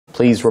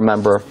please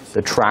remember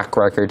the track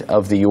record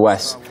of the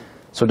U.S.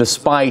 So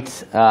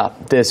despite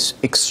this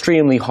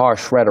extremely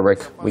harsh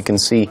rhetoric, we can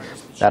see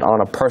that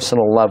on a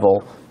personal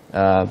level,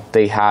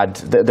 they had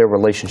their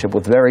relationship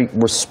with very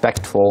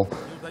respectful.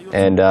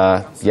 And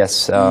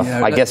yes,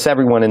 I guess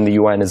everyone in the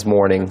UN is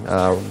mourning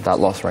that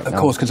loss right now. Of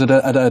course, because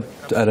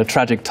at a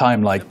tragic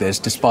time like this,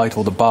 despite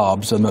all the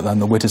barbs and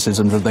the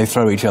witticism that they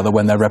throw each other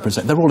when they're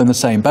all in the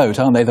same boat,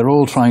 aren't they? They're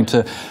all trying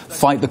to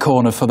fight the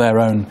corner for their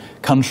own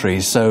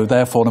countries. So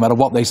therefore, no matter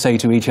what they say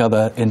to each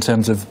other in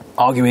terms of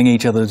arguing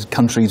each other's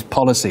countries'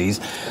 policies,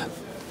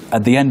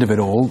 at the end of it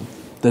all,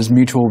 there's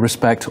mutual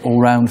respect all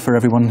round for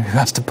everyone who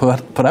has to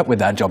put up with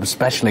that job,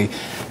 especially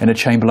in a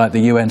chamber like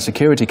the UN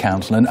Security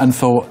Council. And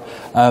for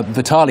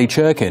Vitaly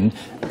Churkin,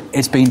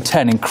 it's been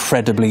 10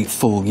 incredibly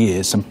full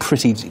years, some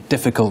pretty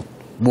difficult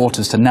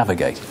waters to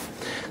navigate.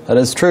 That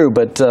is true,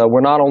 but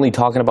we're not only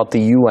talking about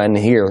the UN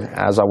here.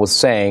 As I was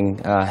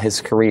saying, his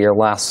career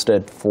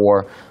lasted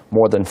for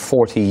more than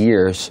 40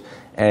 years.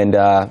 And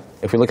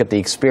if we look at the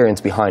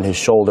experience behind his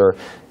shoulder,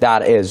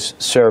 that is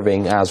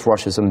serving as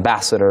Russia's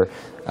ambassador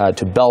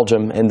to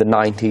Belgium in the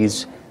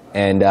 90s.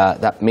 And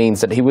that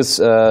means that he was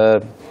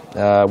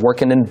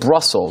working in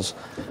Brussels,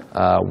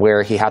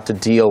 where he had to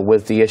deal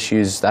with the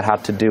issues that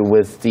had to do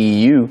with the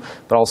EU,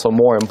 but also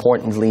more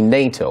importantly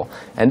NATO.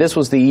 And this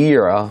was the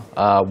era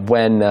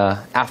when,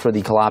 after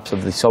the collapse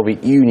of the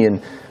Soviet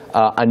Union,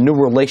 a new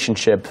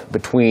relationship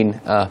between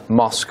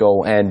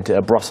Moscow and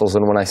Brussels,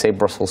 and when I say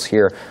Brussels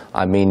here,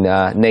 I mean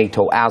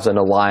NATO as an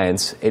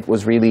alliance. It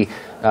was really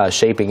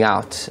shaping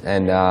out,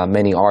 and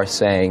many are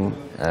saying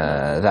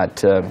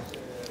that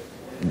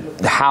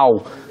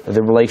how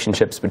the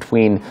relationships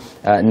between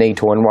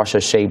NATO and Russia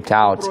shaped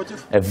out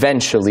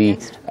eventually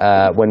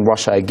when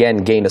Russia again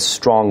gained a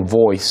strong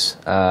voice,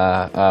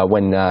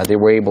 when they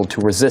were able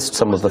to resist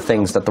some of the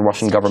things that the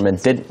Russian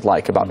government didn't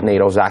like about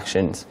NATO's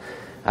actions.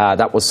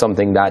 That was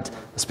something that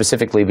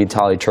specifically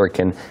Vitaly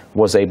Churkin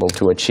was able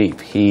to achieve.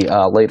 He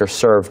later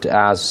served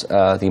as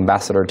the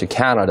ambassador to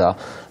Canada.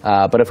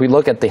 But if we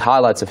look at the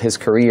highlights of his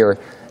career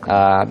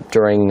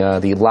during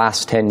the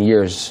last 10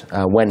 years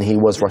when he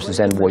was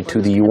Russia's envoy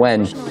to the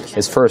UN,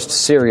 his first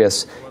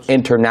serious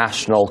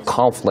international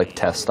conflict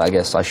test, I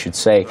guess I should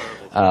say,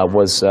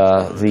 was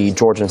the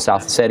Georgian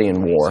South Ossetian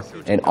War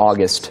in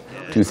August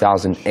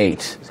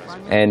 2008.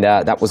 And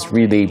that was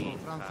really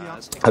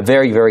a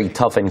very, very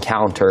tough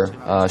encounter,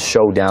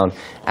 showdown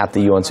at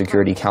the UN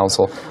Security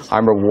Council. I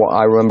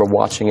remember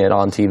watching it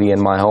on TV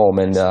in my home,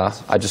 and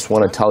I just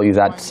want to tell you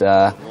that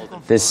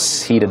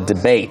this heated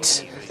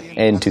debate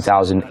in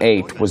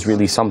 2008 was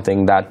really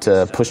something that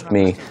pushed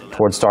me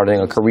towards starting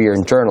a career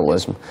in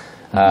journalism.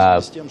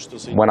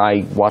 When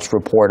I watched the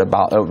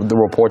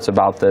reports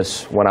about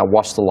this, when I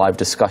watched the live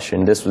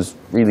discussion, this was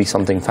really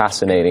something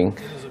fascinating.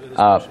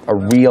 A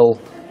real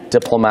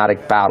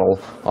diplomatic battle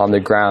on the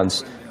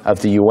grounds of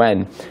the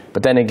UN.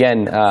 But then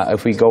again,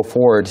 if we go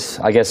forward,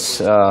 I guess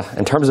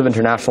in terms of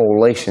international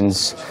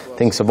relations,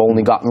 things have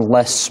only gotten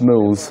less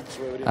smooth.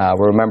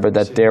 We remember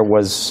that there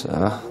was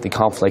the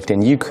conflict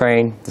in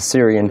Ukraine, the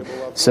Syrian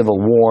civil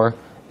war,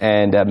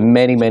 and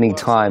many, many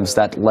times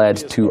that led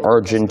to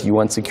urgent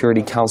UN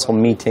Security Council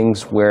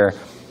meetings where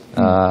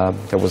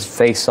there was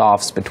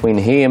face-offs between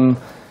him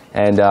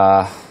and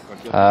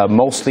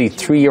mostly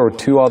 3 or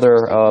 2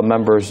 other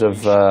members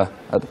of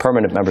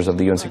permanent members of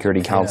the UN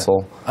Security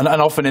Council. Yeah.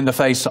 And often in the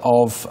face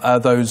of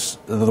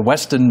the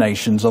Western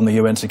nations on the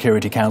UN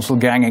Security Council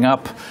ganging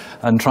up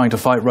and trying to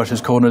fight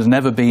Russia's corner has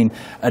never been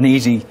an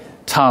easy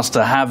task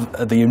to have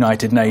at the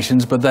United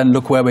Nations. But then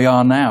look where we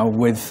are now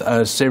with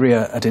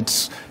Syria at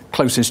its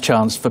closest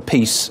chance for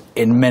peace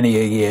in many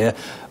a year,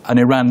 an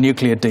Iran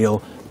nuclear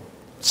deal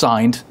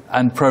signed,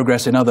 and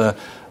progress in other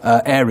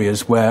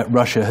areas where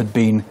Russia had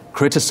been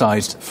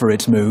criticized for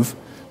its move,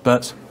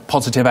 but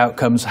positive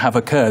outcomes have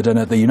occurred. And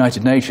at the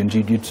United Nations,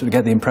 you'd sort of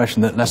get the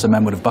impression that lesser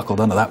men would have buckled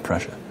under that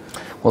pressure.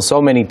 Well,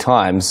 so many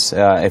times,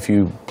 if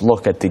you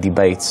look at the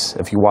debates,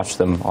 if you watch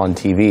them on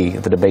TV,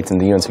 the debates in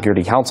the UN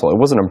Security Council, it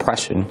was an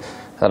impression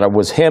that it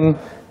was him,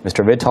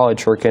 Mr. Vitaly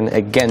Churkin,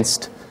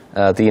 against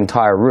the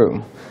entire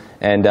room.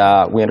 And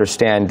we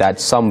understand that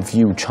some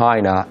view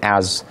China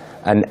as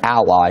an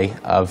ally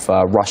of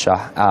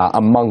Russia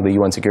among the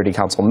UN Security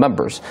Council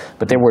members,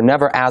 but they were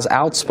never as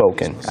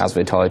outspoken as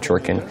Vitaly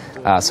Churkin,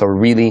 so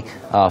really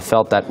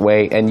felt that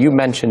way. And you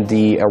mentioned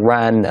the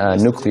Iran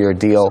nuclear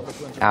deal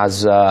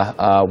as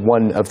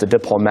one of the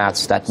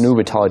diplomats that knew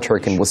Vitaly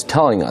Churkin was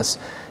telling us.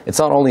 It's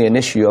not only an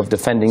issue of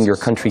defending your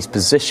country's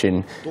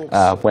position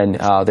when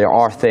there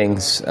are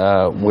things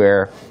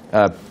where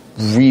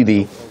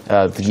really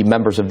the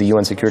members of the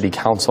UN Security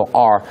Council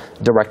are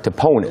direct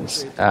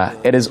opponents.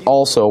 It is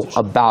also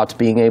about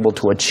being able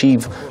to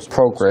achieve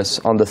progress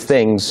on the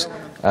things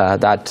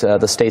that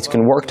the states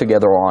can work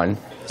together on.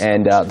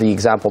 And the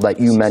example that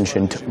you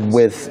mentioned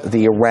with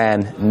the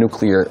Iran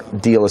nuclear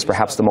deal is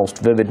perhaps the most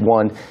vivid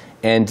one.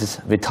 And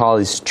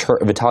Vitaly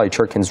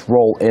Churkin's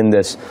role in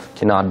this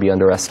cannot be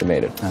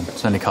underestimated. And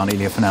certainly can't,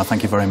 Ilya, for now.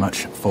 Thank you very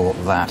much for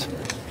that.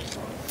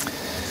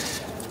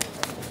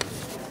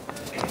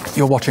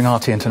 You're watching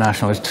RT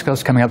International. It's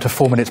just coming up to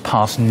 4 minutes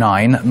past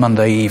 9,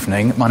 Monday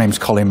evening. My name's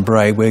Colin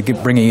Bray. We're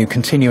bringing you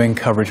continuing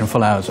coverage and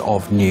full hours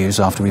of news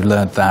after we've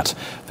learned that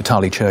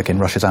Vitaly Churkin,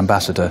 Russia's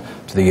ambassador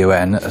to the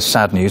UN,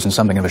 sad news and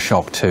something of a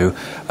shock too,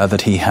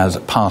 that he has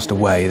passed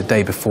away the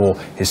day before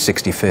his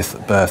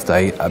 65th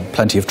birthday.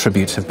 Plenty of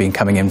tributes have been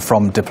coming in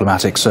from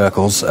diplomatic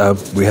circles.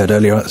 We heard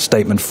earlier a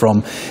statement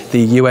from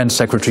the UN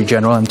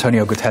Secretary-General,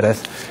 Antonio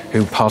Guterres,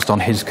 who passed on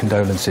his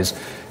condolences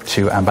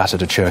to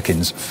Ambassador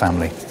Churkin's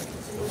family.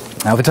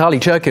 Now, Vitaly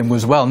Churkin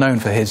was well known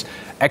for his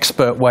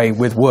expert way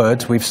with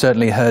words. We've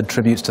certainly heard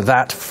tributes to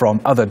that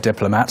from other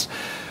diplomats,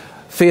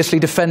 fiercely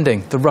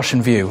defending the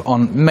Russian view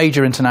on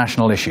major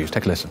international issues.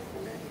 Take a listen.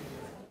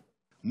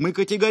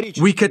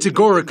 We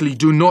categorically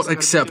do not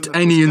accept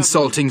any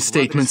insulting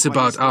statements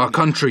about our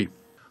country.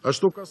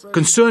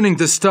 Concerning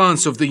the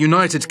stance of the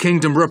United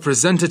Kingdom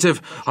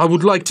representative, I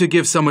would like to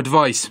give some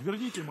advice.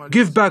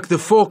 Give back the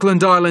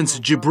Falkland Islands,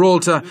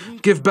 Gibraltar,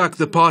 give back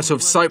the part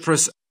of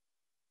Cyprus.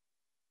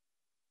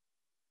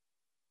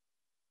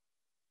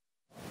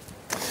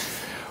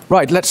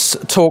 Right, let's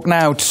talk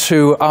now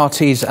to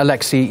RT's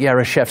Alexei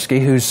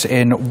Yaroshevsky, who's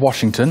in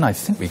Washington. I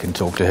think we can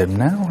talk to him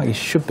now. He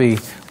should be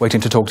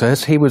waiting to talk to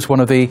us. He was one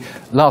of the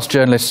last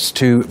journalists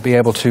to be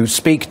able to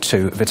speak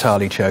to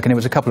Vitaly Churkin. It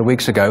was a couple of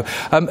weeks ago.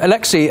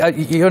 Alexei,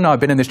 you and I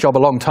have been in this job a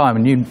long time,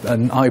 and you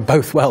and I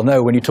both well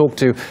know when you talk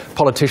to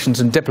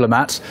politicians and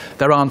diplomats,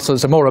 their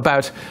answers are more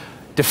about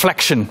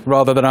deflection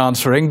rather than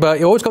answering. But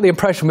you always got the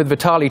impression with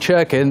Vitaly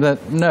Churkin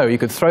that, no, you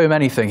could throw him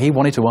anything. He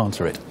wanted to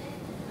answer it.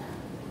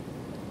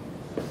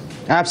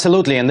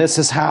 Absolutely, and this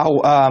is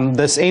how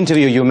this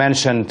interview you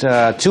mentioned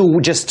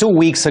just 2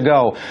 weeks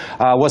ago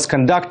was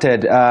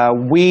conducted.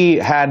 We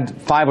had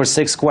 5 or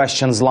 6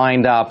 questions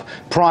lined up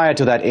prior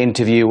to that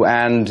interview,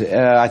 and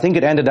I think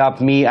it ended up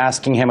me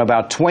asking him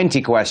about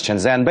 20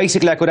 questions. And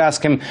basically I could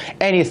ask him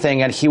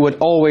anything, and he would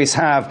always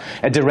have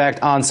a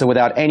direct answer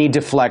without any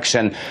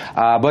deflection.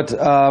 But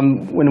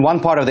in one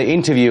part of the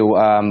interview,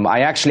 I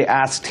actually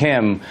asked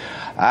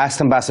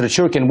Ambassador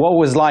Churkin what it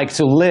was like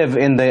to live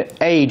in the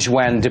age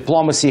when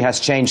diplomacy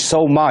has changed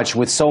so much,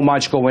 with so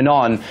much going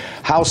on,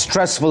 how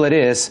stressful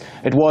it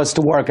was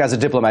to work as a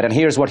diplomat. And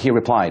here's what he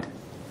replied.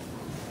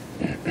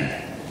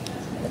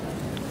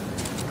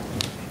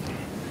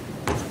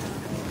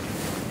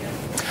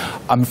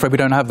 I'm afraid we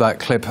don't have that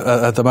clip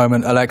at the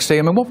moment, Alexei.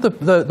 I mean, what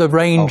the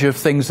range of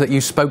things that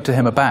you spoke to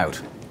him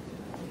about?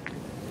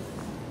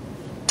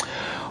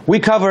 We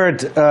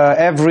covered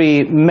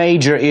every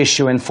major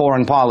issue in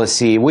foreign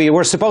policy. We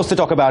were supposed to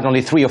talk about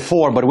only 3 or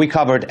 4, but we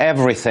covered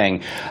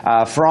everything,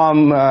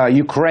 from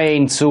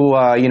Ukraine to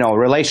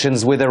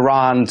relations with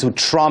Iran, to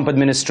Trump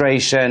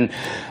administration,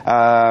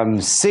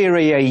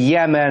 Syria,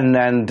 Yemen,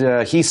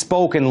 and he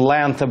spoke in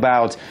length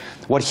about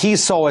what he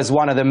saw as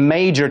one of the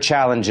major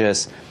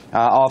challenges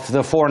of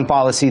the foreign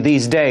policy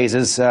these days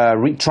is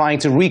trying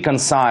to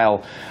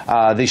reconcile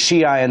the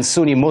Shia and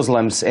Sunni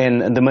Muslims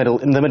in the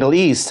Middle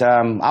East.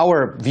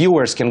 Our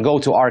viewers can go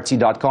to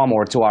rt.com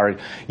or to our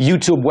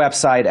YouTube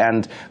website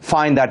and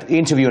find that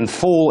interview in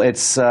full.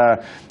 It's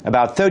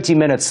about 30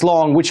 minutes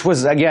long, which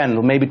was, again,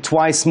 maybe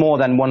twice more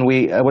than what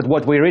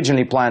we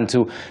originally planned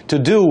to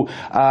do.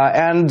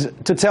 And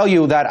to tell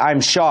you that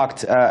I'm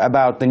shocked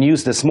about the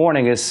news this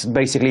morning is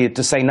basically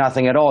to say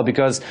nothing at all,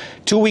 because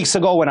 2 weeks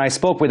ago when I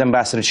spoke with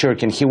Ambassador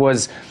Churkin,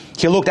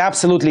 he looked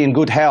absolutely in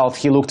good health.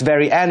 He looked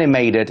very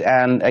animated.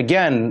 And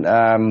again,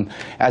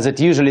 as it's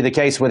usually the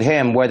case with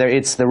him, whether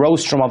it's the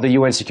rostrum of the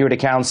UN Security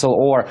Council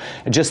or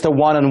just a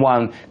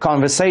one-on-one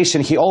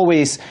conversation, he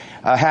always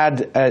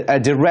had a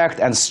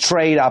direct and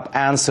straight-up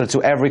answer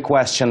to every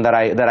question that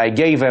I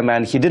gave him,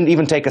 and he didn't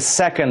even take a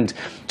second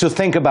to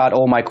think about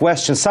all my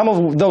questions. Some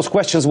of those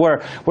questions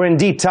were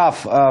indeed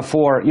tough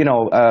for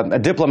a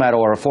diplomat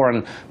or a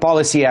foreign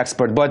policy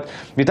expert, but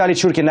Vitaly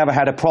Churkin never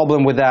had a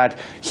problem with that.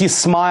 He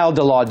smiled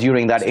a lot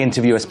during that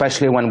interview,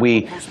 especially when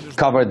we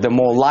covered the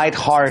more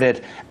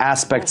light-hearted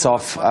aspects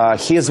of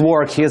his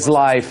work, his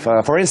life.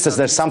 For instance,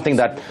 there's something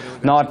that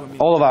not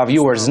all of our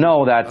viewers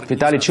know, that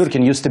Vitaly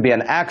Churkin used to be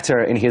an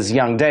actor in his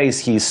young days.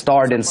 He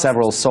starred in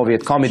several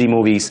Soviet comedy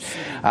movies,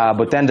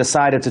 but then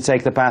decided to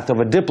take the path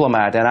of a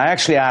diplomat. And I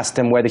actually asked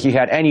him whether he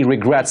had any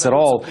regrets at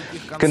all,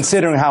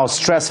 considering how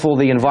stressful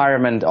the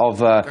environment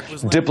of a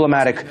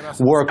diplomatic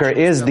worker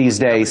is these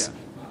days.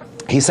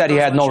 He said he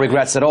had no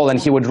regrets at all, and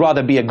he would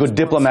rather be a good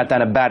diplomat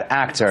than a bad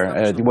actor.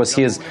 It was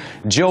his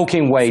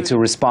joking way to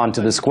respond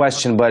to this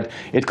question, but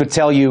it could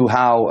tell you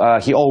how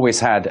he always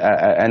had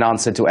an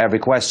answer to every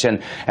question.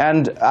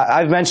 And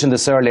I've mentioned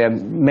this earlier,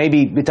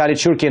 maybe Vitaly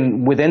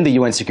Churkin within the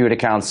UN Security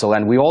Council,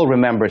 and we all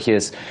remember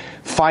his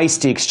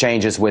feisty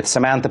exchanges with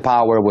Samantha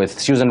Power, with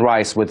Susan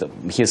Rice, with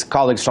his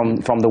colleagues from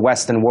the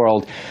Western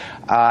world.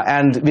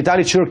 And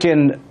Vitaly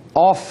Churkin,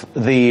 off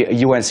the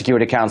UN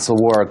Security Council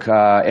work,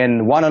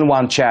 in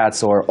one-on-one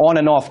chats or on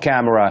and off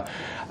camera,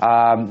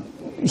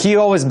 he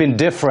always been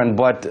different,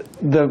 but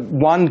the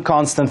one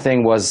constant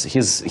thing was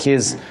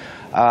his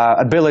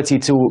ability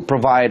to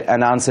provide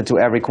an answer to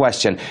every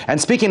question. And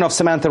speaking of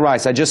Samantha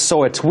Rice, I just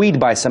saw a tweet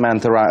by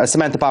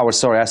Samantha Power.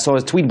 Sorry, I saw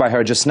a tweet by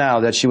her just now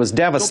that she was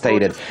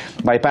devastated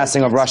by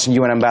passing of Russian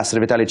UN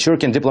Ambassador Vitaly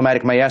Churkin,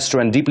 diplomatic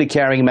maestro and deeply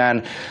caring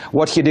man.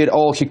 What he did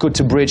all he could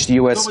to bridge the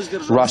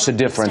U.S.-Russia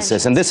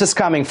differences. And this is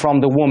coming from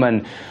the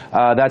woman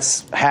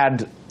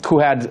who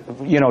had,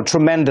 you know,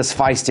 tremendous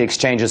feisty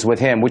exchanges with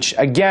him, which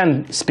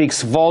again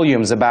speaks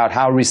volumes about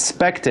how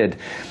respected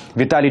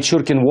Vitaly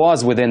Churkin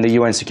was within the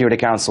UN Security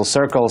Council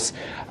circles,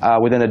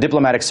 within the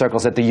diplomatic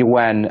circles at the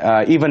UN,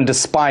 even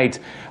despite,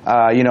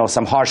 you know,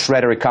 some harsh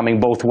rhetoric coming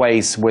both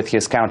ways with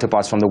his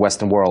counterparts from the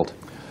Western world.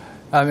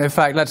 In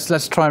fact,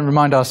 let's try and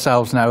remind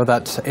ourselves now of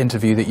that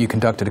interview that you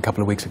conducted a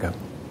couple of weeks ago.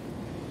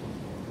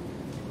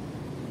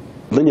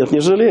 I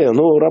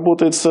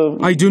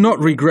do not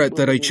regret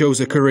that I chose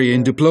a career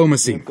in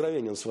diplomacy.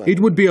 It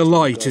would be a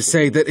lie to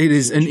say that it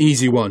is an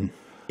easy one.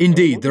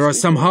 Indeed, there are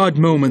some hard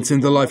moments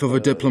in the life of a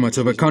diplomat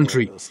of a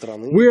country.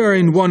 We are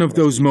in one of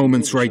those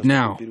moments right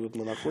now.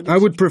 I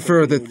would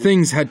prefer that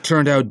things had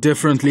turned out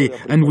differently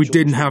and we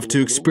didn't have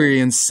to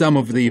experience some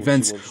of the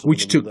events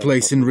which took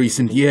place in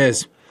recent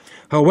years.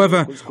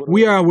 However,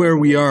 we are where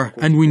we are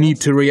and we need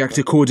to react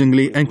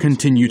accordingly and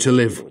continue to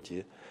live.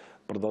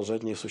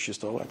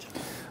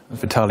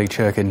 Vitaly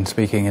Churkin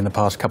speaking in the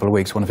past couple of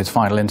weeks, one of his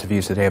final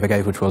interviews that he ever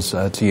gave, which was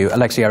to you.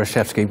 Alexei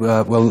Yarashevsky,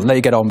 we'll let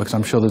you get on because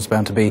I'm sure there's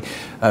bound to be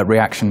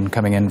reaction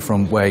coming in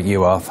from where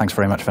you are. Thanks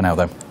very much for now,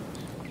 though.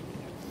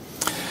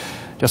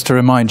 Just to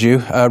remind you,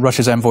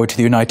 Russia's envoy to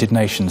the United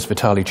Nations,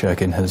 Vitaly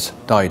Churkin, has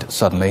died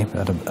suddenly.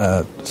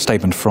 A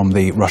statement from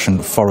the Russian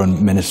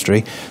Foreign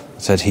Ministry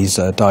said he's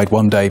died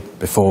one day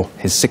before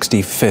his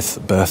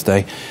 65th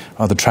birthday,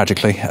 rather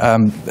tragically.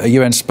 A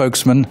UN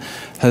spokesman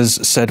has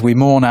said, "We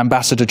mourn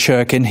Ambassador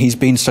Churkin. He's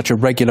been such a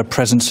regular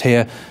presence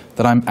here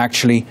that I'm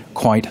actually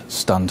quite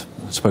stunned."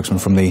 A spokesman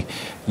from the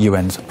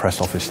UN's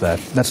press office there.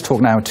 Let's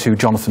talk now to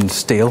Jonathan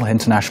Steele,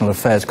 international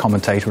affairs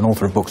commentator and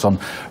author of books on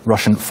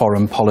Russian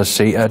foreign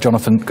policy.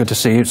 Jonathan, good to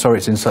see you. Sorry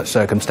it's in such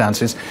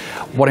circumstances.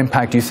 What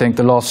impact do you think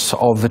the loss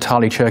of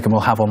Vitaly Churkin will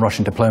have on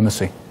Russian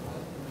diplomacy?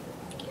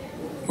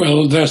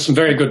 Well, there are some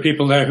very good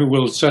people there who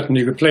will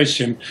certainly replace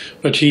him,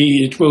 but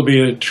it will be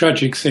a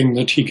tragic thing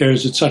that he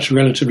goes at such a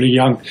relatively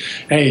young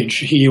age.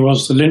 He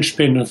was the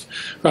linchpin of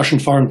Russian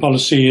foreign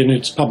policy in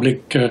its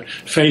public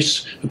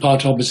face,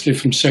 apart obviously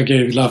from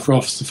Sergei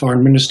Lavrov, the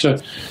foreign minister.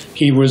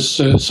 He was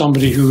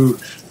somebody who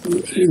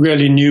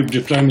really knew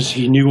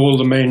diplomacy. He knew all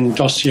the main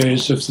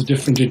dossiers of the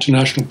different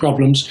international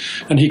problems,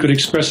 and he could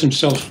express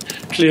himself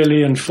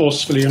clearly and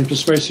forcefully and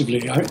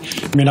persuasively.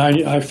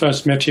 I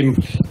first met him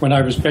when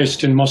I was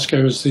based in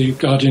Moscow as the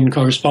Guardian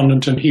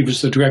correspondent, and he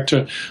was the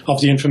director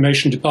of the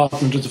information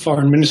department of the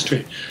Foreign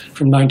Ministry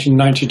from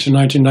 1990 to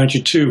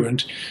 1992,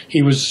 and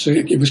it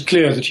was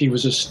clear that he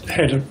was a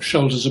head and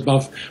shoulders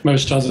above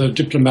most other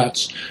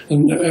diplomats,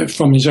 and,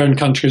 from his own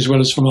country as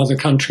well as from other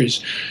countries.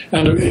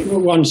 And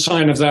one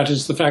sign of that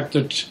is the fact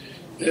that,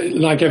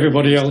 like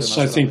everybody else,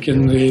 I think,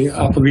 in the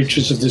upper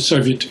reaches of the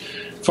Soviet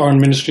foreign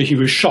ministry, he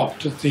was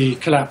shocked at the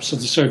collapse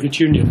of the Soviet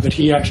Union, but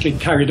he actually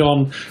carried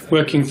on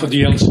working for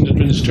the Yeltsin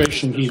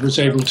administration. He was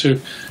able to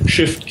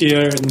shift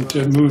gear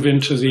and move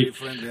into the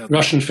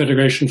Russian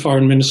Federation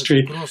foreign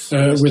ministry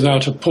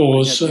without a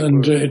pause,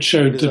 and it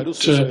showed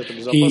that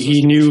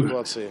he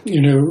knew,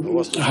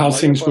 how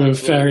things were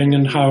faring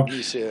and how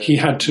he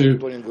had to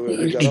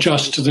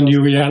adjust to the new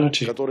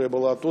reality.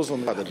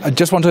 I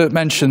just want to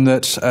mention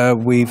that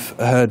we've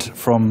heard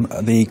from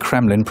the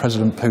Kremlin.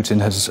 President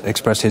Putin has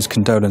expressed his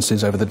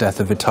condolences over the death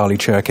of Vitaly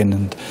Churkin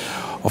and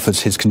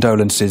offers his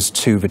condolences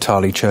to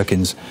Vitaly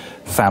Churkin's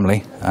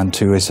family and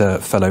to his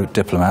fellow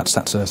diplomats.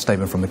 That's a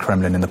statement from the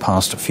Kremlin in the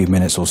past few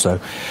minutes or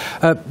so.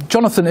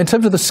 Jonathan, in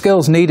terms of the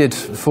skills needed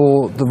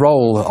for the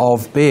role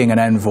of being an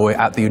envoy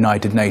at the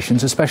United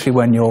Nations, especially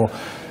when you're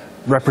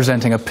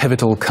representing a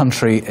pivotal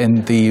country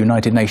in the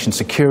United Nations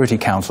Security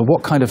Council,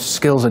 what kind of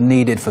skills are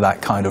needed for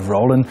that kind of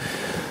role and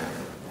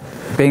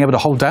being able to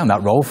hold down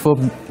that role for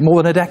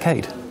more than a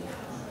decade?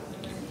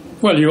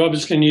 Well, you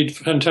obviously need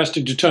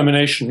fantastic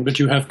determination, but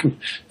you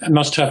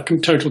must have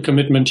total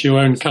commitment to your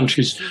own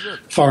country's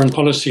foreign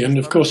policy. And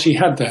of course he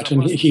had that,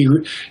 and he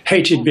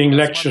hated being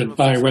lectured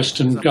by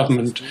Western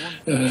government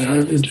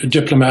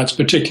diplomats,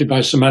 particularly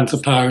by Samantha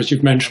Power, as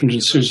you've mentioned,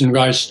 and Susan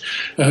Rice.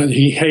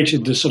 He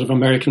hated the sort of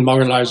American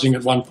moralizing.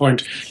 At one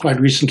point,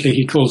 quite recently,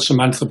 he called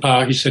Samantha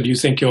Power, he said, "You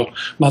think you're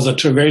Mother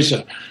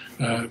Teresa."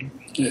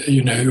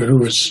 Who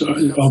was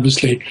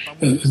obviously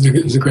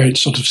the great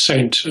sort of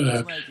saint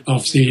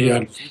of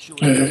the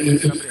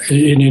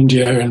in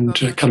India and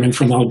coming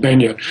from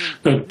Albania.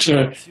 But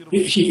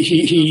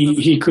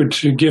he could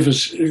give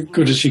as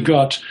good as he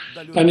got,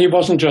 and it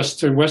wasn't just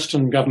the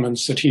Western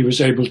governments that he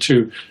was able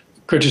to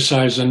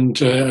criticize and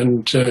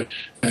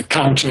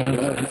counter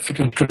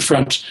and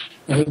confront.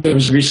 There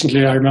was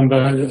recently, I remember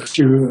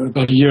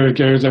about a year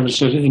ago, there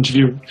was an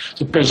interview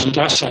that President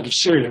Assad of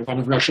Syria, one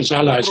of Russia's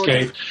allies,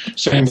 gave,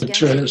 saying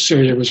that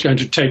Syria was going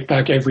to take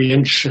back every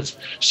inch of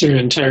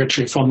Syrian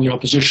territory from the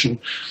opposition.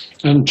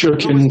 And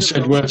Churkin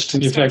said words to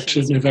the effect,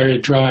 in a very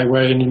dry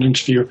way in an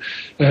interview,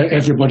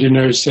 everybody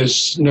knows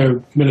there's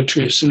no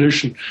military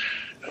solution.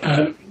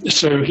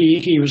 So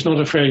he was not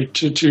afraid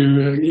to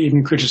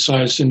even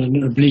criticize in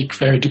an oblique,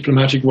 very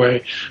diplomatic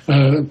way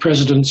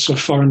presidents of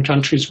foreign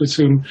countries with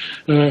whom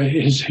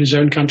his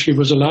own country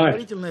was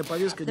allied.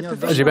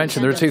 As you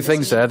mentioned, there are two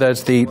things there.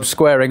 There's the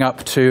squaring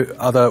up to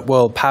other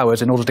world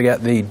powers in order to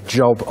get the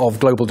job of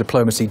global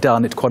diplomacy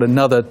done. It's quite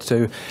another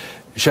to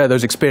share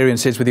those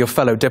experiences with your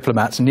fellow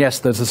diplomats. And yes,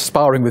 there's a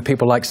sparring with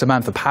people like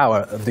Samantha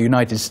Power of the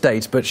United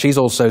States, but she's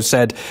also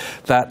said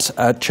that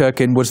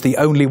Churkin was the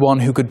only one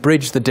who could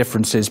bridge the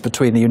differences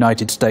between the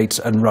United States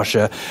and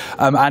Russia.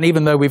 And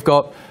even though we've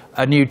got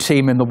a new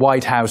team in the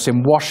White House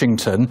in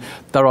Washington,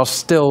 there are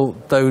still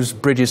those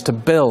bridges to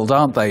build,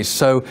 aren't they?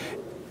 So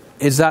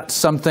is that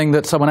something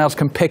that someone else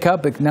can pick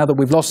up now that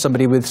we've lost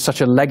somebody with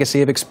such a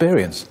legacy of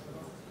experience?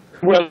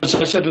 Well, as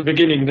I said at the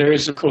beginning, there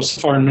is, of course,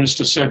 the Foreign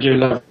Minister, Sergei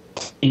Lavrov.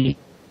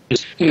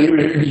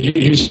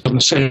 He's on the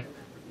same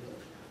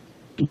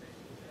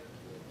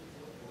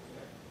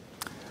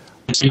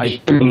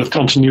symbol of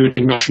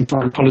continuity in Russian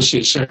foreign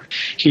policy, so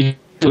he's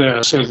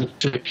there so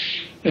that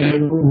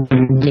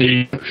when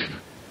the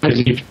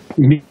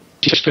meeting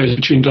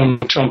between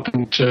Donald Trump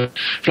and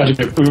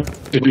Vladimir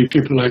Putin, there'll be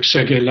people like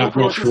Sergei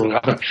Lavrov who will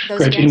have a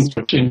great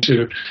input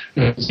into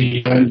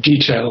the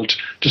detailed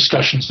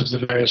discussions of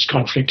the various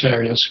conflict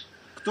areas.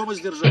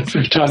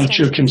 Vitaly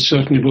Churkin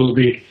certainly will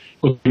be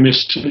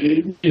missed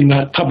in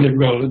that public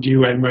role at the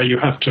UN, where you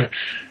have to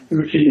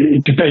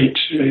debate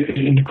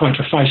in quite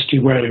a feisty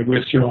way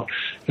with your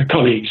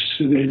colleagues.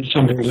 It's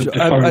something that the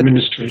Foreign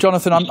Ministry...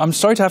 Jonathan, I'm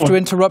sorry to have to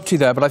interrupt you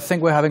there, but I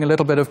think we're having a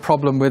little bit of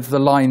problem with the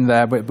line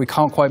there. We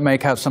can't quite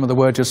make out some of the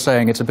words you're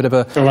saying. It's a bit of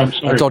a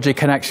dodgy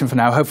connection for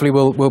now. Hopefully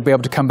we'll be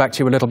able to come back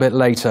to you a little bit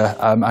later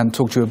and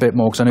talk to you a bit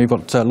more, because I know you've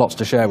got lots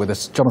to share with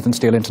us. Jonathan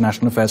Steele,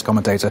 International Affairs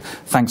Commentator,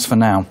 thanks for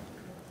now.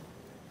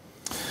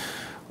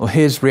 Well,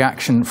 here's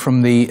reaction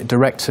from the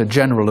Director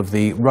General of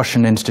the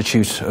Russian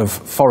Institute of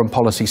Foreign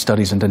Policy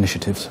Studies and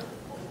Initiatives.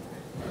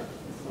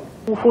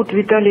 The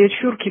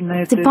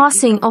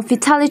passing of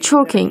Vitaly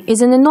Churkin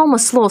is an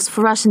enormous loss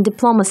for Russian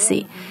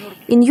diplomacy.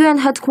 In UN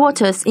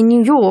headquarters in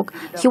New York,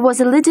 he was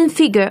a leading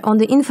figure on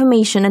the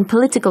information and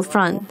political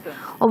front.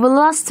 Over the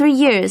last 3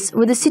 years,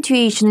 with the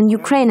situation in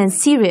Ukraine and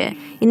Syria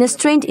in a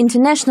strained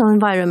international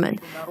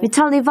environment,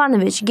 Vitaly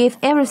Ivanovich gave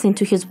everything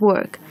to his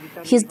work.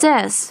 His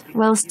death,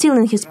 while still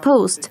in his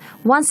post,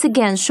 once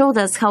again showed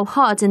us how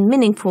hard and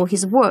meaningful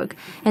his work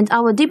and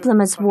our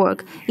diplomats'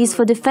 work is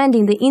for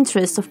defending the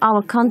interests of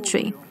our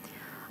country.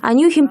 I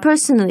knew him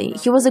personally.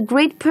 He was a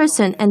great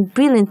person and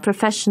brilliant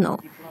professional.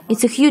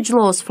 It's a huge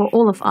loss for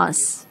all of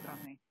us.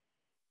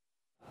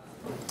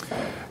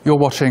 You're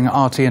watching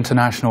RT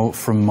International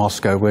from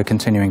Moscow. We're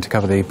continuing to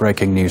cover the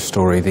breaking news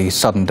story, the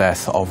sudden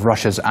death of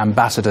Russia's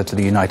ambassador to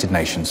the United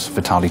Nations,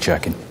 Vitaly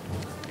Churkin.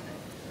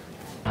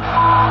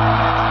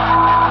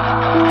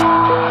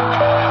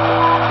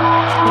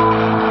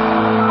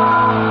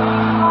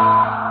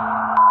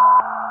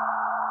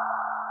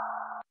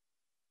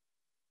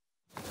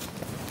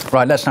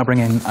 Right, let's now bring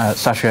in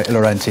Sasha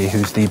Ilorenti,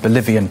 who's the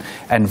Bolivian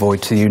envoy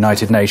to the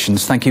United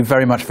Nations. Thank you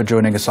very much for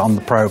joining us on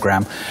the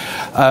programme.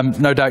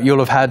 No doubt you'll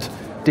have had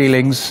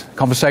dealings,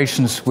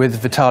 conversations with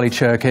Vitaly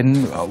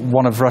Churkin,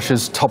 one of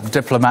Russia's top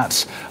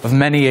diplomats of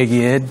many a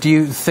year. Do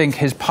you think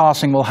his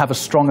passing will have a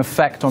strong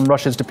effect on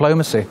Russia's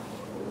diplomacy?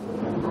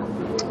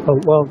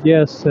 Well,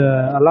 yes.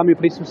 Allow me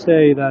please to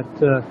say that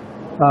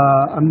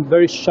I'm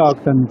very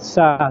shocked and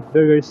sad,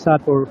 very, very sad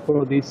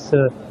for this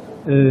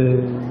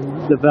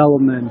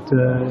development.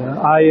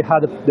 I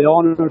had the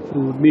honor to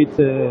meet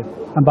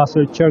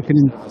Ambassador Churkin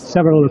in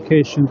several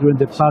occasions during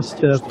the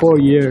past 4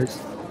 years.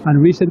 And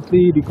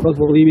recently, because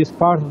Bolivia is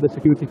part of the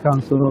Security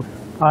Council,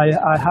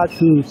 I had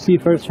to see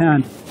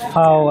firsthand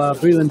how a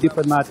brilliant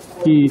diplomat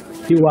he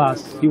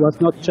was. He was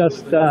not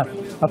just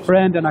a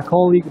friend and a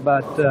colleague,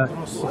 but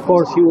of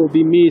course he will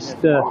be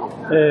missed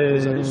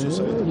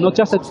not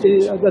just at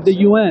the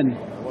UN,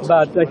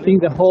 but I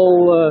think the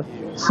whole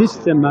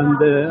system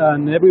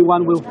and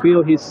everyone will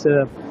feel his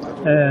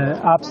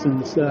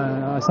absence.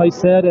 As I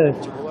said,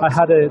 I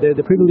had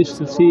the privilege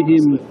to see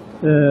him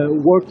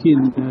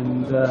working,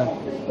 and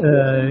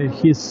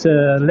his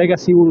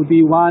legacy will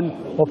be one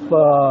of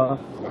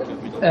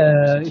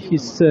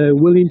his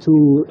willing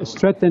to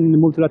strengthen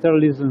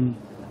multilateralism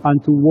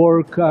and to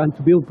work and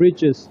to build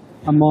bridges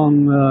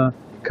among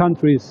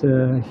countries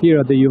here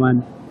at the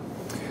UN.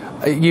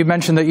 You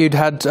mentioned that you'd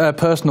had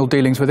personal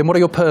dealings with him. What are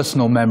your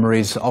personal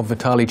memories of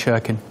Vitaly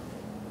Churkin?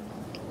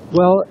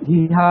 Well,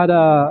 he had,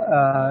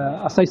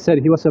 as I said,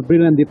 he was a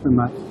brilliant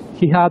diplomat.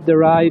 He had the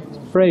right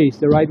phrase,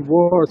 the right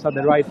words at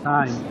the right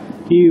time.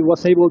 he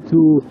was able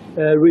to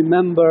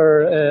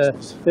remember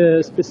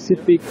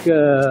specific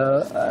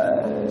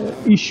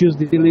issues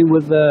dealing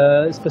with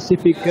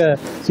specific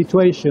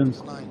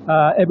situations.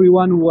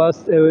 Everyone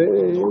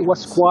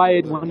was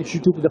quiet when he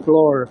took the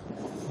floor,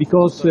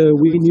 because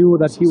we knew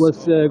that he was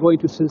going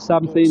to say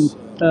something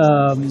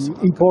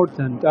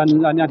important,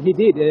 and he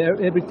did.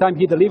 Every time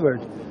he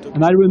delivered.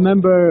 And I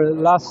remember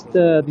last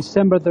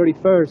December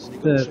 31st,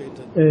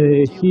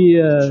 he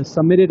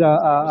submitted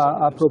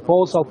a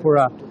proposal for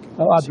a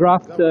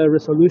draft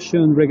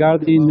resolution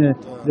regarding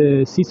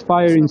the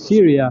ceasefire in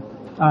Syria.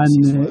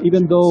 And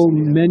even though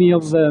many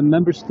of the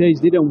member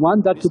states didn't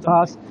want that to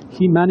pass,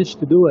 he managed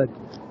to do it.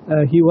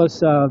 He was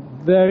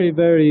very,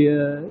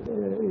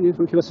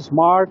 he was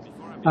smart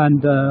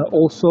and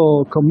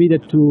also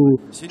committed to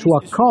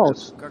a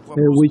cause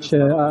which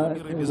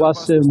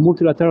was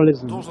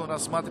multilateralism.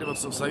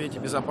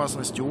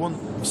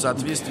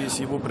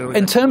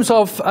 In terms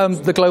of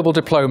the global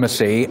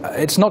diplomacy,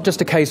 it's not just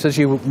a case, as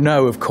you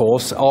know, of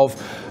course, of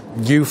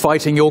you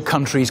fighting your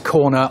country's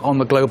corner on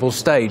the global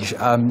stage.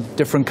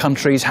 Different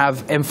countries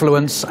have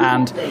influence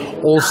and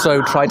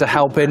also try to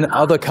help in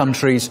other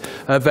countries'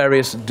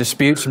 various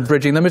disputes and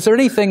bridging them. Is there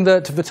anything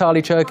that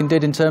Vitaly Churkin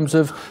did in terms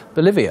of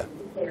Bolivia?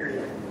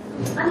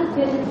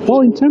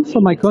 Well, in terms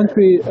of my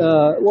country,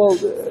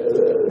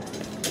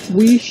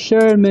 we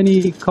share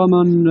many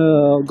common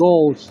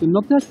goals.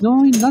 Not in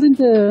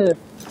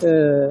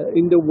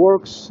the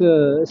works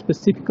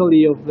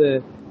specifically of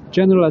the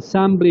General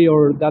Assembly,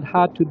 or that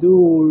had to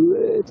do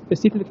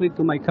specifically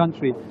to my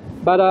country.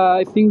 But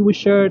I think we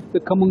shared the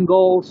common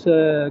goals,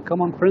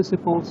 common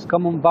principles,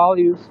 common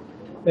values.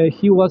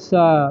 He was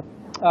a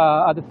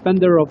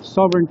defender of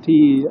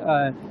sovereignty,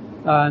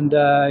 and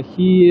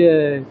he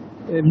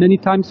many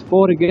times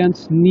fought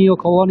against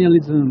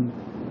neo-colonialism.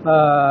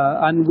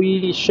 And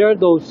we share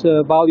those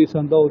values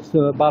and those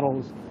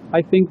battles.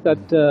 I think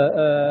that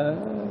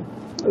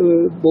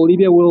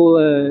Bolivia will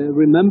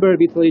remember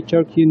Vitaly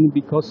Churkin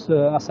because,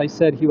 as I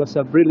said, he was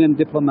a brilliant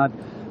diplomat,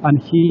 and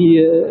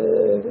he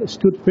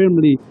stood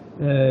firmly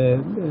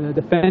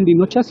defending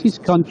not just his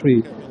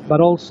country,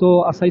 but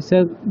also, as I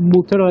said,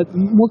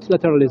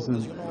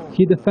 multilateralism.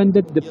 He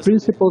defended the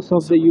principles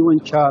of the UN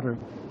Charter.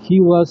 He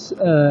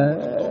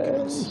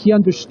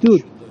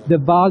understood the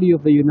value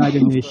of the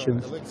United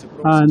Nations,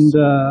 and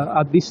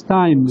at this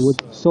time, with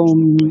so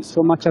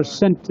much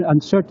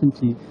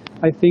uncertainty,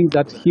 I think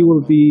that he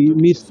will be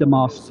missed the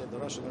most.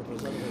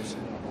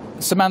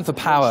 Samantha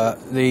Power,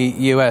 the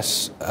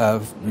US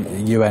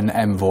UN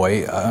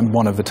envoy, and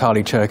one of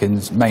Vitaly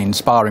Churkin's main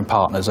sparring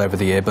partners over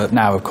the year, but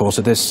now, of course,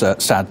 at this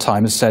sad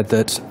time, has said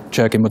that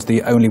Churkin was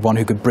the only one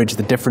who could bridge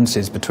the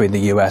differences between the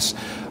US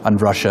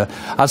and Russia.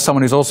 As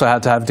someone who's also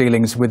had to have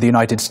dealings with the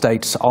United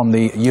States on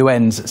the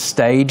UN's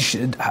stage,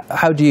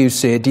 how do you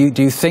see it? Do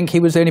you think he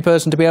was the only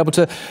person to be able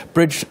to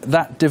bridge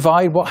that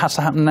divide? What has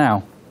to happen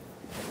now?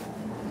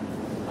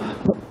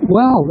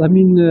 Well, I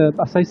mean,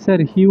 as I said,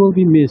 he will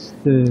be missed,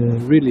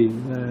 really,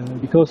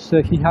 because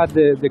he had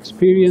the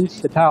experience,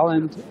 the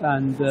talent,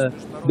 and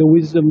the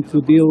wisdom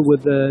to deal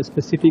with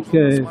specific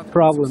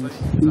problems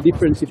in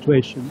different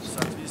situations.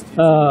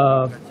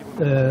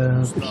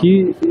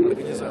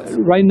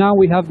 Right now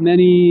we have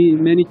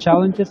many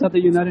challenges at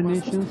the United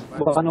Nations.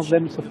 One of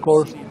them is, of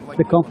course,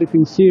 the conflict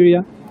in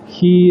Syria.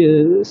 He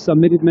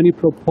submitted many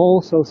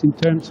proposals in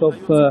terms of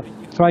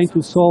trying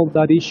to solve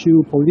that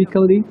issue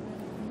politically.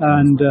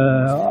 And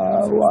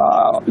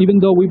even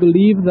though we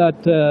believe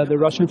that the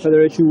Russian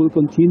Federation will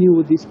continue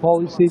with this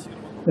policy,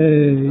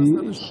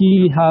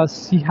 he had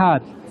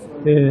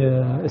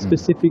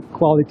specific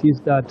qualities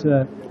that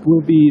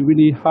will be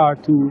really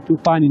hard to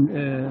find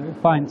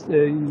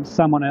in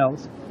someone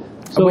else.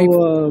 So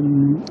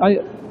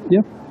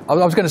I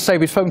was going to say,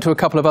 we've spoken to a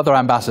couple of other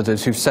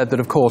ambassadors who've said that,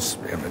 of course,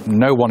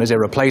 no one is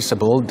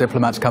irreplaceable.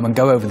 Diplomats come and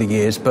go over the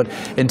years. But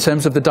in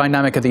terms of the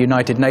dynamic of the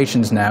United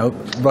Nations now,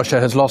 Russia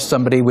has lost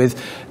somebody with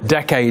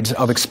decades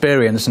of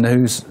experience and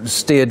who's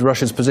steered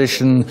Russia's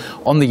position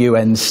on the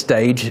UN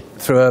stage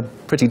through a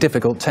pretty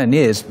difficult 10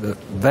 years.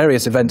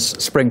 Various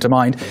events spring to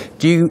mind.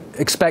 Do you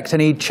expect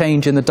any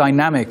change in the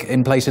dynamic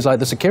in places like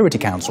the Security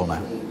Council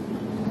now?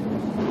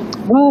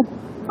 Well,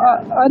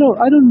 I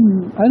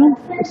don't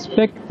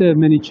expect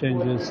many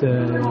changes,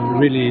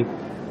 really,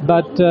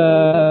 but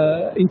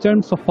in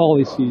terms of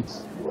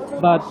policies.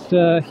 But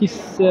he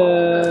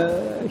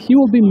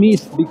will be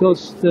missed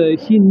because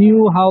he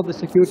knew how the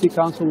Security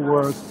Council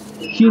worked.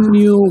 He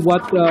knew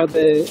what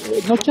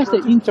not just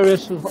the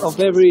interests of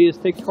every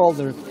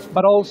stakeholder,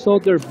 but also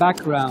their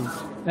background.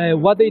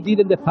 What they did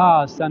in the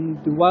past, and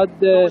what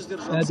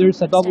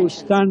there's a double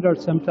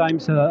standard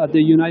sometimes at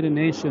the United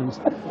Nations.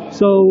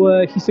 So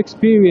his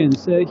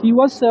experience, he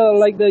was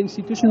like the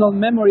institutional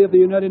memory of the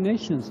United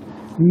Nations.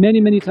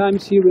 Many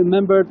times he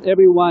remembered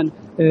everyone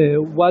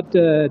what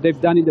they've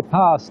done in the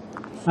past,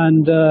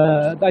 And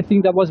I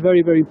think that was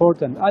very, very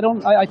important.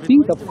 I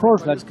think, of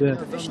course, that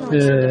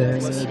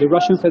the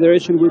Russian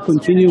Federation will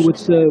continue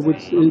with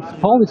its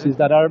policies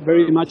that are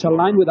very much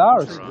aligned with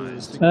ours,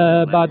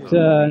 but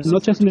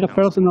not just in a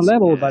personal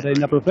level, but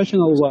in a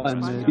professional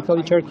one.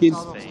 Vitaly Churkin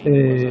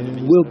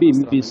will be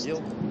missed,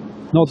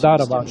 no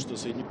doubt about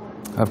it.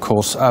 Of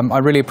course. I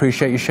really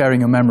appreciate you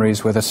sharing your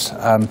memories with us.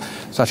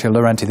 Sacha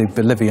Laurenti, the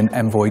Bolivian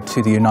envoy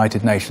to the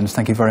United Nations,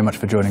 thank you very much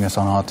for joining us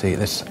on RT at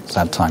this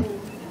sad time.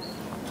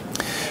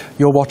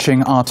 You're watching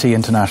RT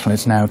International.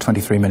 It's now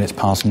 23 minutes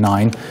past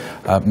 9,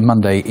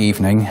 Monday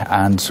evening,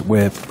 and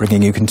we're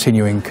bringing you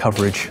continuing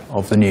coverage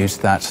of the news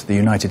that the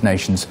United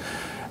Nations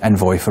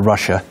envoy for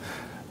Russia,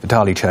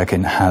 Vitaly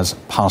Churkin, has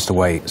passed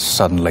away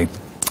suddenly.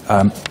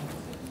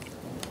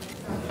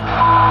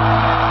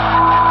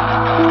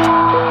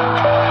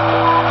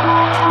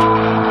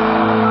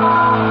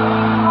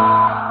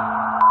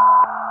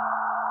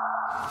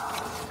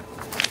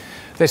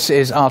 This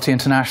is RT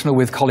International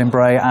with Colin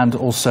Bray and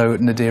also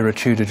Nadira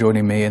Tudor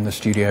joining me in the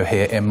studio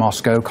here in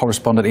Moscow.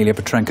 Correspondent Ilya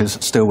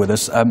Petrenka's still with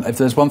us. If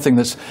there's one thing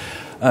that's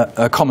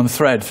a common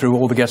thread through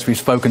all the guests we've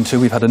spoken to,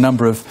 we've had a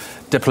number of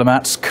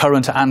diplomats,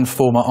 current and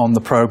former, on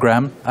the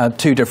programme.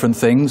 Two different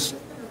things.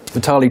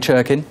 Vitaly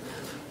Churkin,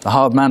 the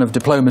hard man of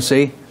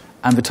diplomacy,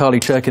 and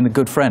Vitaly Churkin, the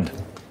good friend.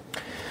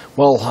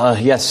 Well,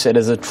 yes, it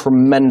is a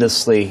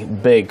tremendously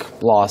big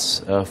loss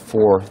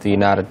for the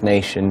United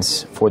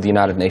Nations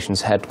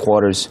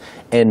headquarters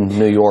in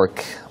New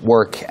York.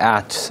 Work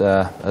at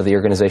the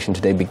organization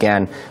today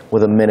began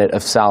with a minute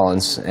of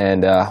silence,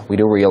 and we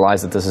do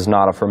realize that this is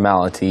not a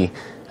formality.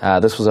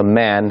 This was a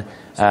man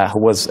who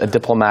was a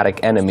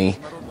diplomatic enemy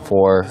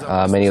for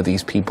many of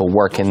these people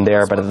working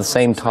there, but at the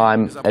same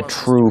time, a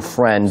true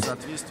friend.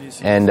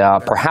 And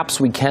perhaps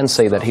we can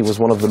say that he was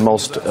one of the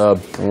most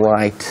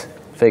bright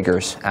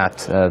figures at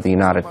the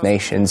United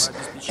Nations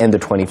in the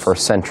 21st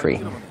century.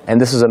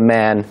 And this is a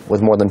man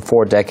with more than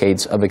 4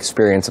 decades of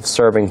experience of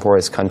serving for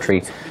his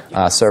country,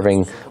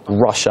 serving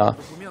Russia.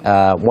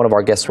 One of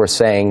our guests were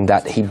saying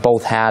that he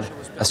both had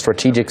a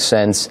strategic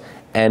sense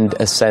and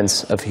a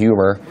sense of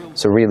humor.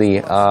 So really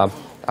a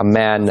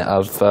man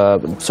of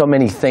so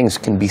many things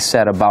can be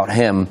said about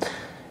him.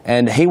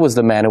 And he was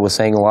the man who was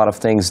saying a lot of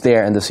things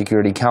there in the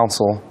Security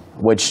Council,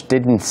 which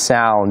didn't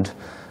sound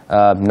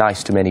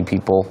nice to many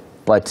people.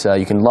 But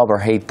you can love or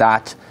hate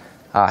that.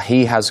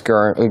 He has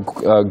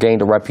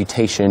gained a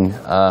reputation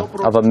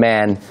of a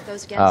man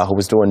who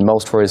was doing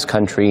most for his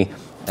country,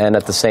 and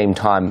at the same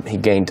time, he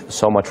gained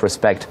so much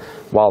respect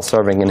while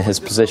serving in his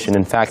position.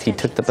 In fact, he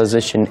took the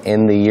position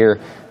in the year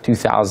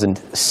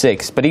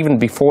 2006. But even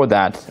before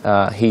that,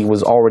 he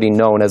was already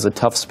known as a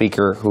tough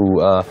speaker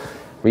who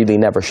really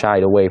never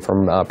shied away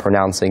from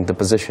pronouncing the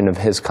position of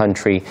his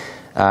country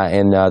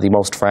in the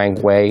most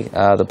frank way,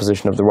 the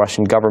position of the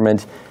Russian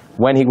government.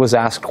 When he was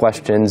asked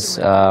questions,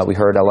 we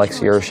heard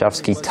Alexei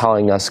Yaroshevsky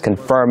telling us,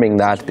 confirming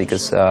that,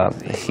 because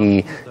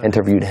he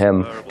interviewed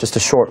him just a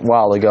short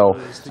while ago,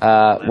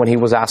 when he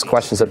was asked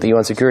questions at the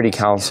UN Security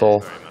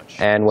Council,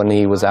 and when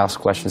he was asked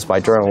questions by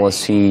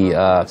journalists, he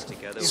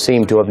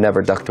seemed to have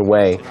never ducked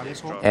away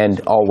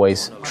and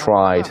always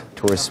tried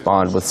to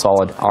respond with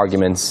solid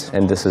arguments,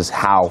 and this is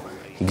how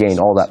he gained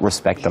all that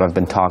respect that I've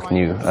been telling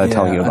you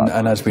about.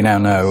 And as we now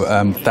know,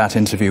 that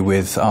interview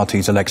with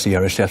RT's Alexei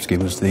Yaroshevsky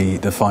was the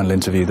final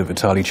interview that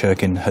Vitaly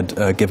Churkin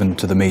had given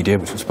to the media,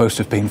 which was supposed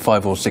to have been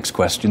 5 or 6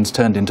 questions,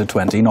 turned into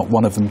 20, not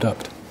one of them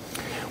ducked.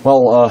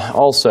 Well,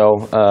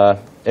 also,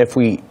 if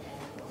we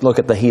look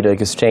at the heated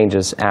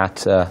exchanges at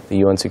the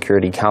UN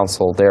Security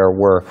Council, there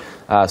were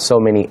so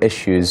many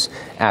issues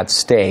at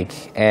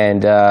stake,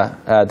 and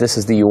this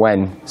is the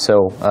UN,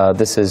 so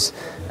this is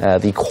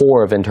the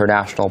core of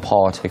international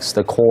politics,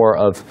 the core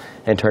of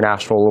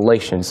international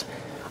relations,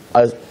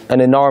 an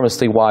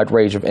enormously wide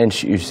range of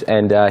issues,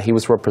 and he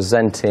was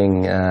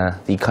representing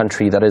the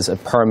country that is a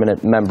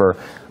permanent member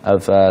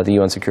of the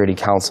UN Security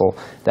Council,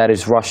 that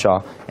is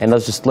Russia. And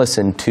let's just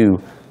listen to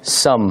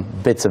some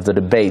bits of the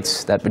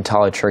debates that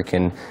Vitaly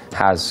Churkin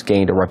has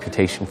gained a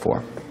reputation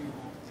for.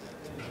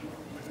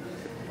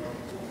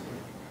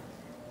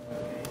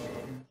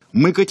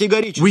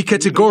 We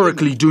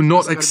categorically do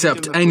not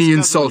accept any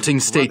insulting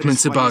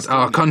statements about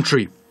our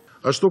country.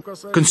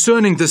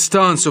 Concerning the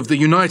stance of the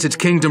United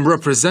Kingdom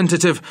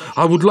representative,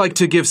 I would like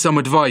to give some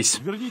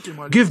advice.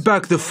 Give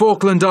back the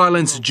Falkland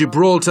Islands,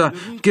 Gibraltar,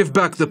 give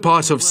back the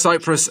part of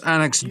Cyprus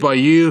annexed by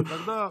you.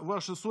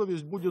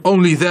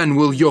 Only then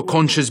will your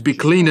conscience be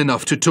clean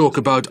enough to talk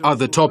about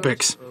other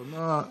topics.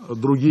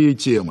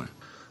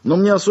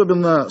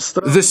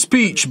 The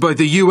speech by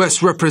the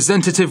US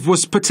representative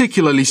was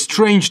particularly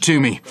strange to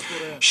me.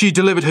 She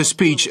delivered her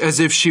speech as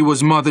if she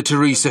was Mother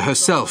Teresa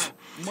herself.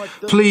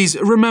 Please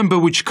remember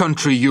which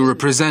country you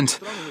represent.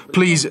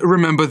 Please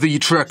remember the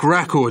track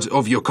record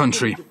of your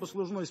country.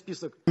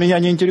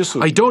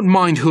 I don't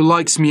mind who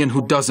likes me and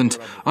who doesn't.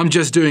 I'm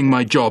just doing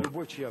my job.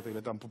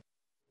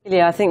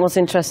 Yeah, I think what's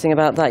interesting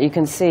about that, you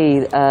can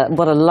see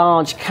what a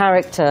large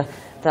character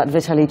that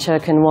Vitaly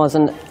Churkin was,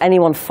 and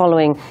anyone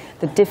following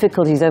the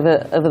difficulties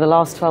over the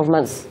last 12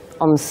 months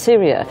on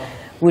Syria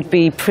would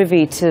be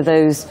privy to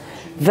those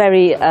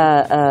very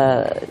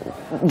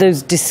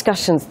those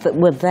discussions that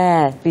were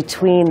there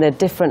between the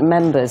different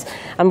members.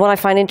 And what I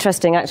find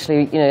interesting,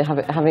 actually, you know,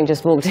 having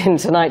just walked in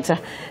tonight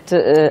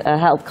to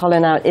help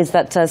Colin out, is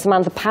that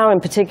Samantha Power in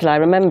particular, I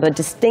remember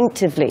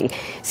distinctively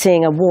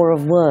seeing a war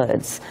of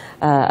words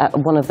at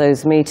one of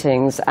those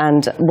meetings,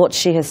 and what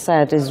she has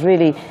said is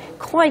really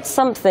quite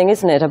something,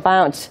 isn't it,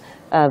 about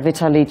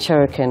Vitaly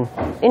Churkin.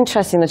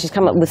 Interesting that she's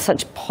come up with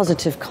such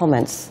positive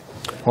comments.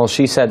 Well,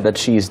 she said that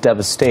she's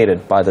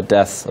devastated by the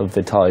death of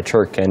Vitaly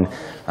Churkin,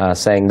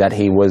 saying that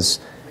he was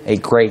a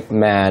great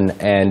man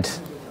and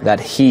that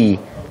he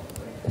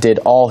did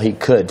all he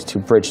could to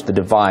bridge the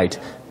divide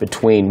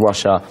between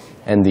Russia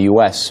and the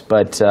U.S.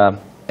 But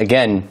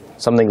again,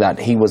 something that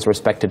he was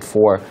respected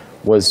for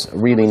was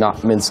really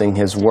not mincing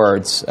his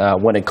words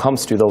when it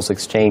comes to those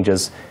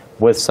exchanges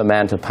with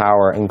Samantha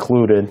Power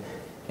included.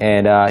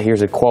 And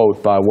here's a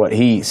quote by what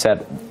he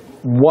said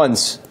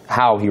once,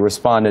 how he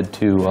responded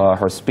to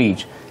her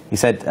speech. He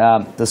said,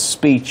 the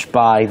speech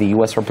by the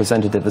U.S.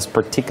 representative is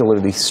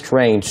particularly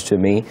strange to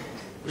me.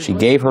 She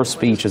gave her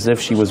speech as if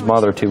she was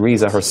Mother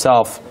Teresa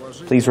herself.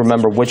 Please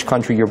remember which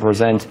country you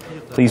represent.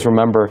 Please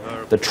remember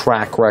the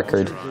track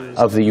record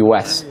of the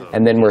U.S.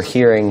 And then we're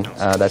hearing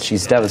that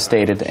she's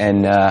devastated,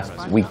 and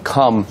we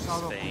come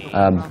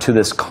to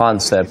this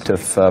concept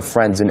of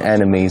friends and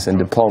enemies and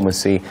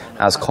diplomacy.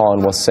 As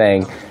Colin was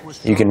saying,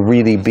 you can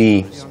really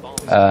be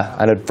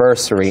an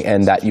adversary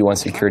in that UN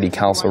Security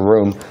Council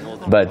room,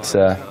 but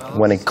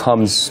when it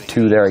comes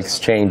to their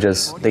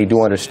exchanges, they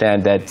do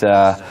understand that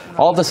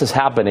all this is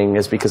happening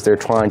is because they're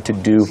trying to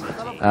do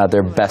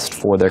their best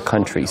for their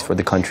countries, for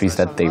the countries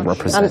that they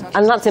represent.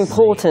 And that's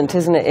important,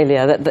 isn't it,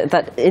 Ilya,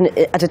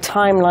 at a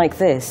time like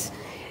this,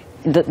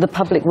 the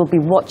public will be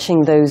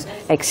watching those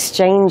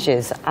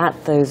exchanges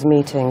at those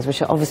meetings,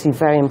 which are obviously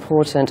very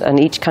important, and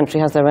each country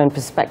has their own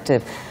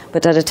perspective.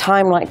 But at a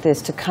time like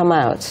this, to come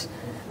out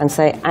and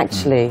say,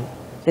 actually,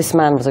 this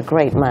man was a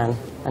great man,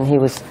 and he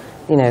was,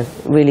 you know,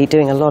 really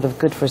doing a lot of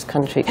good for his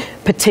country,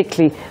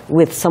 particularly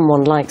with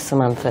someone like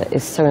Samantha,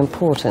 is so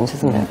important,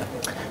 isn't it?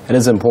 It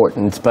is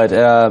important, but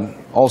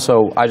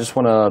also I just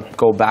want to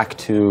go back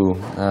to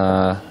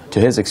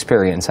his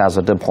experience as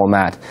a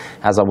diplomat.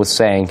 As I was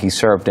saying, he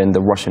served in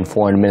the Russian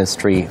Foreign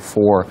Ministry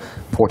for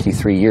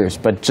 43 years.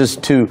 But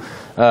just to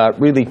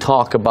really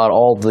talk about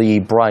all the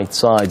bright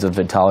sides of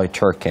Vitaly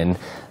Churkin,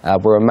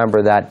 we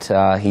remember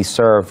that he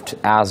served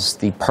as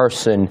the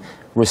person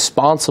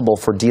responsible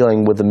for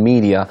dealing with the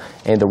media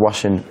in the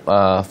Russian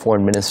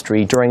Foreign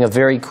Ministry during a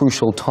very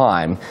crucial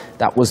time.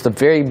 That was the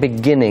very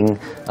beginning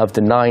of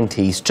the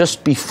 90s,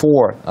 just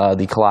before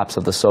the collapse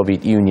of the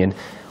Soviet Union.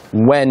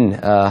 When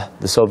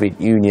the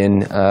Soviet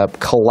Union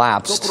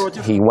collapsed,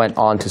 he went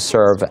on to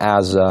serve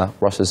as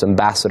Russia's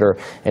ambassador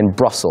in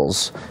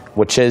Brussels,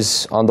 which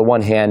is, on the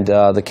one hand,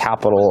 the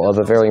capital of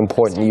a very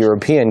important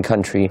European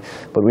country,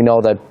 but we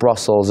know that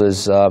Brussels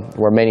is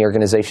where many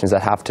organizations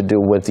that have to do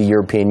with the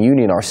European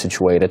Union are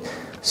situated.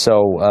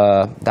 So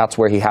that's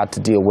where he had to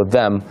deal with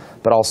them,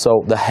 but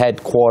also the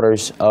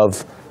headquarters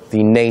of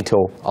the NATO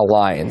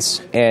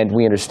alliance. And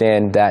we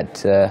understand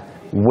that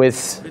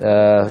with,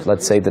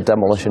 let's say, the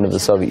demolition of the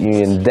Soviet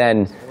Union,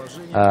 then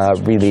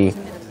really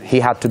he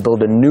had to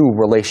build a new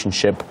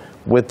relationship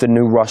with the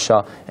new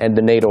Russia and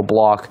the NATO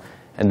bloc.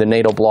 And the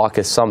NATO bloc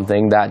is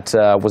something that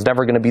was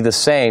never going to be the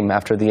same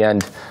after the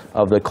end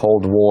of the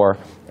Cold War.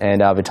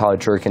 And Vitaly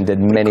Churkin did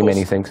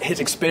many things. His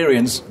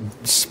experience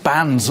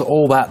spans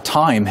all that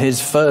time.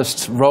 His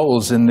first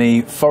roles in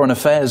the Foreign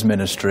Affairs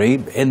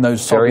Ministry in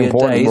those Soviet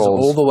days,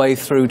 all the way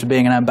through to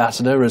being an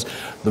ambassador as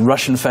the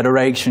Russian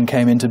Federation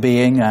came into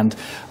being, and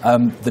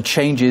the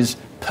changes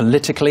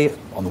politically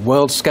on the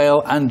world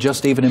scale and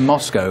just even in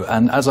Moscow.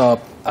 And as our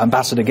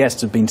ambassador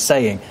guests have been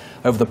saying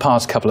over the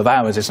past couple of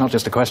hours, it's not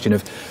just a question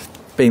of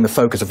being the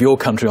focus of your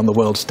country on the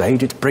world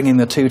stage, it's bringing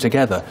the two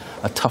together.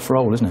 A tough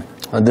role, isn't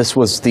it? This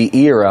was the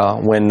era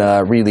when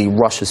really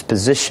Russia's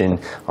position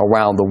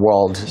around the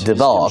world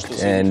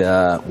developed, and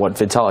what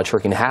Vitaly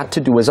Churkin had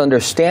to do is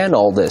understand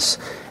all this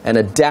and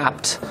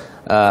adapt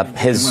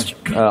his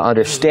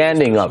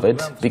understanding of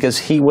it, because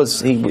he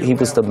was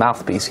the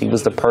mouthpiece. He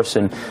was the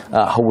person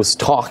who was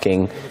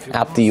talking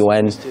at the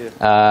UN.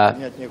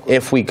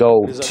 If we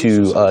go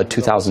to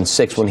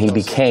 2006, when he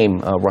became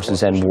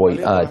Russia's envoy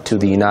to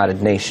the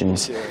United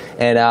Nations,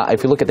 and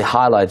if you look at the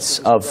highlights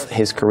of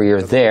his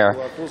career there,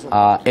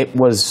 it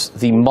was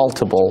the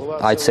multiple,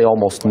 I'd say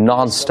almost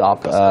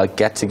non-stop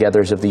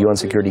get-togethers of the UN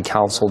Security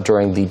Council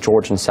during the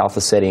Georgian South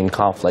Ossetian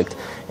conflict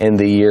in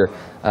the year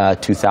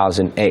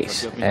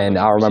 2008. And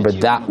I remember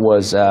that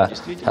was a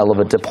hell of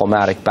a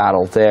diplomatic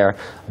battle there.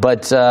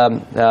 But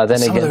then again,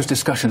 some of those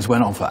discussions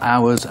went on for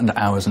hours and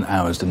hours and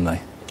hours, didn't they?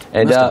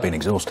 And must have been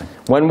exhausting.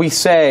 When we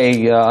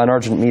say an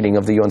urgent meeting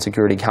of the UN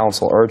Security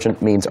Council,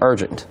 urgent means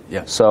urgent.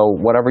 Yeah. So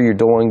whatever you're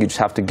doing, you just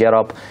have to get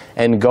up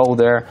and go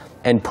there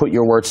and put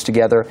your words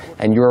together,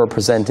 and you're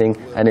representing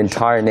an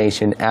entire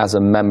nation as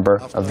a member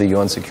of the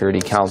UN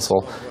Security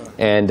Council.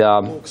 And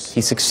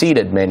he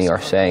succeeded, many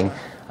are saying.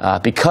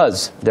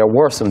 because there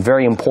were some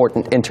very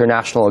important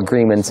international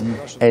agreements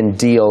and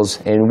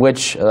deals in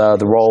which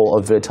the role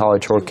of Vitaly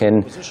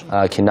Churkin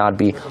cannot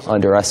be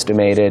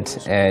underestimated.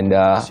 And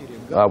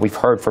we've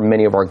heard from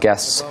many of our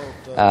guests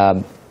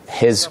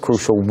his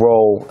crucial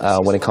role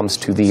when it comes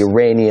to the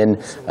Iranian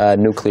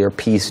nuclear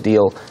peace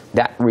deal.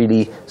 That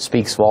really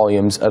speaks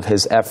volumes of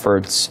his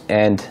efforts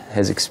and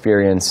his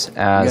experience as...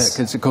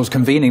 Yeah, because, of course,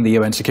 convening the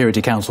UN Security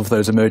Council for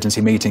those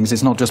emergency meetings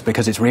is not just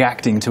because it's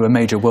reacting to a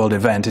major world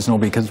event, it's not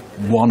because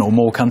one or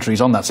more countries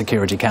on that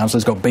Security Council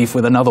has got beef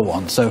with another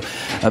one. So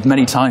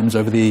many times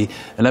over the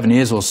 11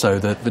 years or so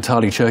that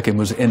Vitaly Churkin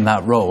was in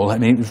that role, I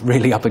mean, he was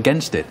really up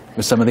against it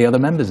with some of the other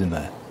members in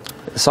there.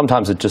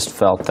 Sometimes it just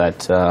felt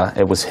that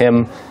it was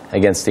him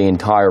against the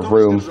entire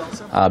room,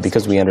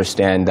 because we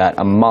understand that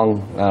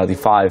among the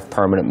 5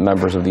 permanent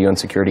members of the UN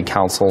Security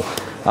Council,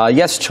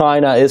 yes,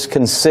 China is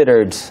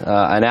considered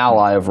an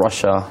ally of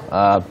Russia,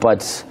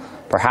 but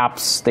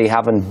perhaps they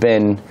haven't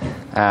been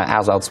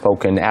as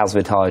outspoken as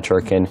Vitaly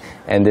Churkin,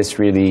 and this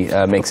really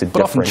makes a difference.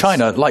 But often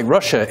China, like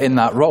Russia in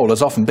that role,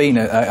 has often been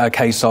a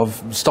case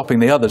of stopping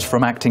the others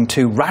from acting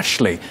too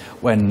rashly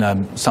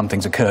when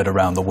something's occurred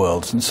around the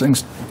world. And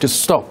things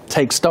just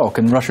take stock,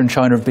 and Russia and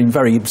China have been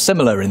very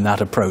similar in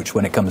that approach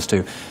when it comes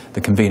to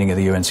the convening of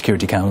the UN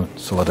Security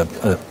Council at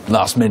a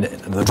last minute,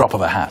 at the drop of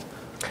a hat.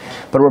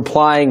 But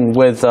replying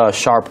with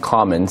sharp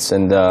comments,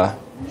 and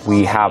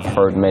we have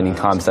heard many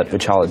times that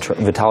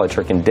Vitaly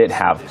Churkin did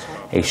have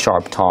a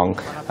sharp tongue.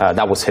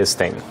 That was his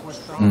thing.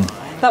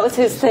 That was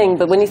his thing,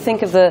 but when you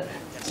think of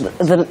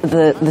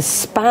the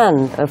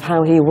span of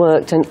how he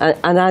worked, and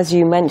as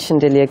you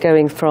mentioned, Ilya,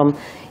 going from,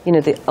 you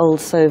know, the old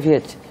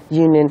Soviet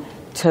Union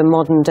to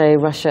modern-day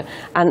Russia,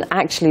 and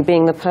actually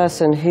being the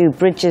person who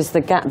bridges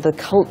the gap, the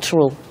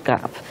cultural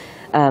gap,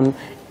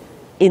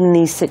 in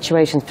these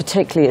situations,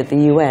 particularly at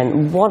the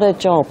UN, what a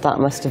job that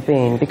must have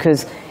been,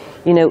 because,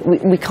 you know,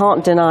 we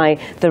can't deny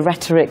the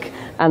rhetoric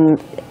and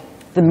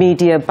the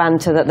media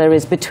banter that there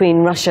is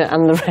between Russia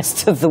and the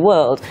rest of the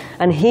world.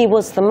 And he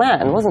was the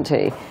man, wasn't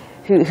he,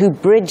 who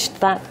bridged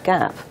that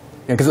gap.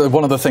 Yeah, because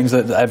one of the things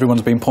that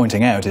everyone's been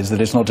pointing out is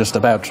that it's not just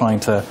about trying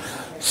to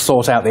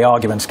sort out the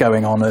arguments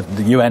going on at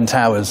the UN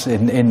towers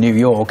in New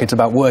York. It's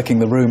about working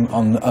the room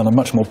on a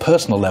much more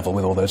personal level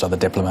with all those other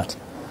diplomats.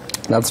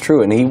 That's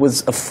true, and he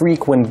was a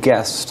frequent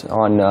guest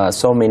on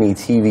so many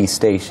TV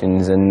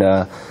stations, and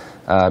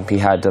he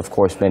had, of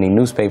course, many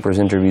newspaper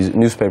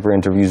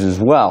interviews as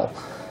well.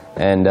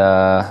 And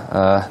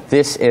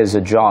this is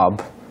a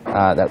job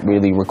that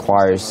really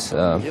requires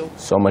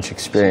so much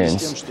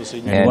experience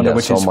and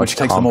which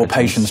takes the more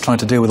patience trying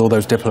to deal with all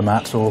those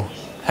diplomats or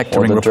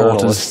hectoring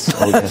reporters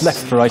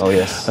left, right,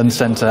 and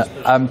centre.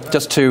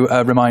 Just to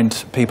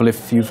remind people,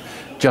 if you've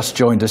just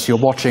joined us, you're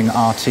watching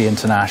RT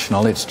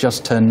International. It's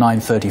just turned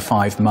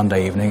 9:35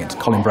 Monday evening. It's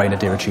Colin Brainerd,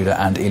 Dira Tudor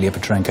and Ilya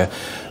Petrenko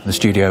in the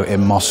studio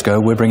in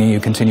Moscow. We're bringing you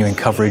continuing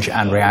coverage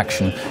and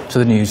reaction to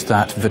the news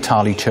that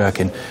Vitaly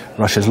Churkin,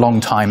 Russia's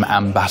longtime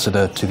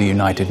ambassador to the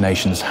United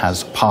Nations,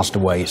 has passed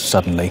away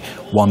suddenly,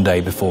 one day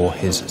before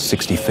his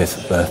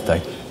 65th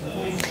birthday.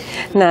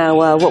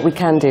 Now, what we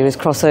can do is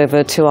cross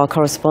over to our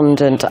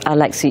correspondent,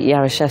 Alexei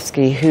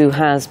Yaroshevsky, who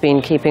has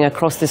been keeping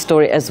across this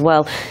story as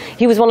well.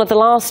 He was one of the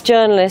last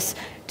journalists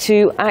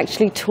to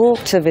actually talk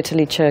to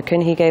Vitaly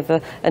Churkin. He gave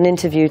an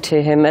interview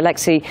to him.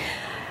 Alexei,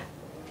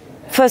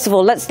 first of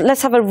all,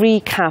 let's have a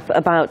recap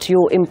about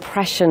your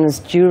impressions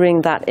during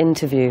that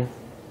interview.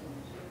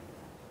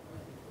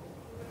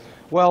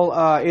 Well,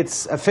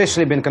 it's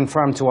officially been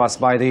confirmed to us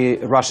by the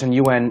Russian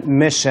UN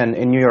mission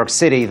in New York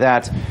City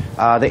that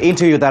the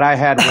interview that I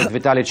had with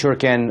Vitaly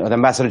Churkin, the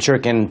Ambassador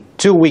Churkin,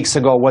 2 weeks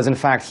ago was in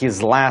fact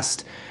his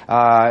last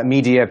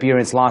media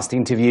appearance, last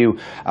interview,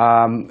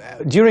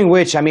 during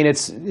which, I mean,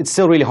 it's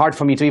still really hard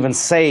for me to even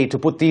say, to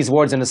put these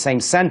words in the same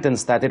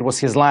sentence, that it was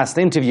his last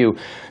interview,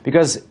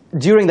 because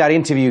during that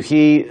interview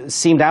he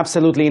seemed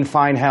absolutely in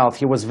fine health.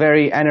 He was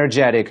very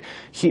energetic.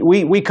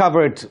 We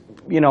covered,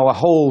 you know, a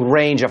whole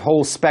range, a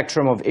whole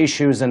spectrum of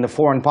issues in the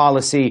foreign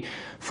policy,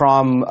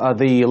 from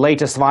the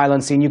latest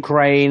violence in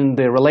Ukraine,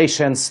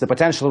 the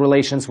potential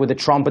relations with the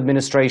Trump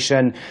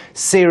administration,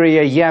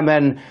 Syria,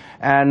 Yemen.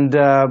 And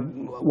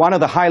one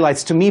of the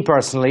highlights to me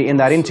personally in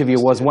that interview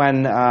was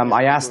when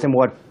I asked him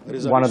what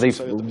one of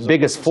the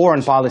biggest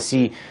foreign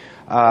policy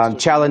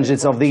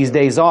challenges of these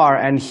days are,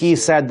 and he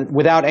said,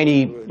 without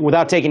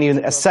taking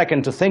even a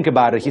second to think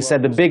about it, he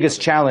said the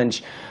biggest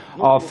challenge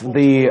of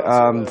the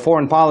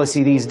foreign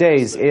policy these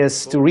days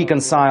is to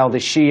reconcile the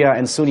Shia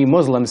and Sunni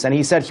Muslims. And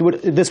he said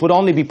this would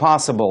only be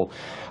possible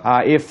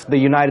if the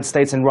United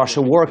States and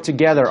Russia work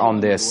together on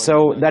this.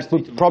 So that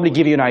would probably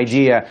give you an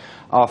idea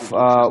of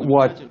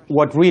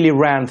what really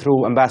ran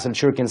through Ambassador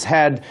Churkin's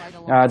head.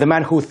 The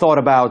man who thought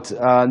about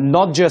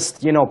not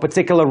just, you know,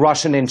 particular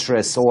Russian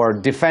interests or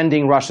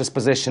defending Russia's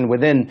position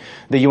within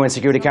the UN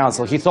Security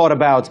Council. He thought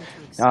about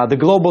the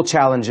global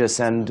challenges,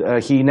 and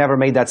he never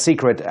made that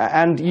secret.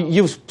 And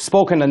you've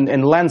spoken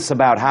in lengths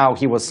about how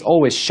he was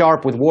always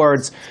sharp with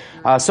words.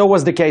 So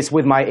was the case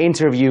with my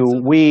interview.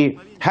 We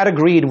had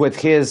agreed with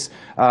his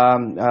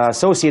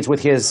associates,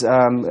 with his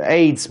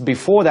aides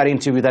before that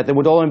interview, that there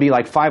would only be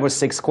like 5 or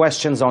 6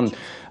 questions on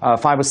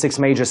 5 or 6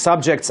 major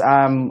subjects.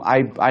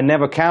 I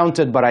never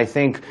counted, but I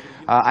think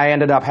I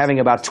ended up having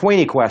about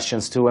 20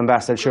 questions to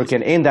Ambassador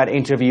Churkin in that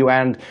interview,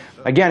 and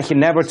again, he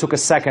never took a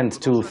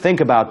second to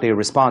think about the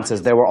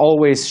responses. They were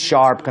always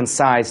sharp,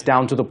 concise,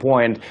 down to the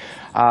point,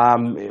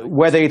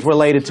 whether it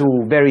related to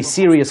very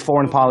serious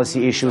foreign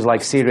policy issues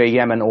like Syria,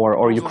 Yemen,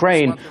 or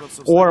Ukraine,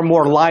 or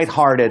more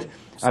lighthearted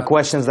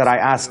questions that I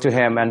asked to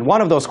him. And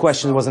one of those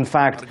questions was, in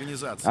fact,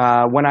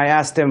 when I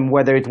asked him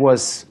whether it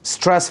was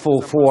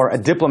stressful for a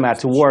diplomat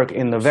to work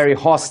in the very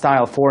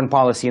hostile foreign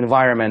policy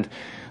environment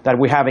that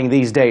we're having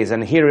these days.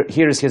 And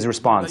here is his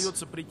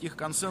response.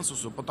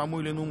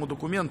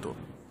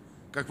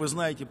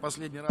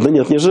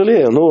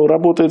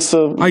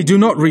 I do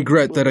not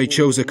regret that I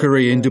chose a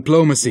career in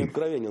diplomacy.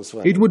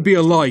 It would be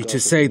a lie to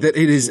say that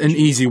it is an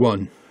easy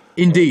one.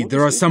 Indeed,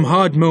 there are some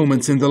hard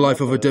moments in the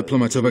life of a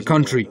diplomat of a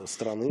country.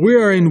 We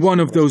are in one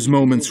of those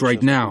moments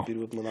right now.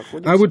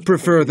 I would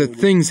prefer that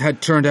things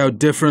had turned out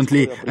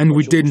differently and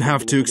we didn't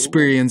have to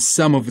experience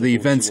some of the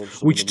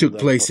events which took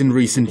place in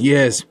recent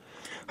years.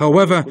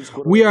 However,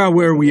 we are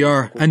where we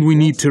are, and we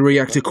need to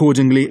react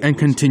accordingly and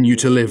continue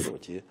to live.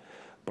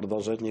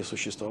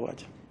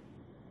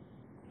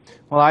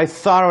 Well, I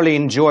thoroughly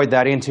enjoyed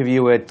that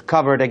interview. It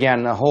covered,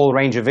 again, a whole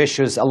range of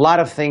issues. A lot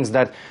of things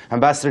that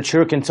Ambassador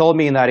Churkin told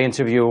me in that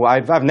interview,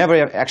 I've never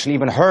actually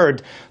even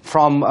heard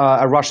from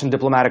a Russian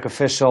diplomatic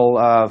official.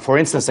 For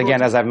instance,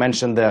 again, as I've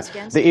mentioned,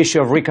 the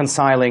issue of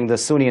reconciling the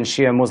Sunni and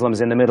Shia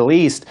Muslims in the Middle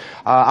East.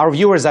 Our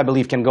viewers, I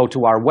believe, can go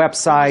to our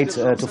website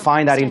to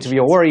find that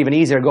interview, or even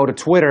easier, go to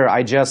Twitter.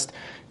 I just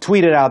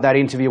tweeted out that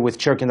interview with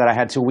Churkin that I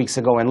had 2 weeks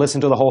ago and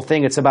listened to the whole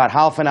thing. It's about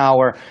half an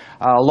hour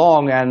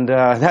long, and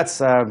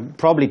that's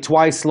probably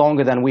twice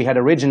longer than we had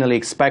originally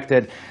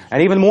expected,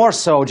 and even more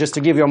so, just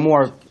to give you a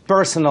more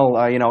personal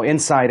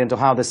insight into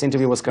how this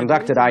interview was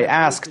conducted. I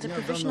asked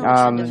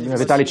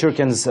Vitaly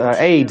Churkin's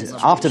aide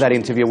after that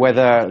interview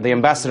whether the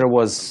ambassador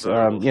was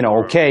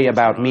okay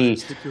about me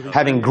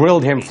having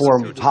grilled him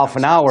for half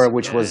an hour,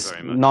 which was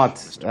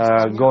not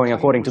going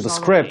according to the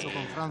script,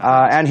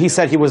 and he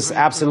said he was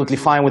absolutely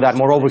fine with that.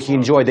 Moreover, he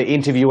enjoyed the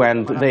interview,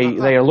 and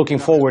they are looking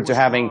forward to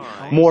having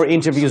more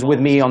interviews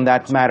with me on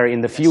that matter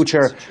in the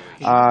future.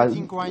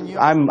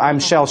 I'm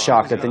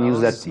shell-shocked at the news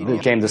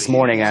that came this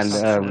morning, and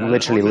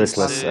literally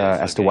listless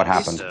as to what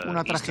happened.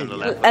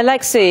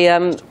 Alexei,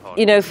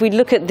 if we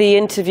look at the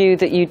interview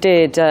that you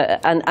did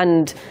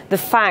and the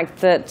fact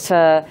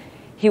that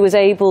he was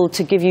able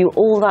to give you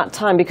all that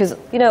time, because,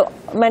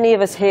 many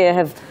of us here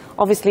have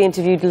obviously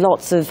interviewed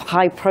lots of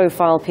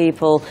high-profile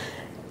people.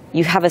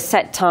 You have a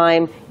set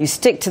time, you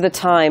stick to the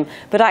time,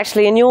 but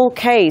actually in your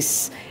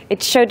case,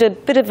 it showed a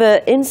bit of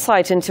an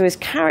insight into his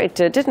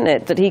character, didn't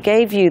it? That he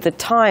gave you the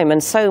time,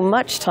 and so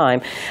much time.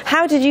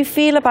 How did you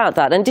feel about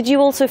that? And did you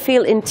also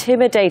feel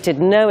intimidated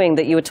knowing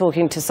that you were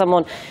talking to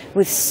someone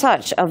with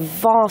such a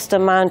vast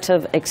amount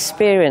of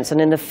experience and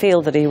in the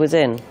field that he was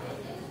in?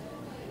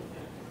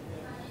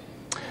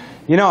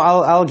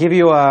 I'll give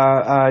you,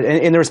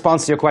 in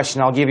response to your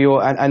question, I'll give you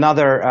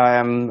another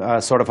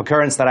sort of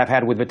occurrence that I've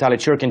had with Vitaly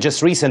Churkin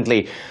just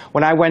recently.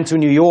 When I went to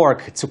New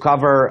York to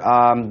cover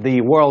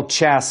the World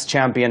Chess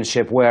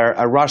Championship, where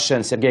a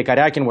Russian, Sergei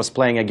Karyakin, was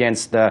playing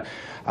against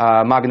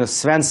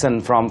Magnus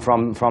Svensson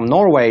from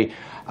Norway,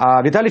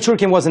 Vitaly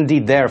Churkin was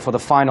indeed there for the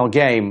final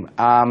game.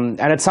 And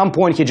at some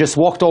point, he just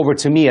walked over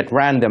to me at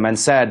random and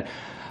said,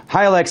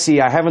 "Hi, Alexei,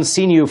 I haven't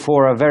seen you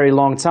for a very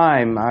long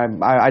time."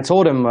 I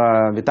told him,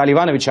 Vitaly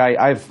Ivanovich,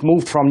 I've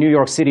moved from New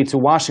York City to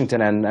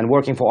Washington and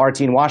working for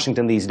RT in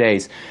Washington these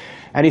days.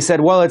 And he said,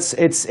 "Well,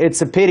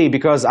 it's a pity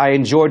because I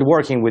enjoyed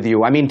working with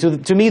you." I mean,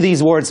 to me,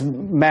 these words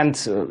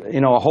meant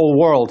a whole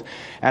world,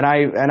 and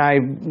I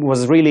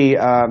was really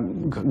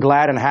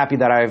glad and happy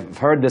that I've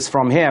heard this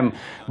from him.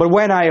 But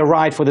when I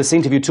arrived for this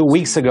interview 2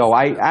 weeks ago,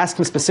 I asked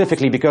him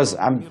specifically because,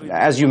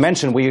 as you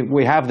mentioned,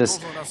 we have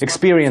this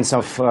experience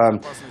of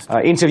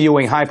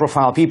interviewing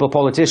high-profile people,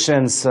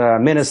 politicians,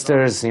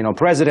 ministers,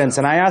 presidents,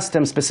 and I asked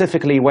him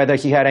specifically whether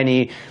he had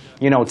any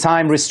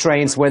time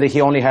restraints, whether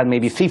he only had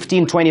maybe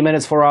 15, 20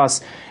 minutes for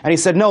us. And he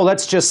said, "No,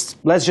 let's just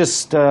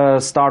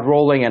start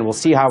rolling and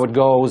we'll see how it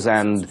goes.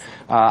 And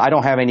I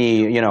don't have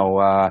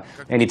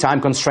any time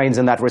constraints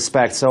in that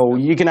respect. So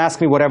you can ask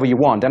me whatever you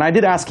want." And I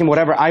did ask him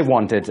whatever I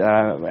wanted.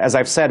 As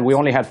I've said, we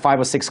only had 5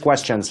 or 6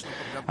 questions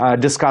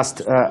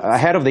discussed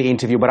ahead of the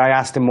interview, but I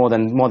asked him more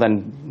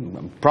than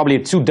probably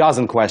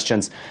 24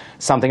 questions,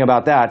 something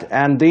about that.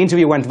 And the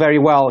interview went very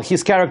well.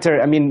 His character,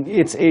 I mean,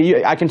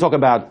 I can talk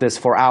about this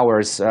for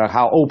hours,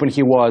 how open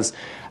he was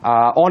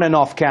on and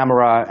off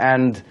camera.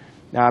 And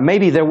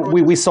maybe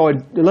we saw a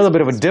little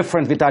bit of a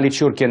different Vitaly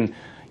Churkin,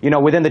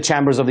 within the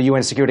chambers of the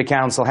UN Security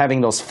Council,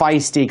 having those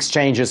feisty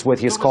exchanges with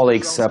his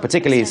colleagues,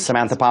 particularly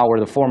Samantha Power,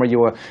 the former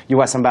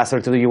U.S.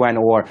 ambassador to the UN,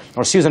 or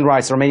Susan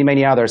Rice, or many,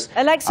 many others.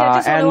 Alexei, I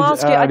just want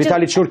to ask you...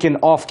 Vitaly Churkin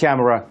off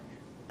camera.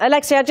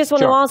 Alexei, I just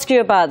want to ask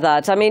you about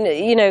that. I mean,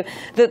 you know,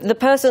 the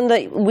person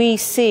that we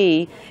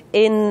see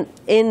in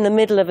the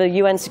middle of a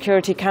UN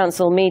Security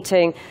Council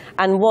meeting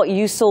and what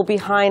you saw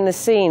behind the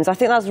scenes, I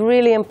think that's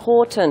really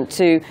important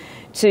to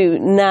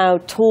now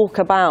talk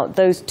about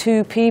those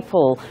two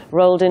people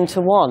rolled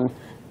into one.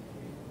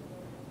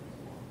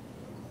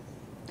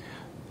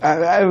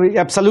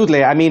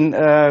 Absolutely. I mean,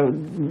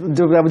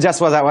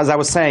 just as I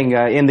was saying,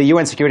 in the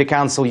UN Security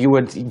Council, you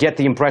would get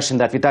the impression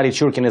that Vitaly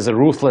Churkin is a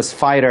ruthless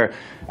fighter,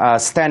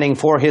 standing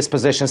for his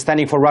position,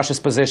 standing for Russia's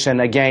position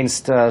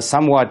against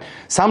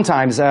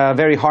sometimes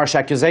very harsh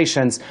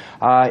accusations.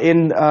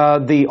 In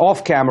the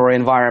off-camera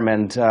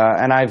environment,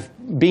 and I've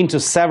been to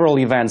several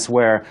events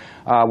where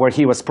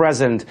he was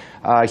present,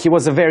 he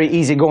was a very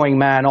easygoing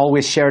man,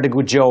 always shared a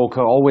good joke,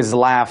 always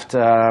laughed.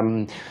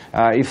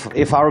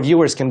 If our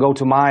viewers can go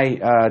to my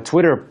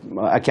Twitter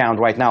account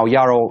right now,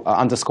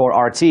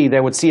 Yaro_RT, they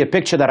would see a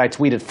picture that I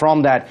tweeted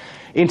from that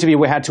interview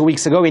we had 2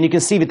 weeks ago, and you can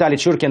see Vitaly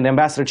Churkin, the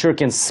Ambassador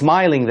Churkin,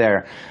 smiling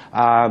there,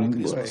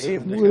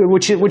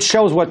 which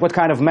shows what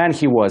kind of man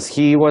he was.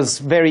 He was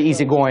very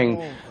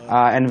easygoing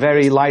and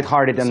very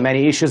lighthearted on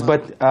many issues,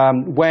 but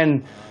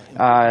when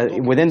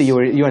within the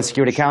UN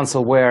Security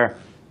Council, where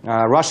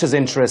Russia's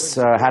interests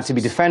had to be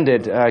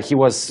defended, he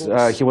was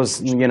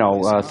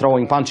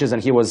throwing punches,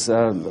 and he was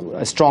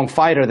a strong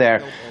fighter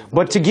there.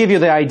 But to give you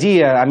the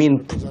idea, I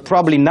mean,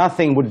 probably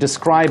nothing would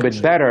describe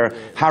it better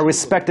how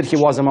respected he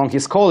was among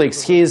his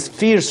colleagues. His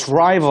fierce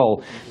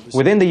rival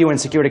within the UN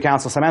Security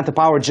Council, Samantha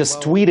Power, just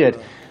tweeted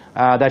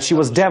that she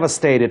was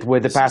devastated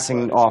with the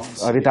passing of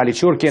Vitaly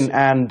Churkin,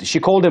 and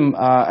she called him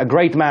a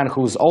great man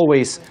who's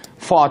always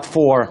fought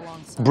for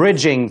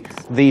bridging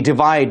the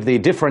divide, the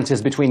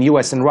differences between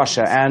US and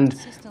Russia. And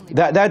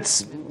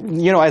that's,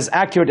 you know, as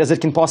accurate as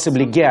it can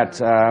possibly get.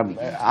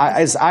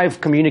 As I've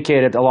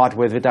communicated a lot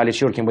with Vitaly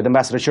Churkin, with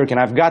Ambassador Churkin,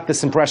 I've got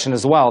this impression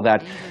as well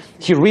that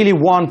he really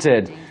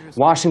wanted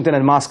Washington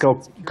and Moscow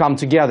come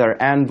together.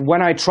 And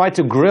when I tried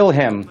to grill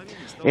him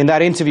in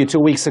that interview 2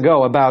 weeks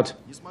ago about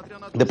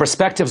the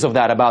perspectives of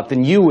that, about the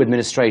new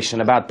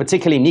administration, about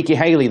particularly Nikki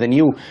Haley, the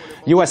new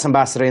U.S.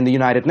 ambassador in the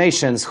United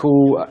Nations,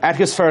 who at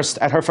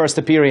her first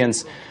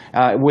appearance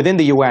within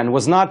the UN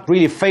was not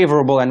really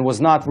favorable and was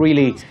not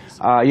really,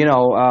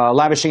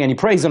 lavishing any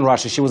praise on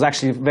Russia. She was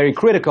actually very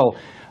critical.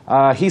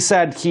 He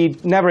said he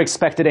never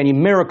expected any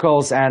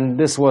miracles, and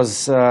this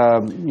was,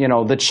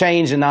 the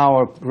change in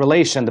our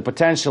relation, the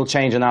potential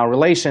change in our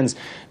relations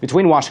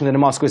between Washington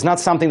and Moscow is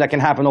not something that can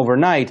happen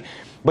overnight,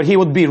 but he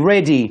would be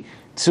ready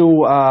to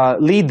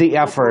lead the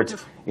effort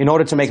in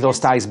order to make those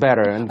ties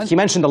better. And he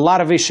mentioned a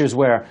lot of issues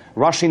where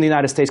Russia and the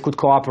United States could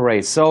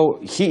cooperate. So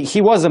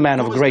he was a man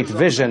of great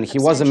vision. He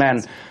was a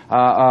man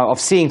of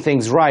seeing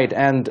things right.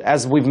 And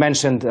as we've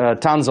mentioned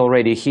tons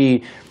already,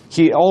 he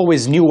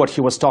always knew what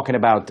he was talking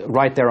about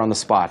right there on the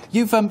spot.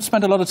 You've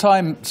spent a lot of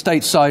time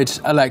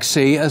stateside,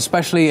 Alexei,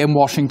 especially in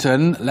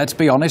Washington. Let's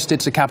be honest,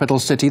 it's a capital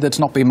city that's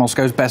not been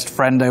Moscow's best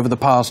friend over the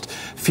past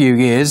few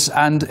years.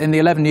 And in the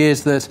 11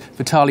 years that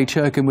Vitaly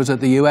Churkin was at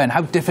the UN,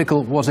 how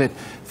difficult was it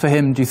for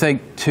him, do you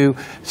think, to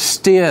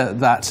steer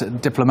that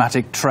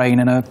diplomatic train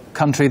in a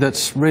country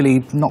that's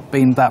really not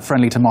been that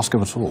friendly to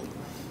Moscow at all?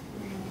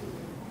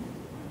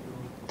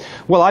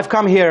 Well, I've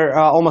come here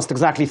almost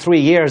exactly 3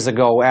 years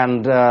ago,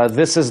 and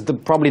this is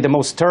probably the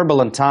most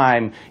turbulent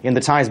time in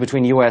the ties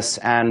between U.S.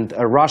 and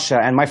Russia.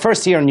 And my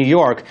first year in New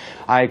York,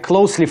 I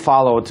closely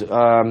followed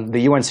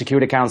the UN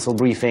Security Council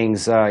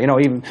briefings.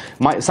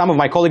 Some of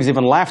my colleagues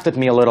even laughed at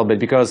me a little bit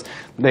because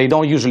they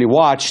don't usually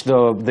watch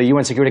the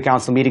UN Security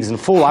Council meetings in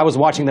full. I was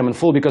watching them in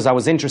full because I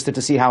was interested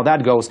to see how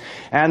that goes.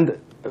 And,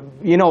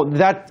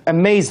 that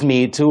amazed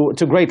me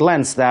to great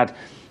lengths that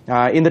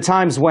in the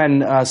times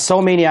when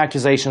so many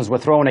accusations were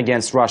thrown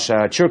against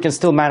Russia, Churkin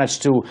still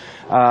managed to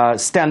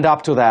stand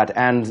up to that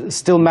and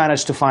still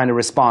managed to find a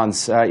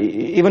response,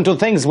 even to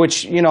things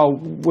which,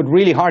 would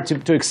really hard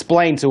to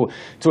explain to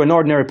an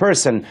ordinary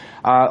person.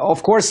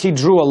 Of course, he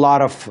drew a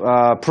lot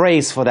of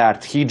praise for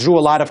that. He drew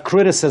a lot of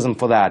criticism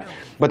for that.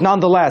 But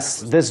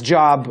nonetheless, this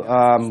job,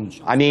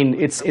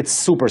 it's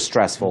super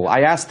stressful. I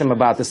asked him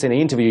about this in an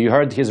interview. You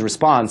heard his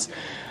response.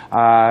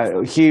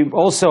 He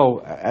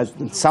also,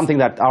 something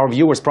that our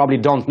viewers probably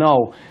don't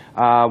know,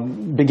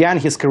 began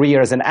his career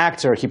as an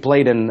actor. He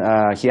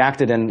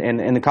acted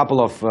in a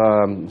couple of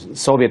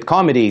Soviet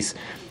comedies.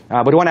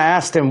 But when I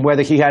asked him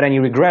whether he had any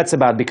regrets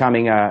about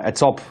becoming a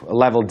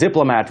top-level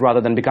diplomat rather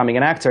than becoming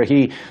an actor,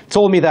 he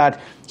told me that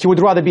he would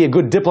rather be a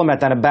good diplomat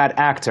than a bad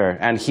actor,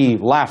 and he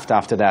laughed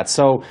after that.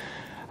 So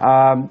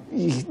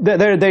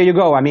there you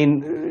go. I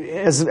mean,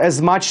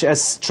 as much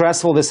as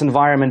stressful this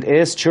environment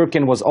is,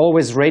 Churkin was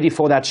always ready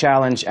for that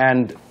challenge,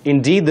 and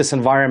indeed this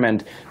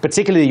environment,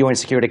 particularly the UN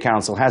Security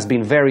Council, has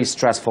been very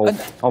stressful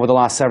over the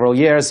last several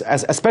years,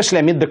 especially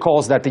amid the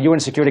calls that the UN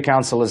Security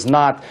Council is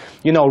not,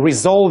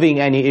 resolving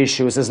any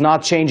issues, is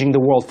not changing the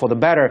world for the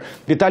better.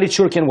 Vitaly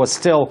Churkin was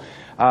still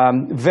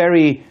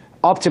very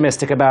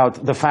optimistic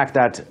about the fact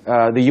that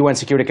the UN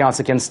Security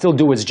Council can still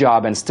do its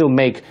job and still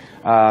make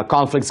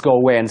conflicts go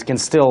away and can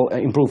still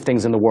improve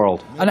things in the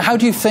world. And how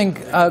do you think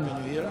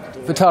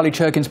Vitaly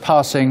Churkin's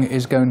passing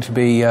is going to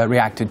be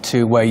reacted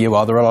to where you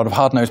are. There are a lot of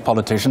hard-nosed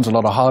politicians, a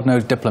lot of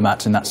hard-nosed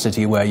diplomats in that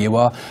city where you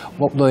are.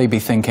 What will they be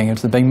thinking?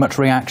 Has there been much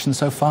reaction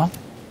so far?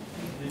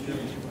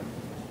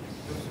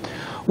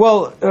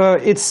 Well,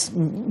 it's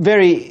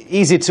very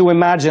easy to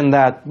imagine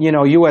that,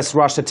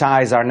 U.S.-Russia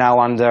ties are now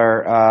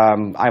under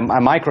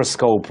a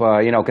microscope,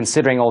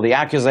 considering all the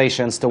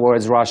accusations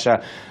towards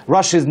Russia.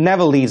 Russia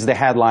never leaves the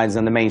headlines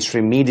in the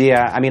mainstream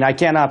media. I mean, I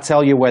cannot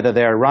tell you whether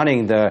they're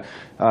running the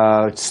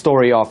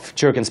story of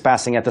Churkin's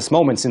passing at this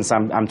moment, since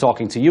I'm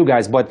talking to you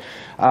guys, but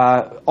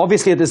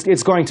obviously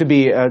it's going to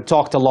be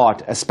talked a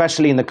lot,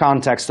 especially in the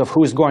context of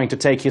who's going to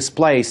take his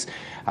place,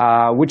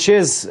 which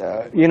is,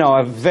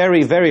 a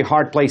very, very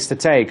hard place to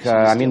take.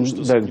 I mean,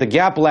 the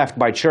gap left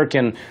by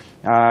Churkin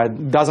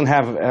doesn't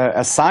have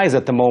a size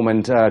at the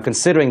moment,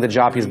 considering the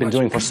job he's been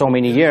doing for so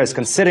many years,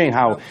 considering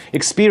how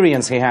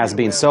experienced he has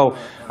been. So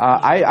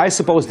I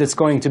suppose it's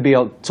going to be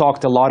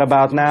talked a lot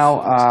about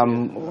now,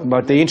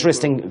 but the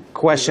interesting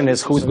question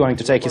is who's going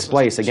to take his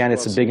place. Again,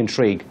 it's a big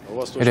intrigue.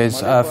 It is.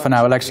 For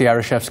now, Alexei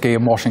Yarashevsky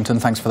in Washington,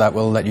 thanks for that.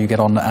 We'll let you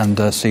get on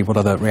and see what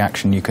other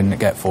reaction you can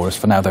get for us.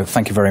 For now, though,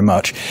 thank you very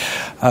much.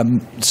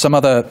 Some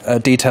other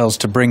details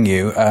to bring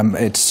you.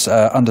 It's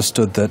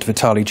understood that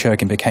Vitaly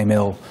Churkin became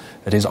ill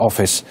at his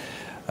office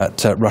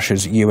at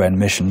Russia's UN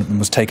mission and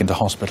was taken to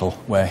hospital,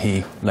 where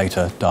he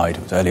later died.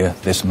 It was earlier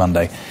this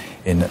Monday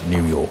in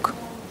New York.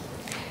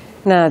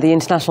 Now, the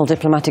international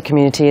diplomatic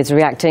community is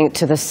reacting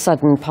to the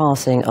sudden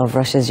passing of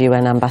Russia's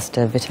UN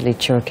ambassador Vitaly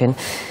Churkin.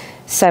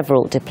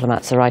 Several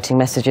diplomats are writing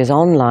messages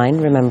online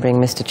remembering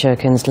Mr.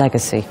 Churkin's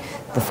legacy.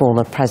 The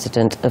former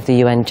president of the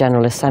UN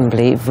General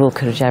Assembly,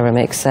 Volker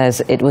Jeremik,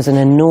 says it was an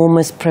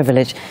enormous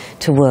privilege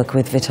to work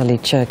with Vitaly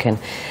Churkin.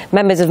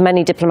 Members of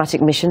many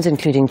diplomatic missions,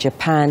 including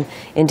Japan,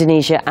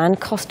 Indonesia and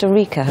Costa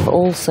Rica, have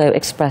also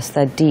expressed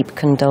their deep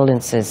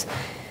condolences.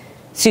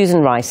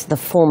 Susan Rice, the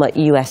former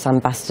US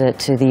ambassador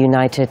to the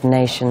United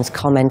Nations,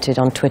 commented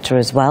on Twitter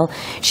as well.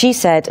 She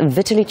said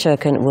Vitaly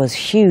Churkin was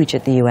huge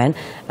at the UN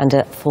and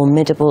a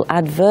formidable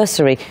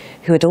adversary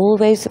who had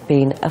always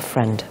been a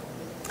friend.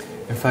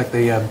 In fact,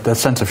 the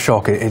sense of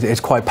shock is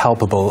quite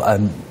palpable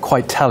and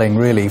quite telling,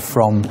 really,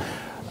 from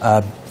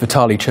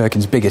Vitaly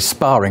Churkin's biggest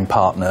sparring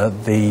partner.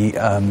 The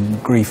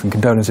grief and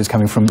condolences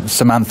coming from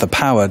Samantha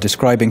Power,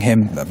 describing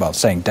him, well,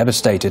 saying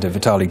devastated at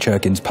Vitaly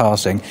Churkin's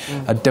passing,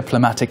 a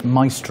diplomatic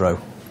maestro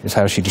is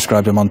how she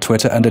described him on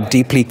Twitter, and a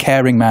deeply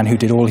caring man who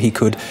did all he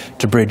could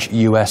to bridge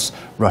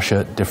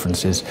US-Russia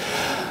differences.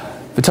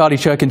 Vitaly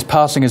Churkin's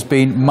passing has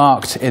been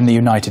marked in the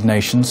United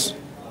Nations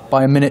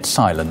by a minute's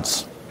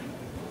silence.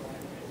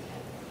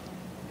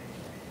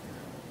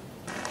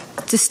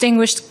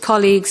 Distinguished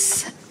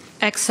colleagues,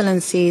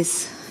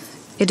 Excellencies,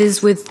 it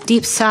is with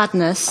deep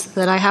sadness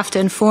that I have to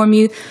inform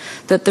you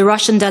that the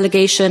Russian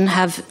delegation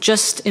have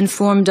just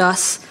informed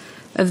us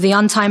of the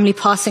untimely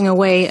passing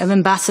away of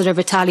Ambassador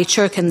Vitaly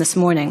Churkin this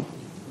morning.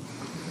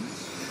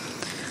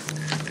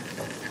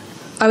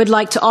 I would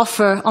like to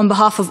offer, on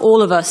behalf of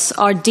all of us,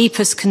 our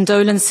deepest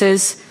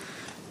condolences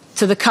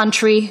to the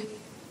country,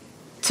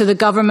 to the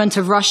government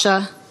of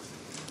Russia,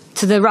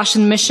 to the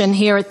Russian mission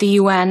here at the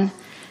UN,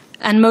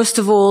 and most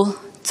of all,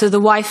 to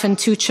the wife and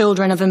 2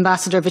 children of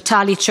Ambassador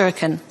Vitaly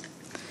Churkin.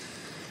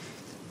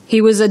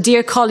 He was a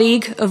dear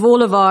colleague of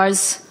all of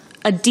ours,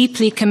 a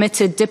deeply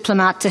committed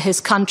diplomat to his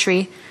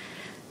country,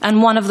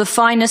 and one of the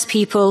finest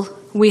people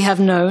we have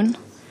known.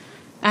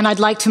 And I'd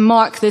like to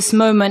mark this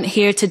moment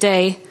here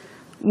today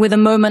with a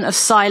moment of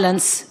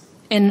silence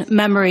in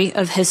memory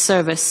of his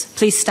service.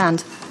 Please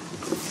stand.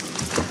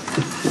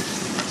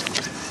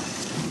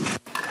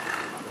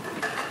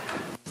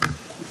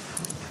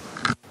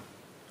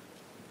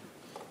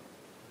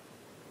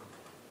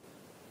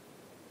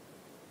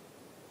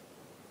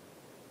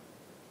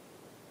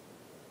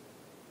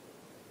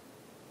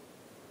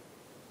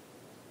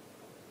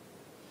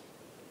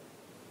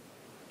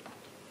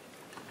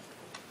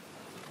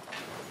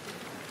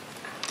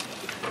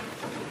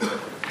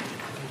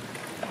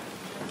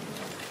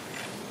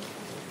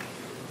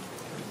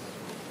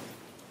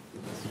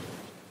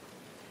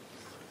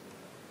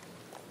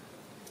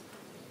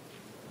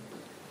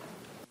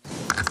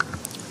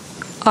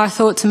 Our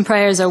thoughts and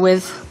prayers are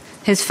with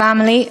his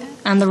family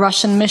and the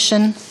Russian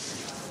mission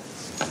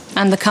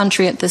and the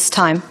country at this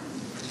time.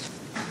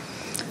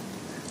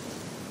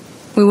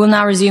 We will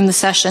now resume the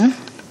session.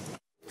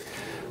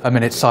 A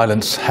minute's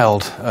silence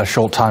held a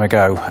short time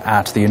ago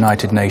at the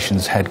United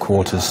Nations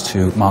headquarters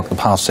to mark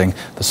the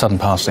sudden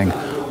passing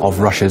of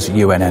Russia's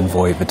UN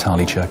envoy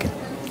Vitaly Churkin.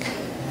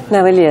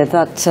 Now, Ilya,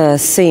 that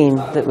scene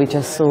that we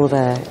just saw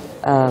there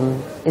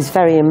is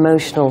very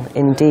emotional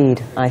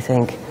indeed, I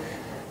think.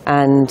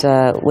 And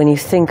when you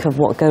think of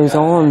what goes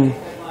on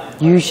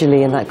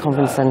usually in that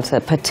conference centre,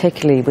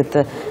 particularly with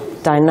the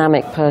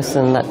dynamic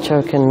person that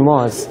Churkin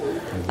was,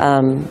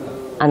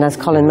 and as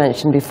Colin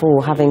mentioned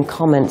before, having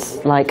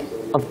comments like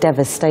of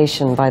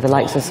devastation by the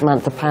likes of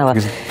Samantha Power.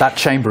 Because that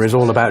chamber is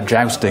all about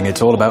jousting,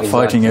 it's all about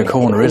fighting your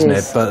corner, isn't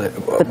it?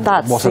 But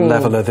that what scene, a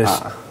level of this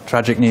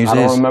tragic news is. I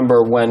don't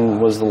remember when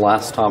was the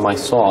last time I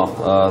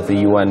saw the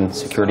UN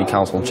Security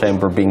Council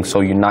chamber being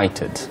so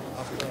united,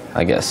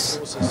 I guess.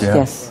 Yeah,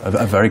 Yes.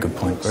 a very good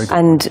point. Very good.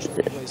 And,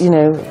 you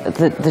know,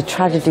 the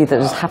tragedy that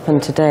has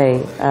happened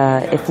today,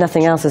 if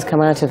nothing else has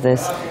come out of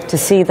this, to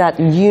see that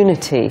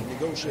unity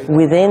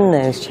within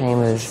those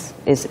chambers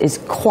is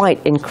quite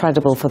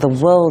incredible for the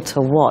world to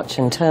watch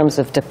in terms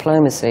of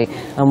diplomacy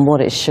and what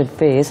it should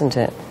be, isn't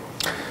it?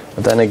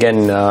 But then again,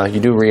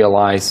 you do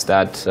realize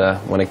that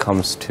when it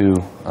comes to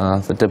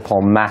the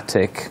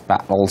diplomatic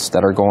battles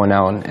that are going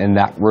on in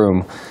that room,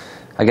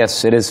 I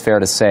guess it is fair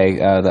to say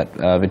that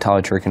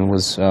Vitaly Churkin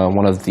was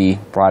one of the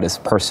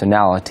brightest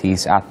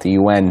personalities at the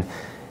UN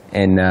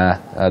in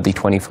the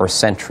 21st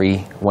century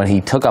when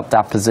he took up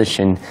that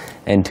position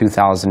in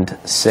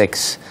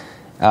 2006.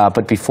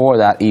 But before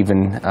that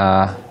even,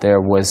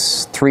 there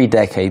was 3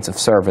 decades of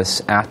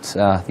service at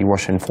the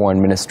Russian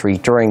Foreign Ministry,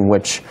 during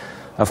which,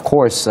 of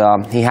course,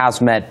 he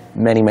has met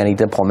many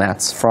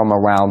diplomats from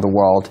around the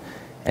world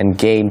and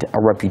gained a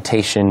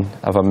reputation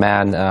of a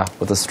man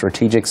with a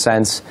strategic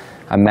sense,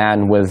 a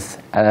man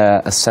with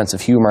a sense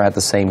of humor at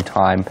the same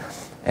time,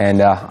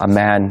 and a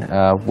man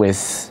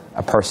with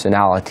a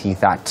personality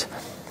that,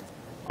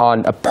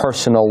 on a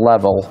personal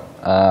level,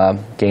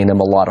 gained him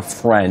a lot of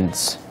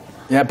friends.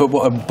 Yeah, but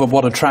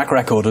what a track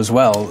record as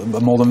well.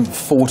 More than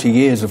 40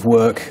 years of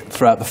work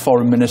throughout the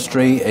foreign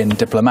ministry, in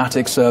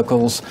diplomatic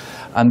circles,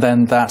 and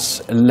then that's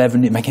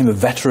 11, making him a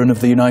veteran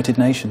of the United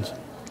Nations.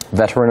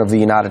 Veteran of the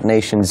United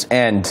Nations,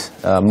 and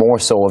more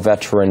so a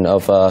veteran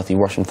of the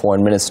Russian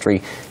Foreign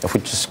Ministry. If we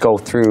just go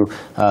through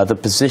the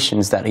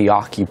positions that he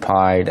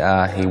occupied,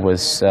 he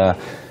was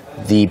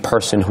the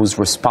person who's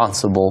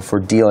responsible for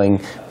dealing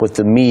with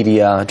the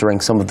media during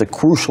some of the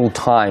crucial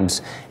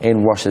times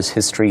in Russia's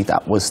history.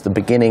 That was the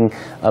beginning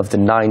of the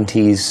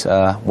 90s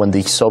when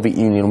the Soviet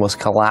Union was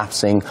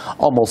collapsing.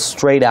 Almost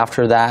straight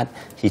after that,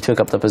 he took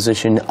up the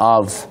position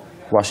of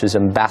Russia's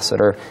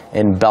ambassador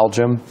in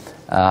Belgium.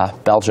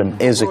 Belgium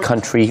is a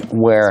country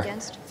where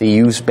the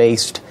EU's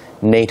based,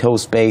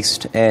 NATO's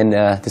based, and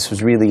this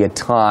was really a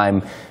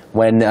time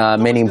when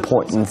many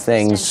important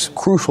things,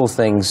 crucial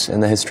things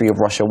in the history of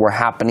Russia were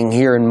happening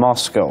here in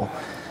Moscow.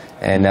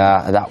 And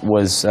that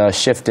was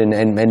shifted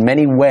in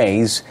many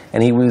ways,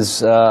 and he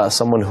was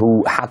someone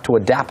who had to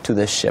adapt to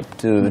this shift,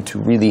 to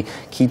really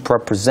keep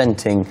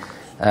representing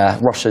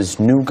Russia's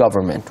new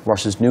government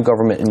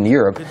in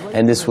Europe.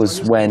 And this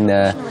was when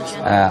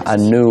a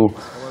new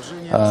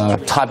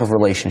type of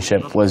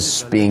relationship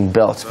was being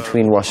built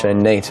between Russia and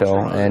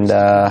NATO, and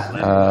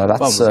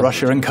that's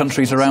Russia and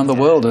countries around the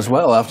world as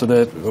well. After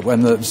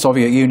when the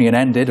Soviet Union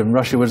ended and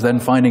Russia was then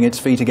finding its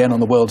feet again on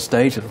the world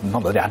stage,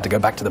 not that it had to go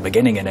back to the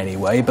beginning in any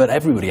way, but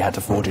everybody had to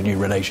forge a new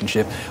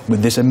relationship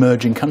with this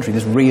emerging country,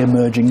 this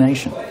re-emerging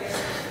nation.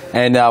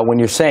 And when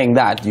you're saying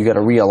that, you got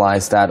to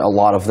realize that a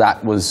lot of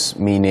that was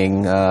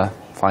meaning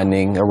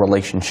finding a new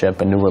relationship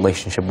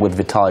with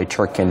Vitaly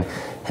Churkin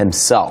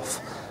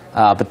himself.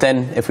 But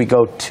then, if we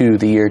go to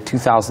the year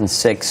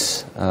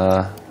 2006,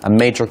 a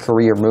major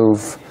career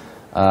move,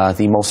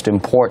 the most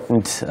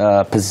important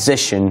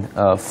position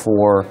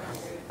for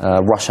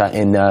Russia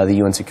in the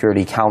UN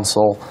Security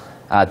Council,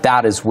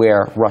 that is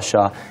where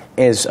Russia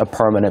is a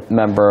permanent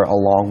member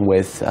along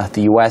with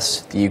the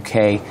US, the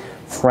UK,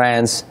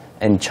 France,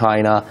 and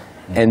China.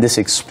 And this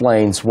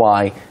explains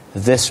why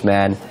this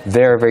man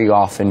very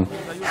often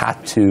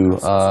had to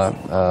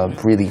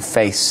really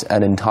face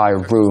an entire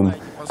room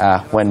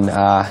when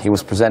he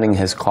was presenting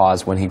his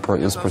cause, when he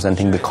was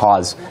presenting the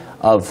cause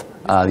of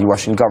the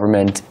Russian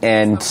government.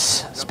 And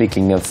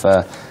speaking of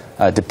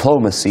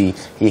diplomacy,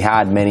 he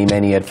had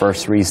many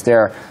adversaries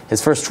there.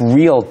 His first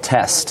real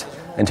test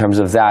in terms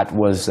of that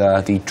was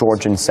the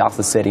Georgian South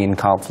Ossetian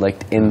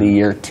conflict in the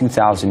year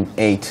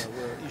 2008.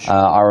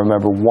 I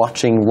remember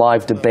watching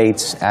live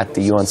debates at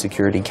the UN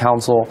Security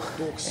Council,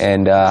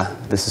 and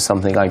this is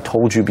something I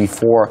told you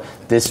before.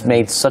 This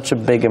made such a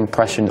big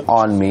impression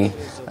on me.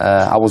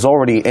 I was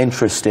already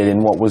interested in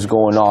what was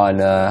going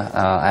on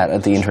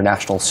at the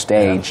international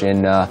stage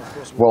in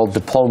world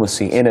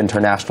diplomacy, in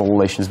international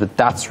relations, but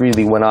that's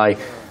really when I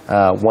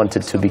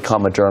wanted to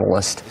become a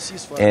journalist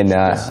in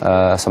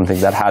something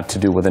that had to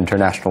do with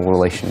international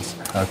relations.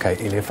 Okay,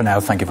 Ilya, for now,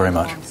 thank you very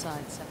much.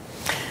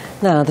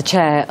 Now, the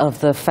chair of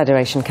the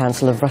Federation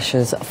Council of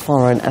Russia's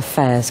Foreign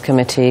Affairs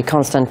Committee,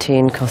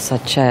 Konstantin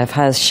Kosachev,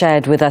 has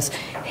shared with us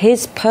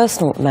his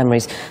personal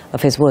memories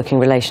of his working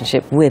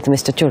relationship with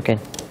Mr. Churkin.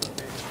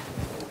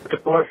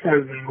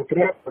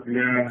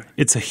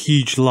 It's a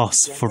huge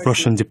loss for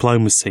Russian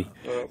diplomacy.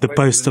 The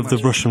post of the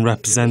Russian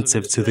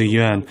representative to the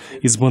UN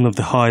is one of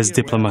the highest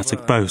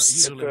diplomatic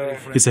posts.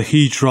 It's a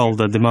huge role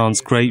that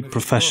demands great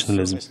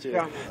professionalism.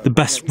 The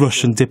best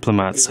Russian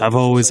diplomats have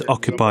always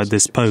occupied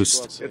this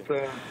post,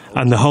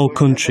 and the whole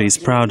country is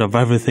proud of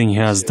everything he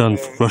has done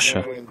for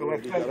Russia.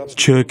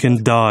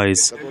 Churkin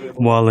dies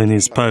while in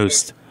his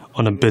post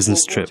on a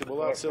business trip.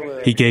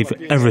 He gave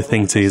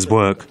everything to his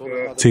work,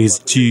 to his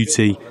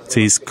duty,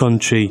 to his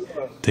country,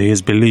 to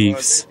his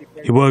beliefs.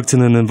 He worked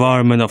in an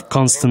environment of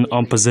constant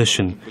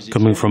opposition,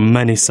 coming from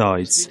many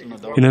sides.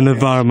 in an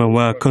environment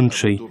where a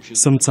country,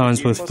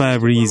 sometimes with fair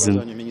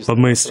reason, but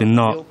mostly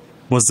not,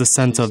 was the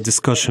centre of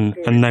discussion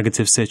and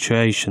negative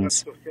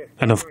situations.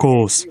 And of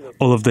course,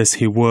 all of this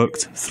he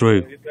worked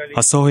through.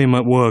 I saw him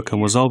at work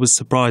and was always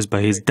surprised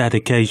by his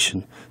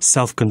dedication,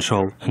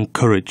 self-control and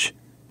courage.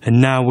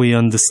 And now we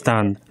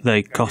understand that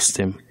it cost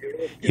him.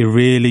 He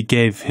really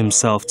gave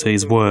himself to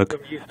his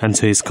work and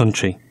to his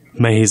country.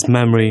 May his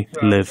memory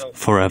live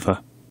forever.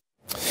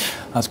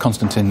 That's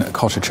Konstantin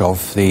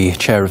Kosachev, the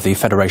chair of the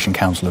Federation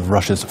Council of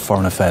Russia's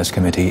Foreign Affairs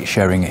Committee,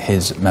 sharing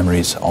his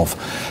memories of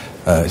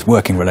his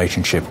working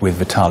relationship with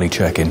Vitaly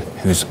Churkin,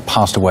 who's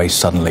passed away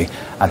suddenly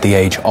at the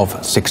age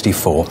of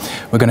 64.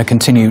 We're going to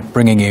continue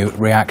bringing you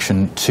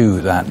reaction to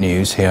that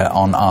news here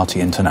on RT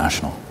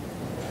International.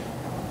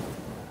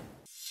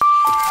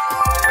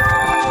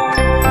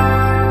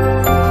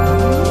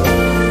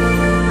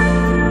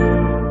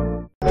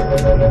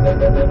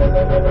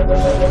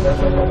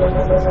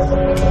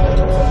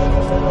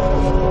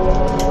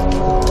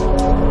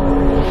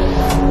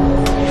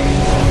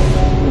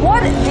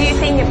 What do you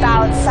think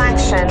about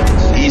sanctions?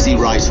 Easy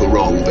right or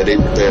wrong, but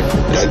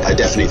I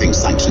definitely think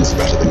sanctions are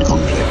better than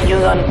conflict. You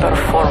don't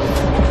perform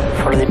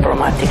for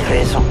diplomatic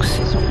reasons.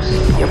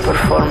 You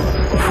perform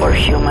for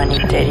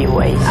humanitarian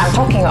ways. I'm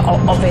talking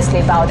obviously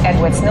about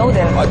Edward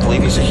Snowden. I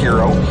believe he's a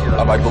hero.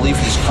 I believe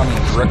he's coming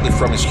directly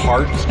from his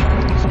heart.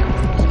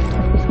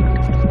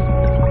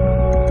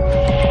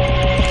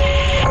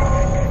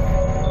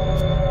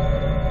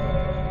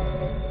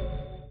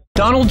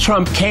 Donald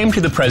Trump came to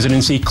the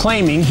presidency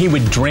claiming he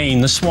would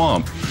drain the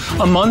swamp.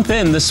 A month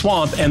in, the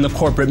swamp and the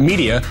corporate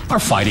media are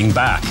fighting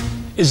back.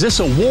 Is this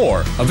a war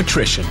of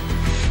attrition?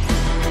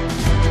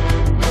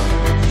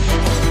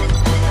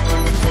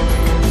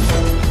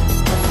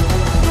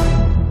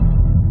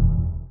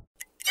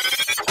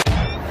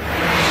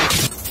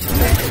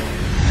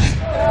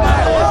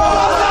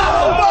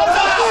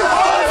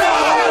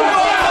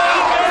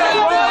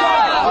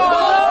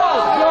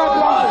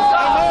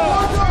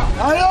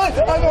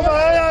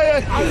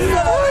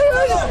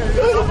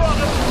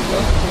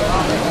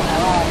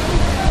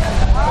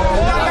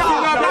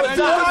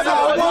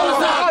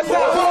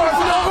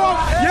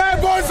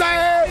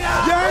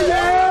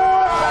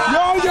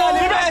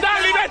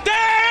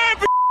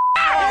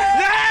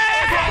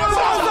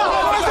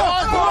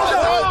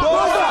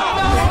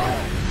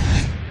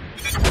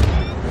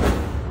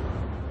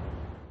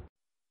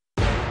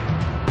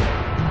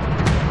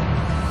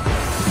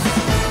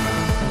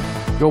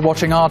 You're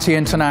watching RT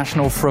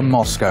International from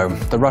Moscow.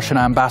 The Russian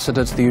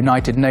ambassador to the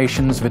United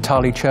Nations,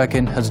 Vitaly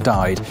Churkin, has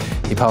died.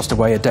 He passed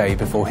away a day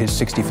before his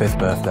 65th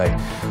birthday.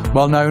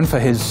 Well known for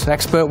his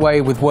expert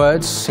way with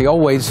words, he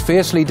always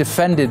fiercely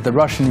defended the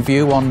Russian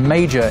view on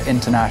major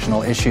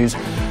international issues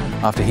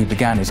after he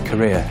began his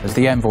career as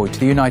the envoy to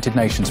the United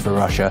Nations for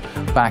Russia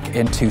back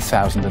in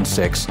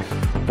 2006.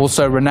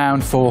 Also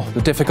renowned for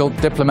the difficult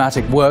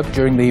diplomatic work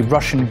during the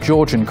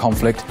Russian-Georgian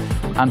conflict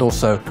and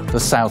also the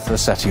South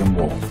Ossetian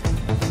War.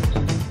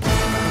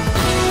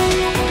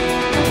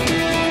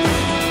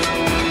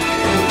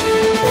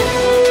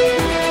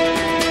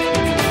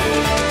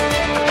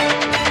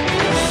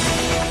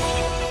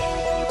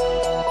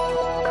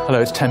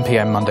 Hello, it's 10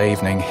 p.m. Monday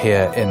evening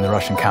here in the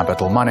Russian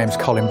capital. My name's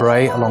Colin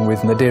Bray, along with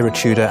Nadira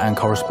Tudor and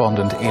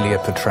correspondent Ilya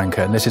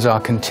Petrenko. And this is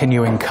our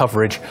continuing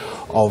coverage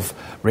of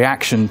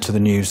reaction to the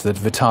news that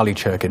Vitaly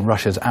Churkin,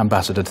 Russia's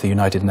ambassador to the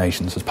United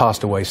Nations, has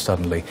passed away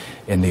suddenly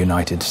in the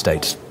United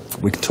States.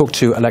 We talked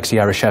to Alexei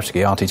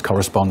Yarashevsky, RT's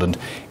correspondent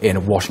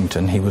in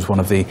Washington. He was one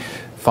of the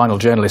final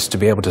journalists to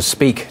be able to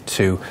speak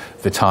to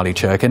Vitaly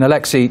Churkin.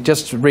 Alexei,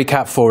 just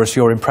recap for us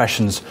your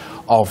impressions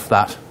of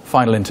that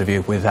final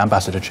interview with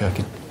Ambassador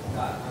Churkin.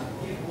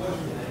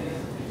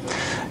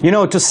 You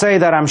know, to say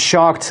that I'm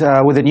shocked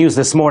with the news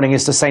this morning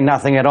is to say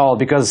nothing at all,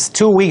 because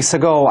 2 weeks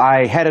ago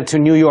I headed to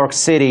New York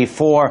City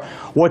for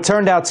what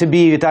turned out to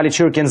be Vitaly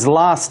Churkin's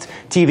last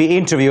TV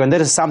interview, and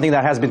this is something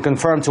that has been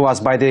confirmed to us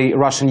by the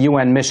Russian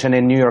UN mission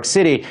in New York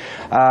City.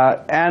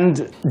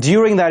 And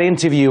during that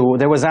interview,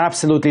 there was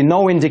absolutely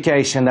no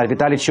indication that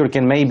Vitaly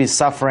Churkin may be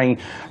suffering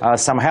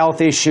some health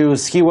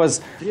issues. He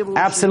was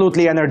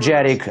absolutely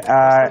energetic,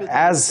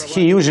 as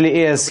he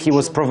usually is. He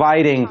was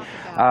providing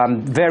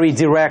very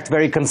direct,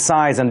 very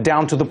concise, and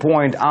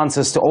down-to-the-point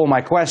answers to all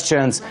my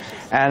questions.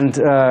 And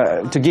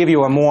to give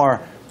you a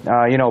more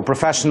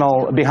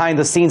professional,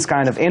 behind-the-scenes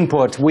kind of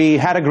input, we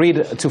had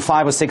agreed to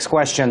 5 or 6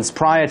 questions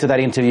prior to that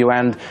interview,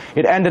 and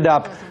it ended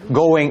up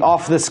going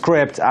off the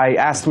script. I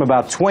asked him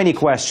about 20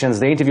 questions.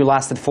 The interview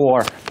lasted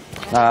for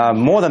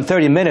more than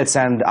 30 minutes,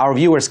 and our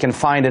viewers can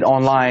find it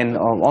online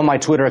on my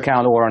Twitter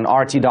account or on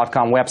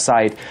RT.com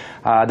website.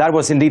 That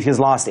was indeed his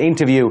last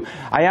interview.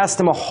 I asked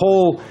him a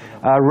whole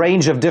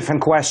range of different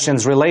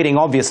questions relating,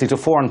 obviously, to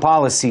foreign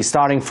policy,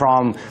 starting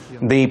from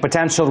the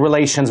potential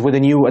relations with the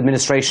new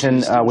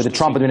administration, with the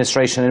Trump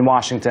administration in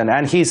Washington,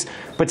 and his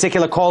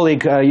particular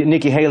colleague,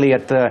 Nikki Haley,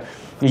 at the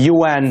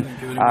UN,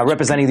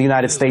 representing the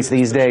United States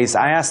these days.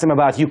 I asked him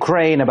about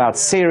Ukraine, about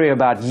Syria,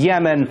 about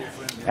Yemen,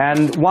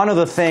 And one of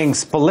the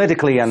things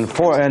politically and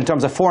in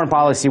terms of foreign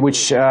policy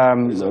which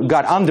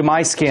got under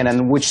my skin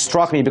and which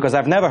struck me, because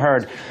I've never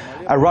heard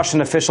a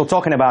Russian official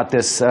talking about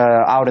this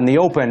out in the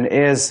open,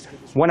 is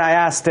when I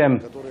asked him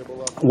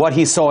what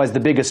he saw as the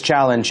biggest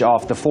challenge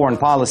of the foreign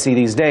policy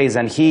these days,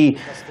 and he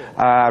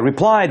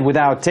replied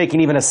without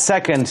taking even a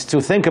second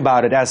to think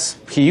about it, as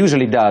he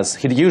usually does.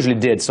 He usually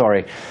did,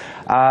 sorry.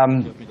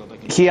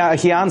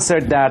 He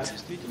answered that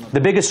the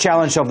biggest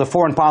challenge of the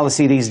foreign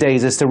policy these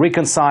days is to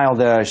reconcile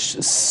the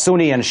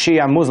Sunni and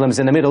Shia Muslims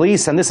in the Middle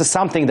East, and this is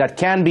something that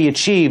can be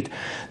achieved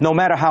no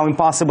matter how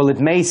impossible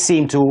it may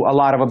seem to a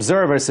lot of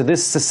observers. So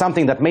this is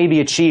something that may be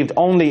achieved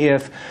only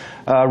if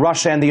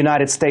Russia and the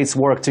United States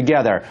work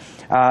together.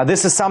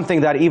 This is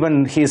something that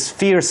even his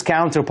fierce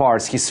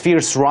counterparts, his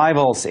fierce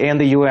rivals in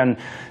the UN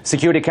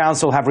Security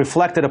Council have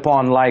reflected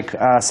upon, like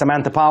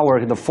Samantha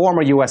Power, the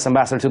former US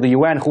ambassador to the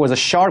UN, who was a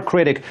sharp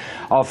critic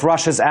of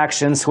Russia's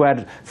actions, who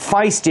had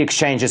feisty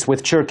exchanges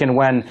with Churkin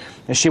when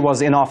she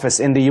was in office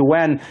in the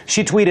UN.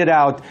 She tweeted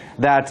out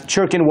that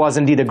Churkin was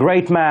indeed a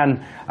great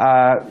man,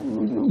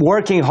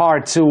 working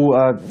hard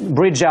to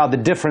bridge out the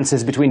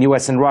differences between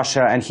US and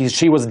Russia, and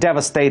she was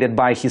devastated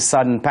by his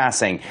sudden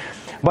passing.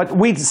 But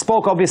we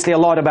spoke obviously a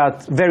lot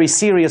about very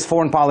serious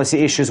foreign policy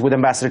issues with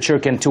Ambassador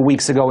Churkin 2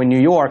 weeks ago in New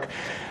York.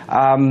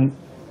 I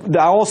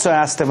also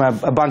asked him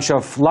a bunch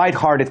of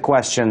lighthearted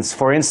questions.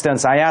 For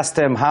instance, I asked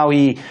him how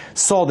he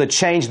saw the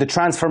change, the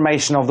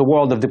transformation of the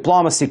world of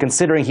diplomacy,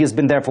 considering he's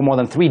been there for more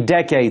than 3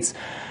 decades.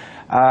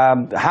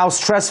 How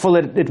stressful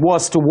it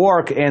was to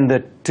work in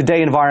the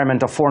today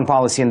environment of foreign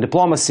policy and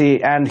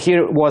diplomacy, and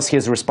here was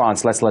his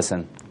response. Let's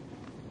listen.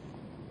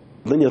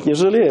 I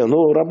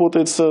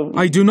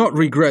do not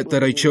regret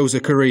that I chose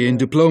a career in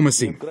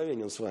diplomacy.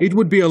 It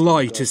would be a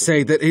lie to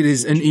say that it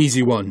is an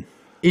easy one.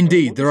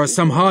 Indeed, there are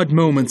some hard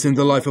moments in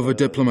the life of a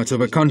diplomat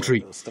of a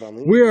country.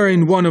 We are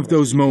in one of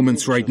those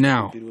moments right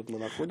now.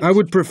 I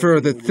would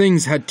prefer that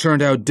things had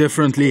turned out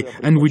differently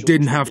and we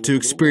didn't have to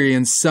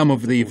experience some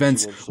of the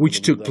events which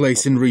took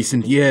place in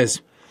recent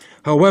years.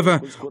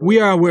 However,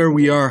 we are where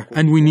we are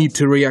and we need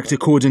to react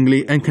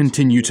accordingly and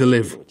continue to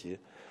live.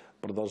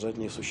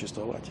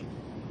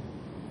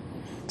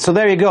 So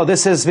there you go.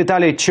 This is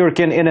Vitaly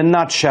Churkin in a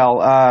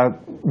nutshell.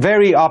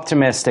 Very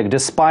optimistic,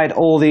 despite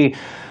all the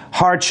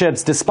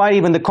hardships, despite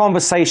even the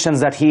conversations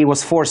that he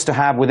was forced to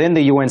have within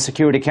the UN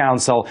Security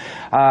Council.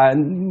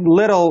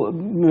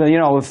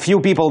 Few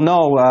people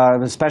know,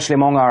 especially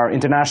among our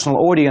international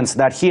audience,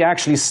 that he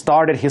actually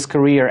started his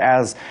career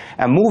as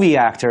a movie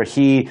actor.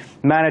 He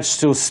managed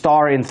to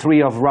star in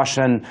 3 of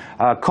Russian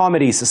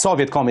comedies,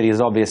 Soviet comedies,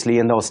 obviously,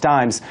 in those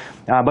times.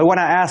 But when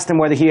I asked him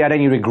whether he had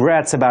any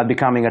regrets about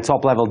becoming a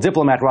top-level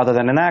diplomat rather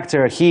than an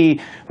actor,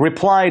 he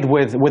replied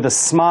with a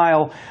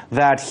smile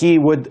that he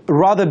would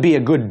rather be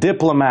a good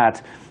diplomat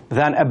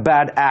than a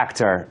bad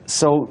actor.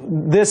 So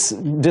this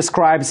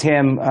describes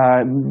him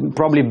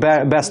probably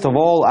best of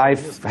all.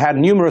 I've had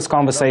numerous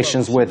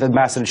conversations with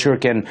Ambassador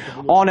Churkin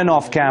on and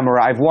off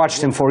camera. I've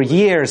watched him for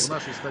years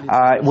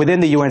within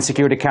the UN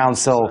Security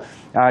Council.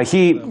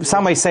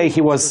 Some may say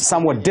he was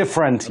somewhat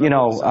different,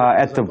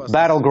 at the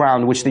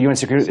battleground which the UN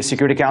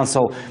Security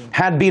Council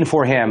had been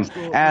for him,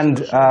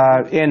 and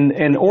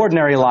in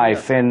ordinary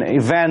life, in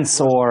events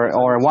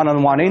or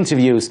one-on-one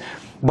interviews.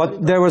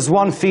 But there was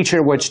one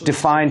feature which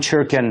defined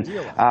Churkin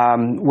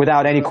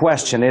without any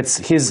question. It's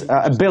his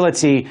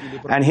ability,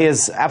 and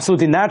his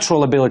absolutely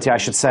natural ability, I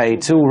should say,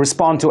 to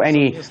respond to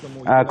any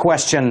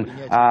question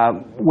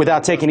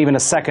without taking even a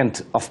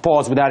second of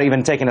pause, without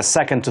even taking a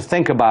second to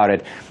think about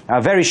it.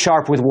 Very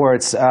sharp with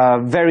words,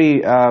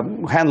 handling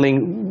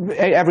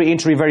every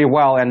interview very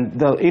well, and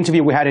the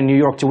interview we had in New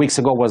York 2 weeks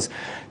ago was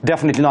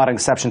definitely not an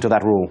exception to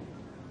that rule.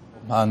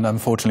 And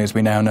unfortunately, as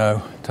we now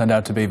know, turned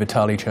out to be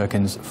Vitaly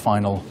Churkin's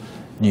final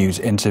news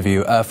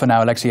interview. For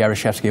now, Alexei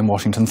Yarashevsky in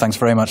Washington, thanks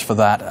very much for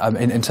that.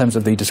 In terms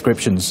of the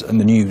descriptions and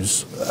the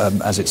news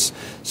as it's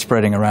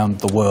spreading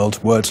around the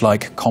world, words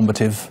like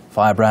combative,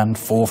 firebrand,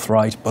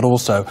 forthright, but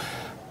also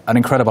an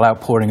incredible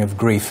outpouring of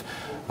grief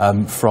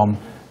from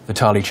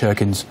Vitaly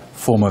Churkin's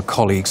former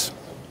colleagues.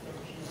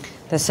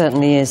 There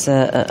certainly is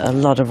a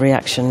lot of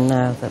reaction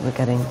now that we're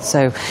getting.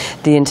 So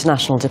the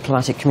international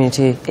diplomatic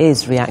community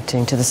is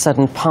reacting to the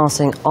sudden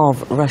passing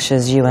of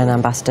Russia's UN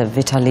ambassador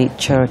Vitaly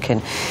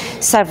Churkin.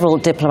 Several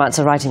diplomats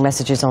are writing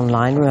messages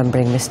online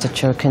remembering Mr.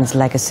 Churkin's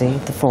legacy.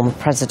 The former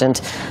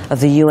president of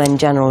the UN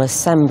General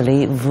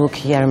Assembly,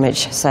 Vuk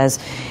Yermich, says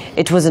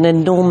it was an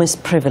enormous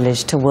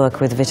privilege to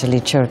work with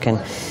Vitaly Churkin.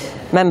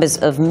 Members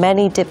of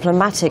many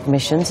diplomatic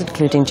missions,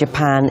 including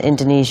Japan,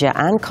 Indonesia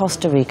and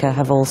Costa Rica,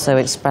 have also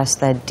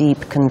expressed their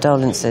deep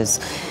condolences.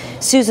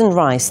 Susan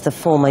Rice, the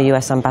former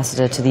US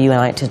ambassador to the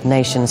United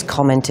Nations,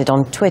 commented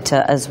on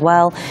Twitter as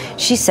well.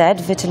 She said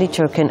Vitaly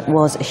Churkin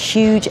was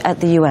huge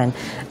at the UN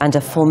and a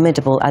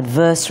formidable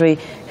adversary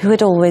who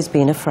had always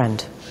been a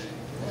friend.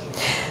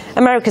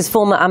 America's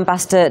former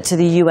ambassador to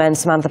the UN,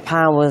 Samantha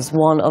Power, was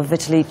one of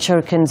Vitaly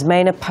Churkin's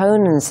main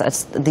opponents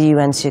at the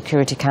UN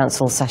Security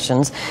Council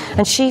sessions,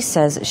 and she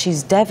says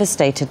she's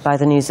devastated by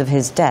the news of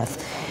his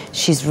death.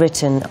 She's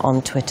written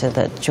on Twitter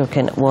that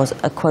Churkin was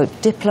a, quote,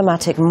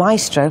 diplomatic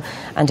maestro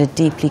and a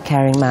deeply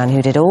caring man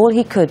who did all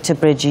he could to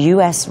bridge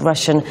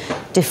US-Russian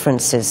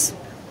differences.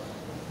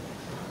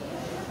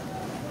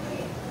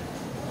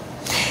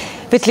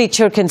 Vitaly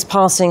Churkin's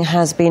passing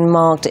has been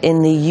marked in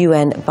the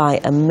UN by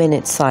a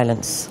minute's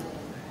silence.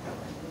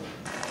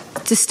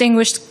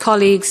 Distinguished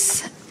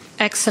colleagues,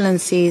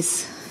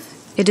 Excellencies,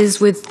 it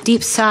is with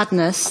deep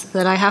sadness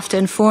that I have to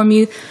inform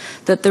you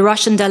that the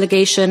Russian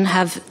delegation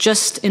have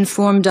just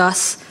informed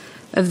us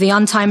of the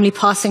untimely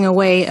passing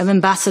away of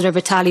Ambassador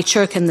Vitaly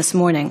Churkin this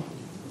morning.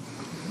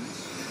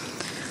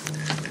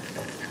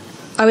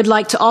 I would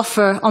like to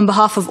offer, on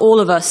behalf of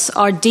all of us,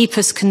 our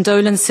deepest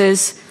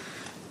condolences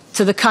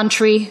to the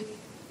country,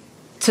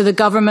 to the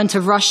government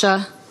of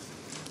Russia,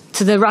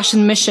 to the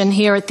Russian mission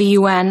here at the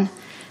UN,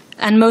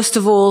 and most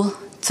of all,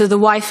 to the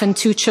wife and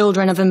 2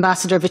 children of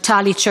Ambassador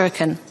Vitaly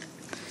Churkin.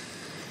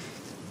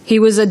 He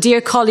was a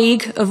dear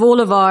colleague of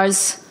all of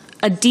ours,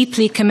 a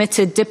deeply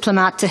committed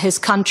diplomat to his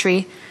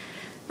country,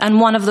 and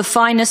one of the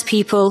finest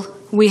people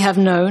we have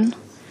known.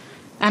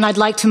 And I'd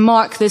like to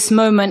mark this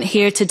moment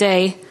here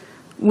today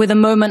with a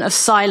moment of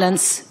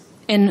silence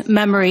in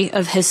memory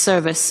of his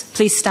service.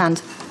 Please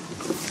stand.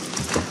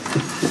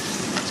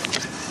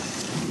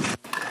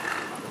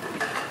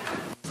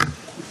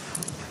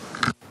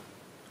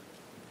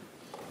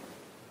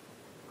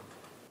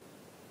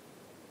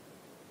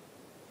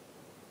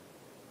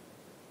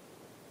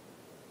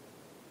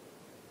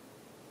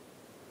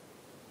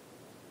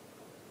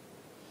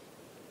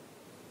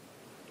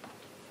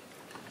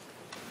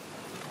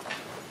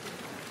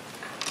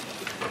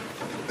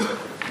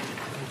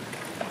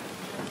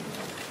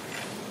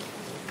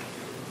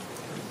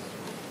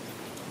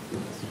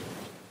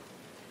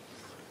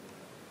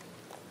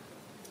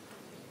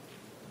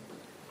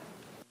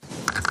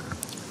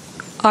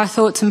 Our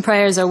thoughts and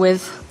prayers are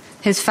with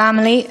his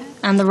family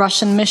and the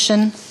Russian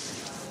mission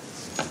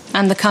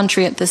and the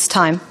country at this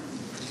time.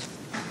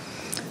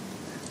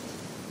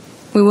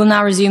 We will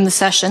now resume the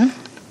session.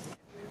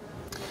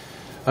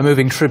 A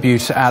moving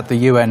tribute at the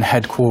UN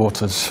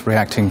headquarters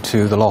reacting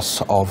to the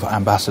loss of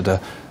Ambassador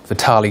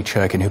Vitaly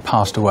Churkin, who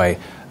passed away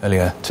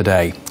earlier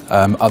today.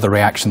 Other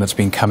reaction that's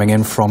been coming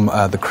in from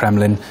the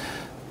Kremlin,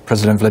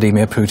 President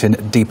Vladimir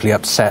Putin deeply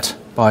upset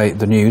by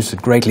the news,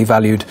 greatly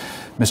valued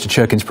Mr.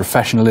 Churkin's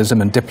professionalism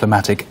and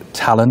diplomatic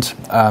talent.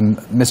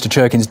 Mr.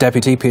 Churkin's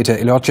deputy, Peter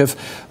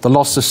Ilyotchev, the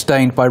loss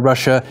sustained by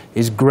Russia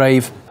is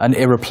grave and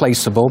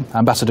irreplaceable.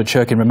 Ambassador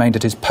Churkin remained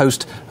at his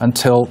post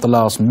until the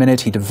last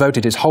minute. He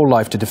devoted his whole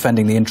life to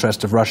defending the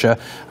interests of Russia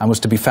and was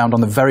to be found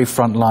on the very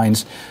front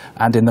lines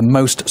and in the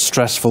most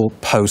stressful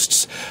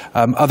posts.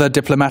 Other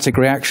diplomatic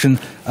reaction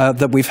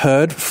that we've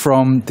heard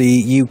from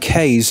the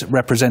UK's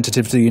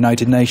representative to the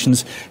United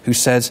Nations, who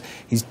says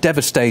he's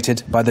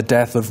devastated by the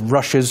death of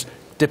Russia's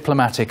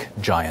diplomatic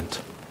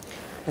giant.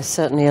 There's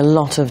certainly a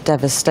lot of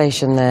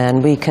devastation there,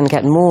 and we can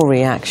get more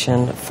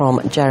reaction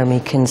from Jeremy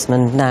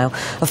Kinsman now,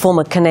 a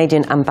former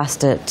Canadian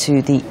ambassador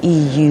to the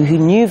EU who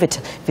knew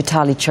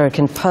Vitaly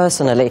Churkin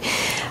personally.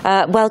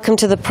 Welcome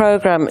to the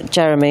programme,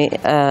 Jeremy.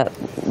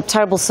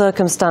 Terrible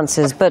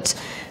circumstances, but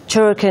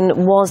Churkin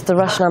was the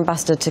Russian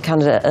ambassador to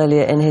Canada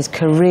earlier in his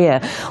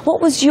career.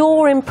 What was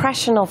your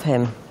impression of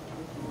him?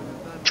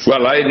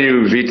 Well, I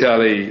knew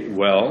Vitaly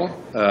well,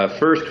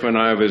 first when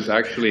I was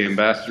actually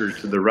ambassador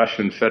to the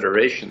Russian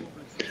Federation.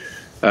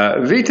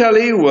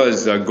 Vitaly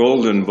was a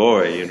golden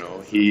boy, you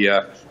know. He,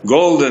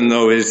 golden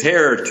though his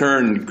hair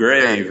turned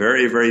gray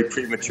very, very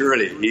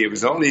prematurely. He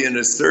was only in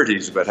his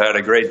 30s, but had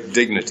a great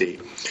dignity.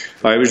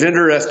 I was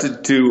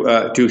interested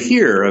to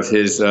hear of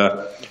his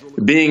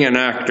being an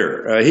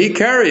actor. He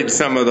carried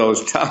some of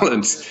those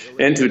talents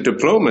into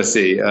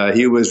diplomacy.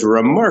 He was a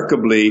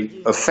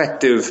remarkably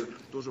effective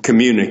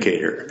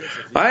communicator.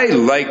 I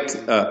liked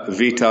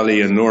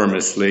Vitaly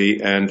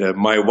enormously, and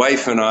my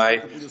wife and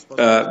I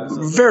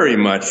very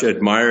much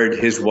admired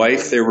his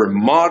wife. They were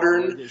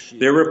modern.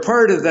 They were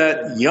part of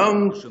that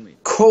young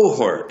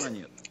cohort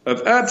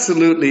of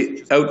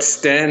absolutely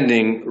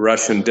outstanding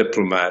Russian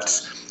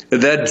diplomats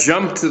that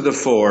jumped to the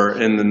fore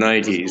in the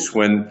 90s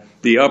when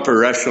the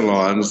upper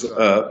echelons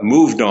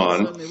moved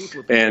on,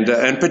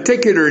 and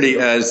particularly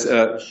as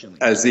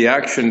the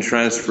action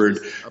transferred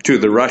to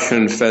the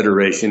Russian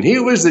Federation. He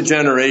was the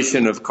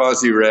generation of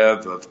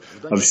Kozyrev,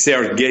 of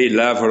Sergei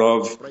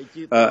Lavrov,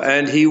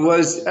 and he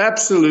was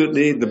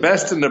absolutely the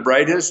best and the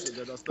brightest,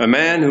 a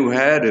man who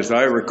had, as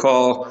I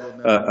recall,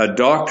 a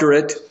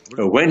doctorate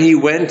when he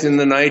went in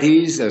the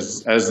 90s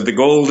as the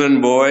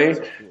golden boy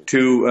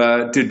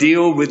to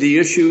deal with the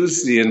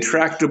issues, the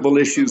intractable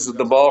issues of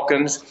the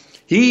Balkans.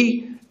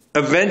 He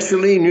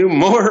eventually knew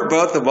more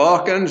about the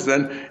Balkans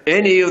than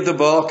any of the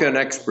Balkan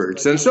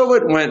experts. And so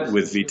it went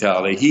with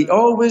Vitaly. He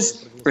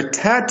always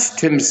attached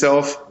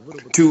himself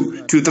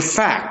to the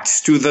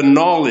facts, to the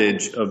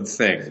knowledge of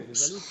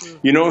things.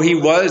 You know, he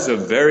was a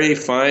very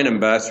fine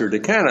ambassador to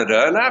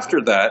Canada, and after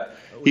that,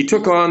 he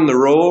took on the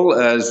role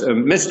as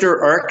Mr.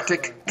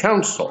 Arctic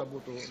Council.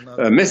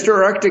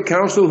 Mr. Arctic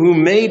Council, who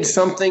made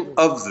something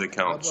of the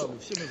council.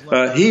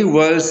 He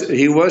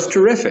was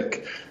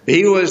terrific.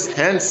 He was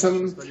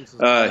handsome.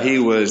 He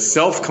was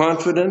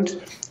self-confident.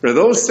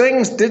 Those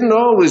things didn't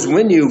always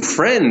win you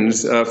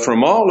friends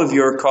from all of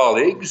your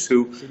colleagues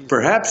who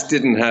perhaps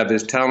didn't have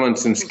his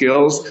talents and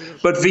skills,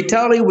 but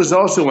Vitaly was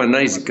also a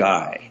nice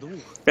guy.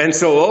 And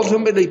so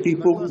ultimately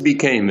people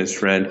became his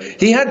friend.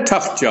 He had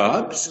tough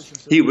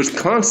jobs. He was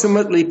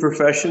consummately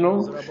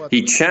professional.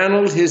 He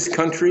channeled his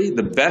country,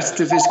 the best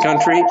of his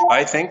country,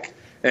 I think,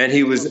 and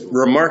he was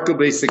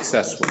remarkably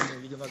successful.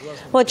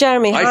 Well,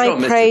 Jeremy,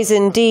 high praise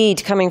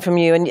indeed coming from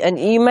you. And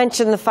you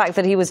mentioned the fact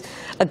that he was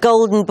a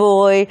golden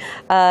boy.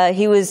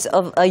 He was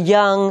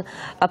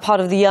a part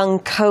of the young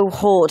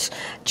cohort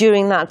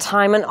during that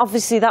time. And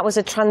obviously that was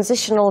a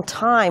transitional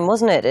time,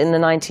 wasn't it, in the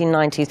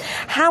 1990s?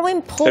 How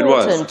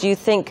important do you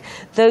think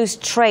those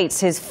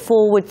traits, his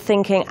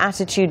forward-thinking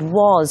attitude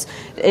was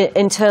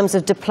in terms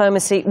of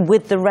diplomacy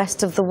with the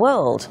rest of the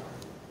world?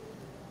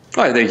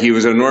 I think he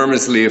was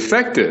enormously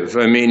effective.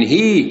 I mean,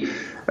 he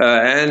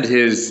and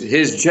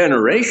his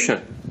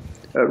generation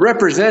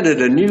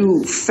represented a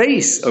new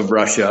face of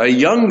Russia, a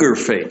younger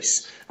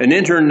face, an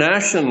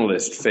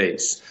internationalist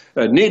face.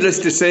 Needless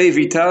to say,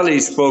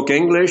 Vitaly spoke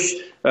English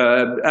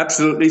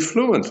absolutely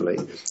fluently.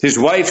 His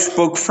wife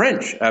spoke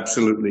French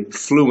absolutely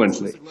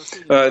fluently.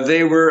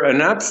 They were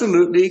an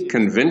absolutely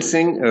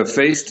convincing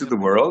face to the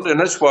world, and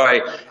that's why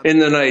in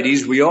the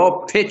 90s we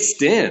all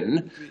pitched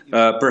in,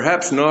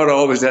 perhaps not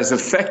always as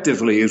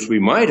effectively as we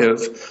might have,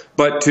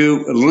 but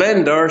to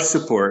lend our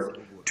support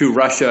to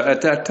Russia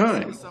at that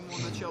time.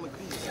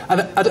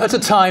 And at a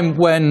time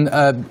when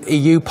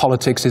EU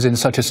politics is in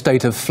such a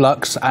state of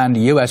flux and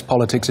US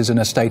politics is in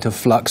a state of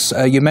flux,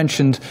 you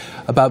mentioned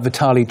about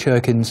Vitaly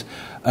Churkin's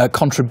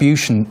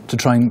contribution to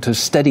trying to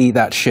steady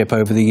that ship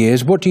over the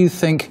years. What do you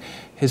think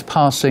his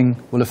passing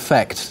will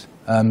affect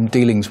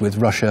dealings with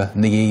Russia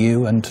and the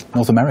EU and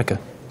North America?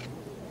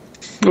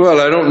 Well,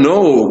 I don't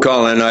know,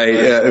 Colin.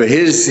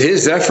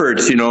 His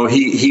efforts, you know,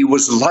 he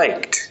was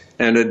liked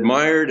and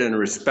admired and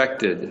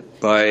respected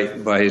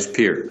by his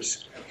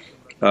peers.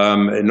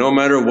 No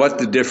matter what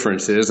the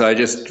difference is, I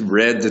just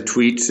read the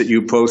tweets that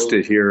you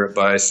posted here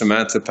by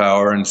Samantha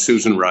Power and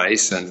Susan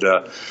Rice and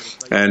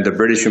the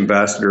British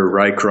Ambassador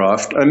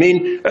Rycroft. I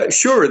mean,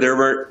 sure, there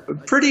were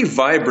pretty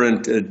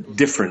vibrant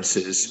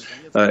differences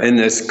in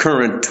this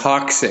current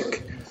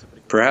toxic,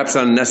 perhaps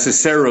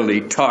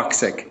unnecessarily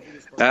toxic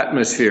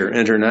atmosphere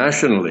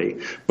internationally.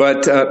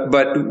 But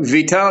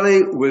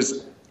Vitaly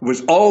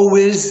was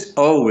always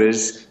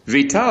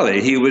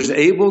Vitaly. He was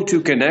able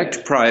to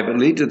connect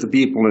privately to the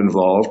people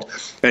involved,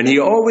 and he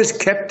always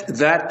kept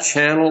that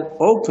channel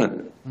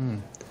open.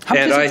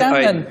 And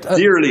I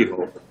dearly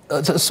hope.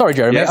 Sorry,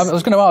 Jeremy, yes? I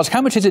was going to ask,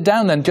 how much is it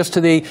down then just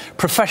to the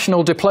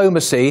professional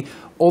diplomacy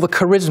or the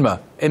charisma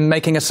in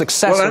making a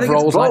success of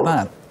roles like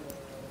that?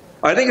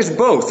 I think it's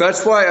both.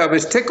 That's why I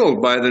was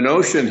tickled by the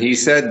notion he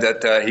said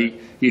that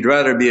he'd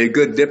rather be a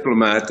good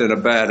diplomat than a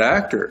bad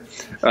actor.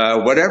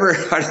 Whatever,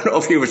 I don't know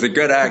if he was a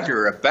good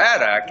actor or a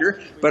bad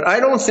actor, but I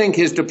don't think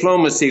his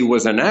diplomacy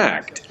was an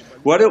act.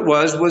 What it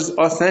was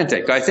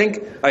authentic. I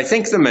think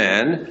the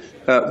man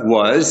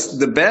was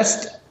the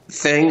best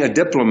thing a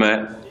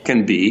diplomat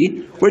can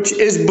be, which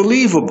is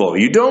believable.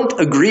 You don't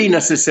agree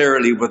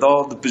necessarily with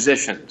all the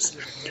positions,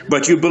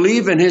 but you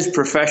believe in his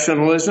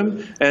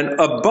professionalism, and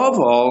above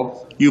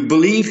all, you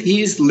believe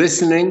he's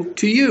listening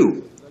to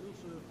you.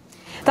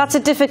 That's a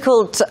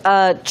difficult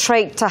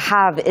trait to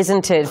have,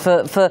 isn't it,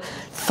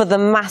 for the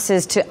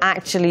masses to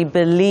actually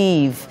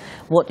believe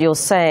what you're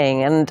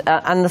saying, and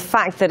the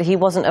fact that he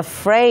wasn't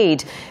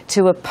afraid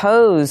to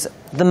oppose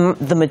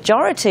the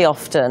majority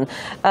often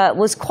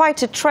was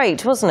quite a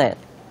trait, wasn't it?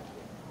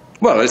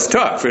 Well, it's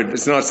tough.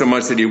 It's not so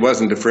much that he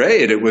wasn't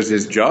afraid. It was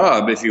his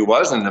job, if he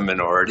was in the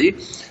minority,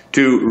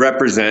 to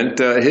represent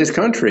his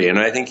country. And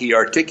I think he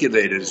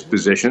articulated his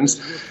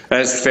positions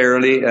as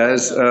fairly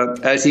as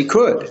he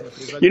could.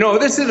 You know,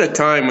 this is a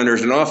time when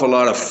there's an awful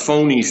lot of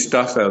phony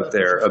stuff out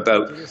there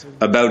about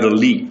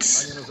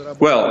elites.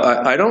 Well,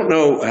 I don't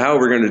know how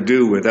we're going to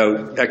do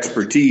without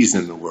expertise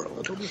in the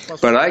world.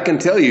 But I can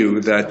tell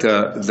you that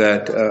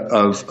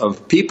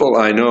of people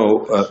I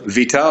know,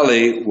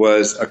 Vitaly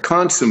was a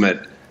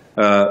consummate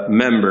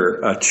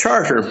a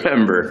charter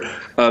member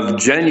of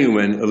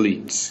genuine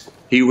elites.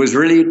 He was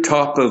really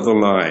top of the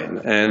line,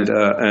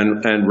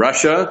 and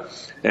Russia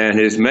and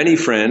his many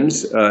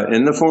friends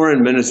in the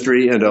foreign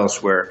ministry and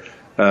elsewhere,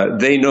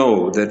 they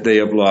know that they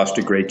have lost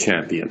a great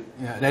champion.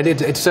 Yeah,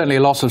 it's certainly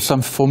a loss of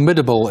some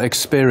formidable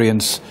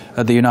experience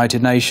at the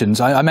United Nations.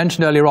 I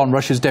mentioned earlier on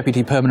Russia's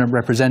Deputy Permanent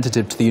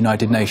Representative to the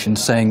United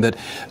Nations saying that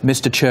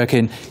Mr.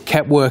 Churkin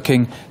kept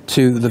working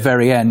to the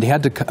very end. He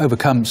had to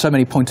overcome so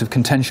many points of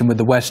contention with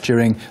the West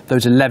during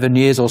those 11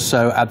 years or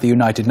so at the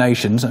United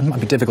Nations. It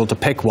might be difficult to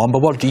pick one,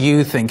 but what do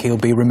you think he'll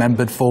be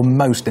remembered for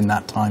most in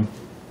that time?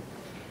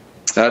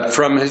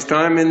 From his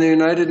time in the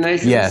United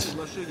Nations? Yes.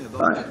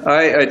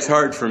 It's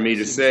hard for me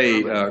to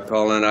say,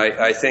 Colin.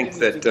 I think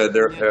that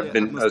there have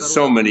been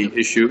so many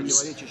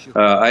issues.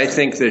 I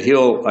think that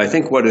I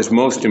think what is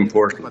most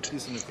important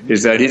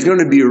is that he's going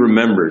to be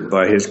remembered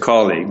by his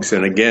colleagues.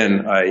 And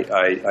again,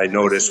 I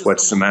noticed what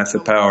Samantha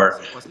Power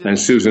and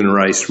Susan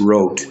Rice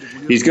wrote.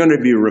 He's going to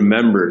be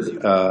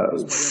remembered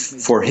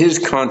for his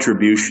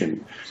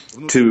contribution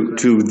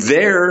to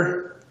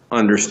their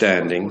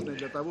understanding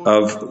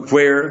of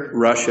where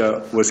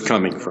Russia was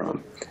coming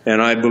from. And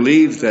I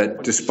believe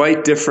that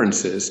despite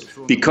differences,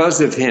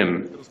 because of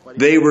him,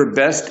 they were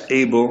best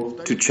able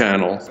to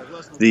channel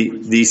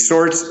the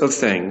sorts of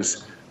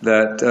things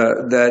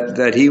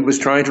that he was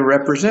trying to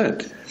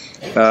represent.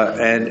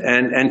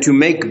 And to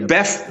make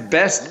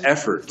best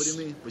efforts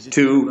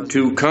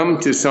to come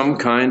to some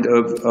kind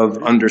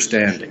of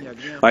understanding.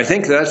 I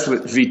think that's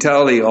what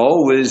Vitaly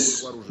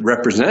always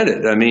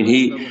represented. I mean,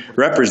 he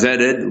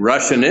represented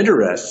Russian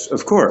interests,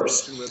 of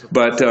course,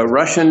 but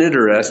Russian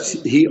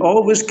interests, he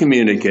always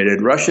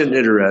communicated. Russian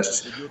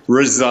interests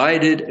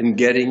resided in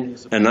getting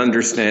an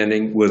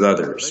understanding with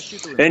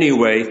others.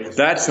 Anyway,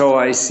 that's how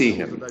I see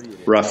him,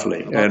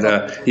 roughly.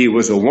 And he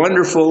was a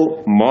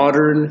wonderful,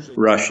 modern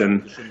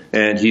Russian,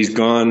 and he's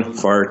gone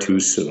far too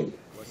soon.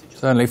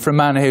 Certainly, for a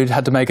man who'd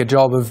had to make a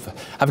job of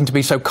having to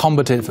be so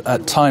combative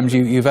at times,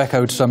 you've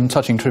echoed some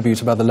touching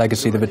tributes about the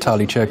legacy that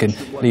Vitaly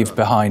Churkin leaves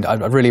behind.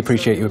 I really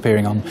appreciate you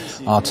appearing on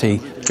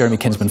RT. Jeremy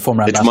Kinsman,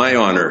 former ambassador. It's my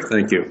honour,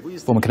 thank you.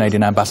 Former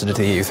Canadian ambassador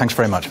to the EU. Thanks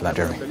very much for that,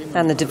 Jeremy.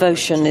 And the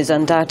devotion is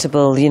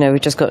undoubtable. You know,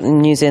 we've just got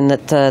news in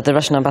that the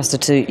Russian ambassador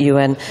to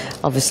UN,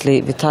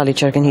 obviously Vitaly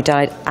Churkin, he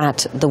died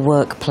at the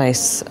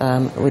workplace,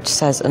 which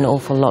says an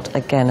awful lot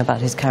again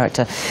about his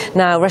character.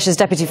 Now, Russia's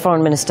deputy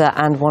foreign minister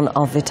and one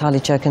of Vitaly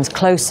Churkin's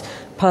close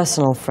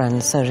personal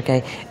friends,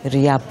 Sergei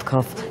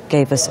Ryabkov,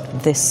 gave us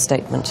this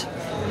statement.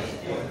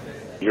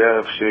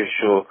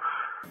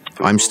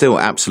 I'm still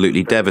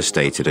absolutely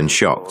devastated and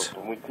shocked.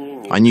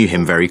 I knew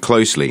him very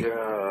closely.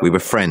 We were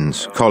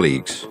friends,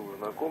 colleagues.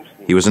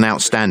 He was an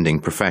outstanding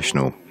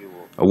professional,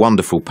 a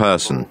wonderful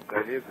person,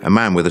 a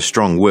man with a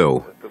strong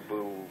will.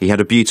 He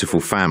had a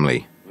beautiful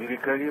family.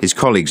 His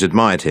colleagues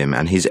admired him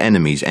and his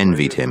enemies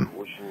envied him.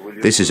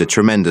 This is a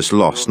tremendous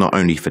loss not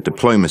only for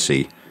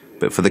diplomacy,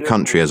 but for the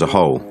country as a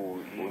whole.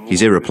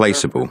 He's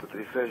irreplaceable.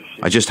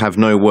 I just have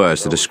no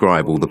words to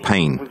describe all the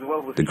pain,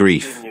 the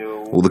grief,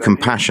 all the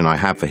compassion I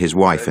have for his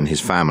wife and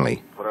his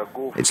family.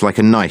 It's like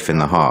a knife in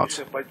the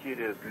heart.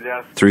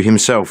 Through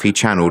himself, he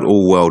channeled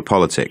all world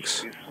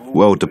politics,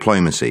 world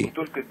diplomacy,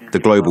 the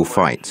global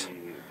fight,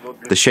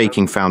 the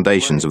shaking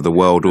foundations of the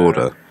world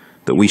order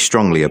that we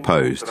strongly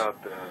opposed.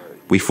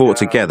 We fought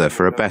together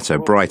for a better,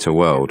 brighter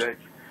world,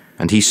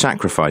 and he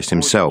sacrificed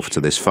himself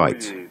to this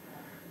fight.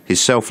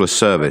 His selfless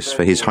service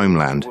for his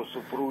homeland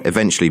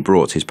eventually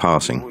brought his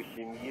passing.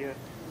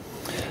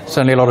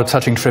 Certainly a lot of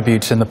touching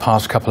tributes in the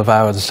past couple of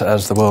hours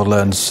as the world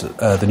learns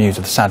the news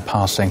of the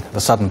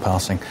sudden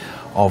passing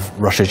of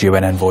Russia's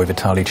UN envoy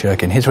Vitaly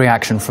Churkin. His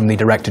reaction from the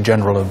Director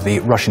General of the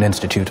Russian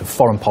Institute of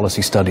Foreign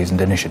Policy Studies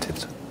and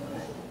Initiatives.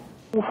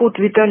 The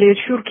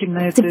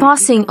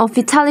passing of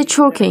Vitaly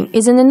Churkin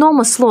is an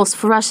enormous loss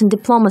for Russian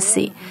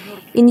diplomacy.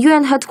 In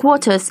UN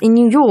headquarters in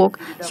New York,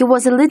 he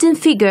was a leading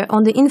figure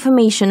on the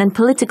information and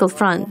political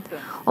front.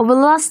 Over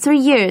the last 3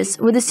 years,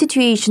 with the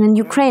situation in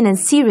Ukraine and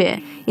Syria,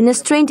 in a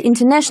strained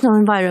international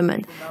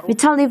environment,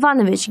 Vitaly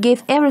Ivanovich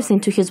gave everything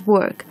to his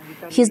work.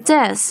 His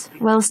death,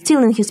 while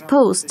still in his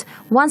post,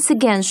 once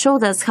again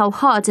showed us how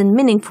hard and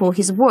meaningful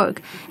his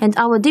work and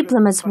our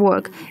diplomats'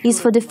 work is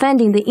for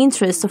defending the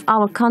interests of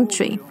our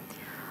country.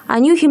 I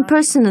knew him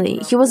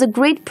personally. He was a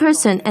great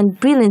person and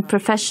brilliant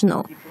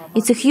professional.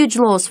 It's a huge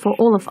loss for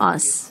all of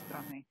us.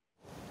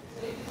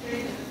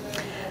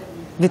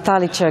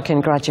 Vitaly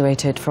Churkin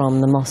graduated from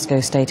the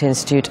Moscow State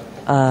Institute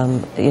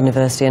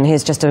University, and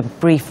here's just a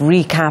brief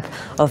recap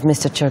of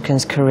Mr.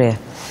 Churkin's career.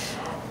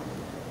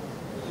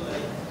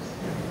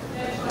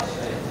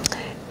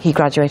 He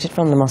graduated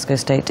from the Moscow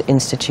State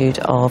Institute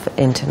of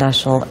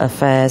International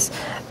Affairs.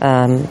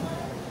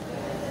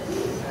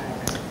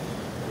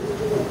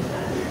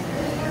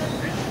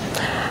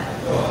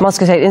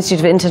 Moscow State Institute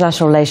of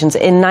International Relations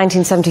in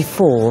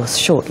 1974,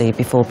 shortly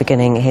before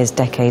beginning his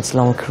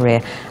decades-long career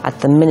at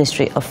the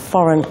Ministry of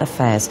Foreign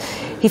Affairs.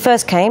 He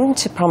first came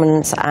to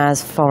prominence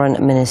as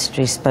Foreign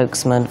Ministry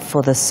spokesman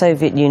for the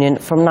Soviet Union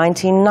from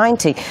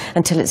 1990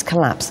 until its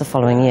collapse the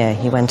following year.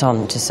 He went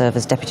on to serve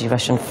as Deputy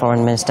Russian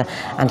Foreign Minister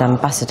and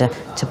Ambassador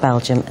to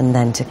Belgium and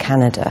then to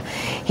Canada.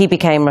 He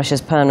became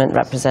Russia's permanent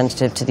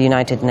representative to the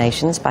United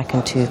Nations back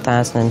in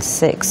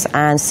 2006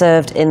 and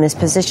served in this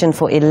position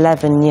for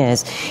 11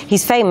 years.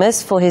 He's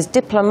famous for his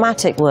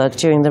diplomatic work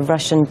during the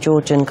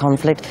Russian-Georgian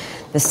conflict,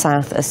 the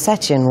South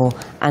Ossetian War,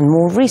 and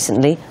more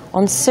recently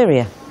on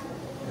Syria.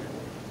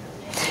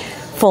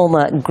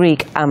 Former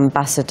Greek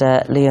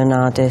ambassador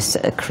Leonardis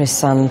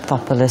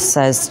Chrysanthopoulos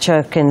says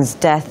Churkin's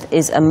death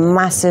is a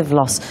massive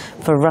loss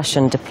for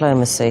Russian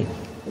diplomacy.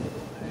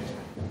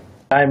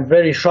 I'm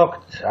very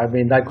shocked. I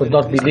mean, I could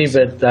not believe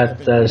it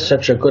that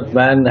such a good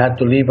man had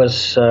to leave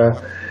us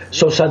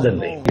so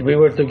suddenly. We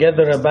were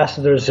together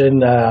ambassadors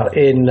in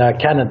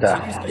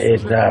Canada.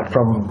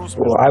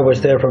 I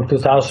was there from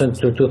 2000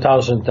 to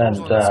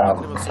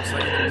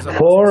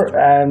 2004,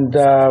 and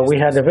we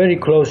had a very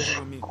close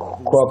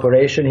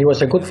cooperation. He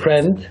was a good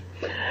friend,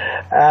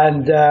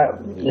 and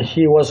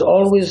he was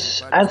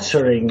always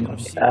answering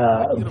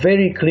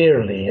very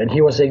clearly, and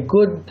he was a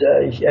good,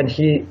 and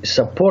he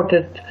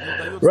supported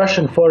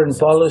Russian foreign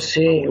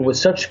policy with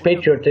such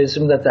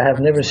patriotism that I have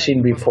never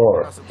seen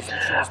before.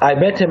 I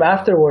met him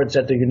afterwards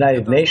at the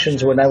United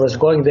Nations when I was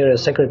going there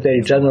as Secretary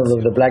General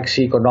of the Black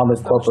Sea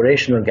Economic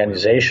Cooperation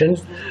Organization.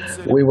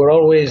 We were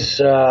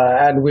always,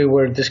 and we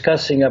were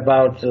discussing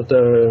about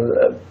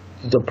the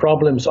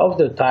problems of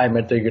the time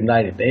at the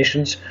United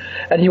Nations,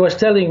 and he was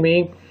telling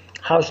me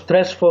how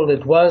stressful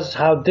it was,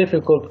 how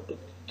difficult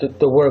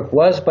the work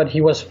was, but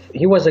he was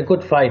a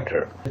good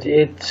fighter.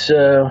 It's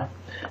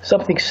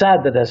something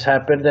sad that has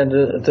happened, and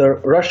the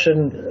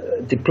Russian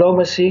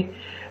diplomacy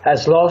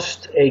has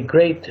lost a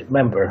great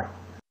member.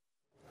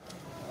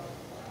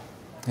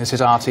 This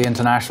is RT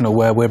International,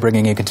 where we're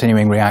bringing a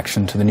continuing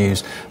reaction to the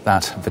news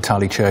that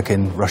Vitaly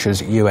Churkin,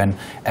 Russia's UN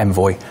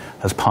envoy,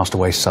 has passed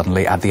away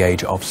suddenly at the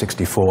age of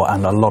 64,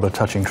 and a lot of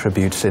touching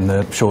tributes in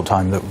the short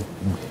time that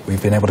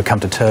we've been able to come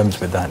to terms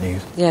with that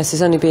news. Yes,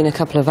 it's only been a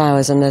couple of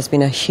hours and there's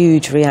been a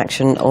huge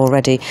reaction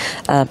already.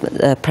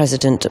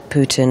 President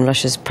Putin,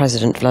 Russia's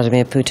President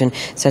Vladimir Putin,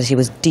 said he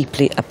was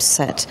deeply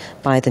upset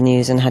by the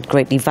news and had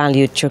greatly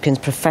valued Churkin's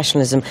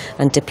professionalism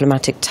and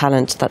diplomatic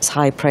talent. That's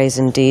high praise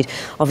indeed.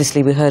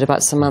 Obviously, we heard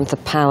about Samantha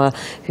Power,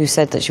 who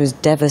said that she was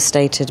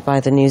devastated by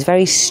the news.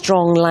 Very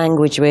strong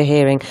language we're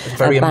hearing.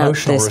 Very about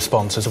emotional this.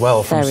 Response as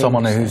well from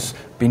someone who's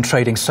been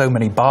trading so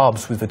many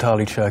barbs with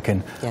Vitaly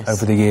Churkin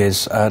over the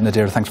years.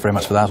 Nadira, thanks very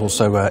much for that.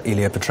 Also,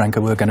 Ilya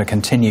Petrenko, we're going to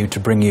continue to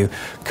bring you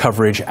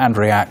coverage and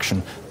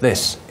reaction.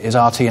 This is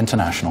RT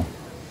International.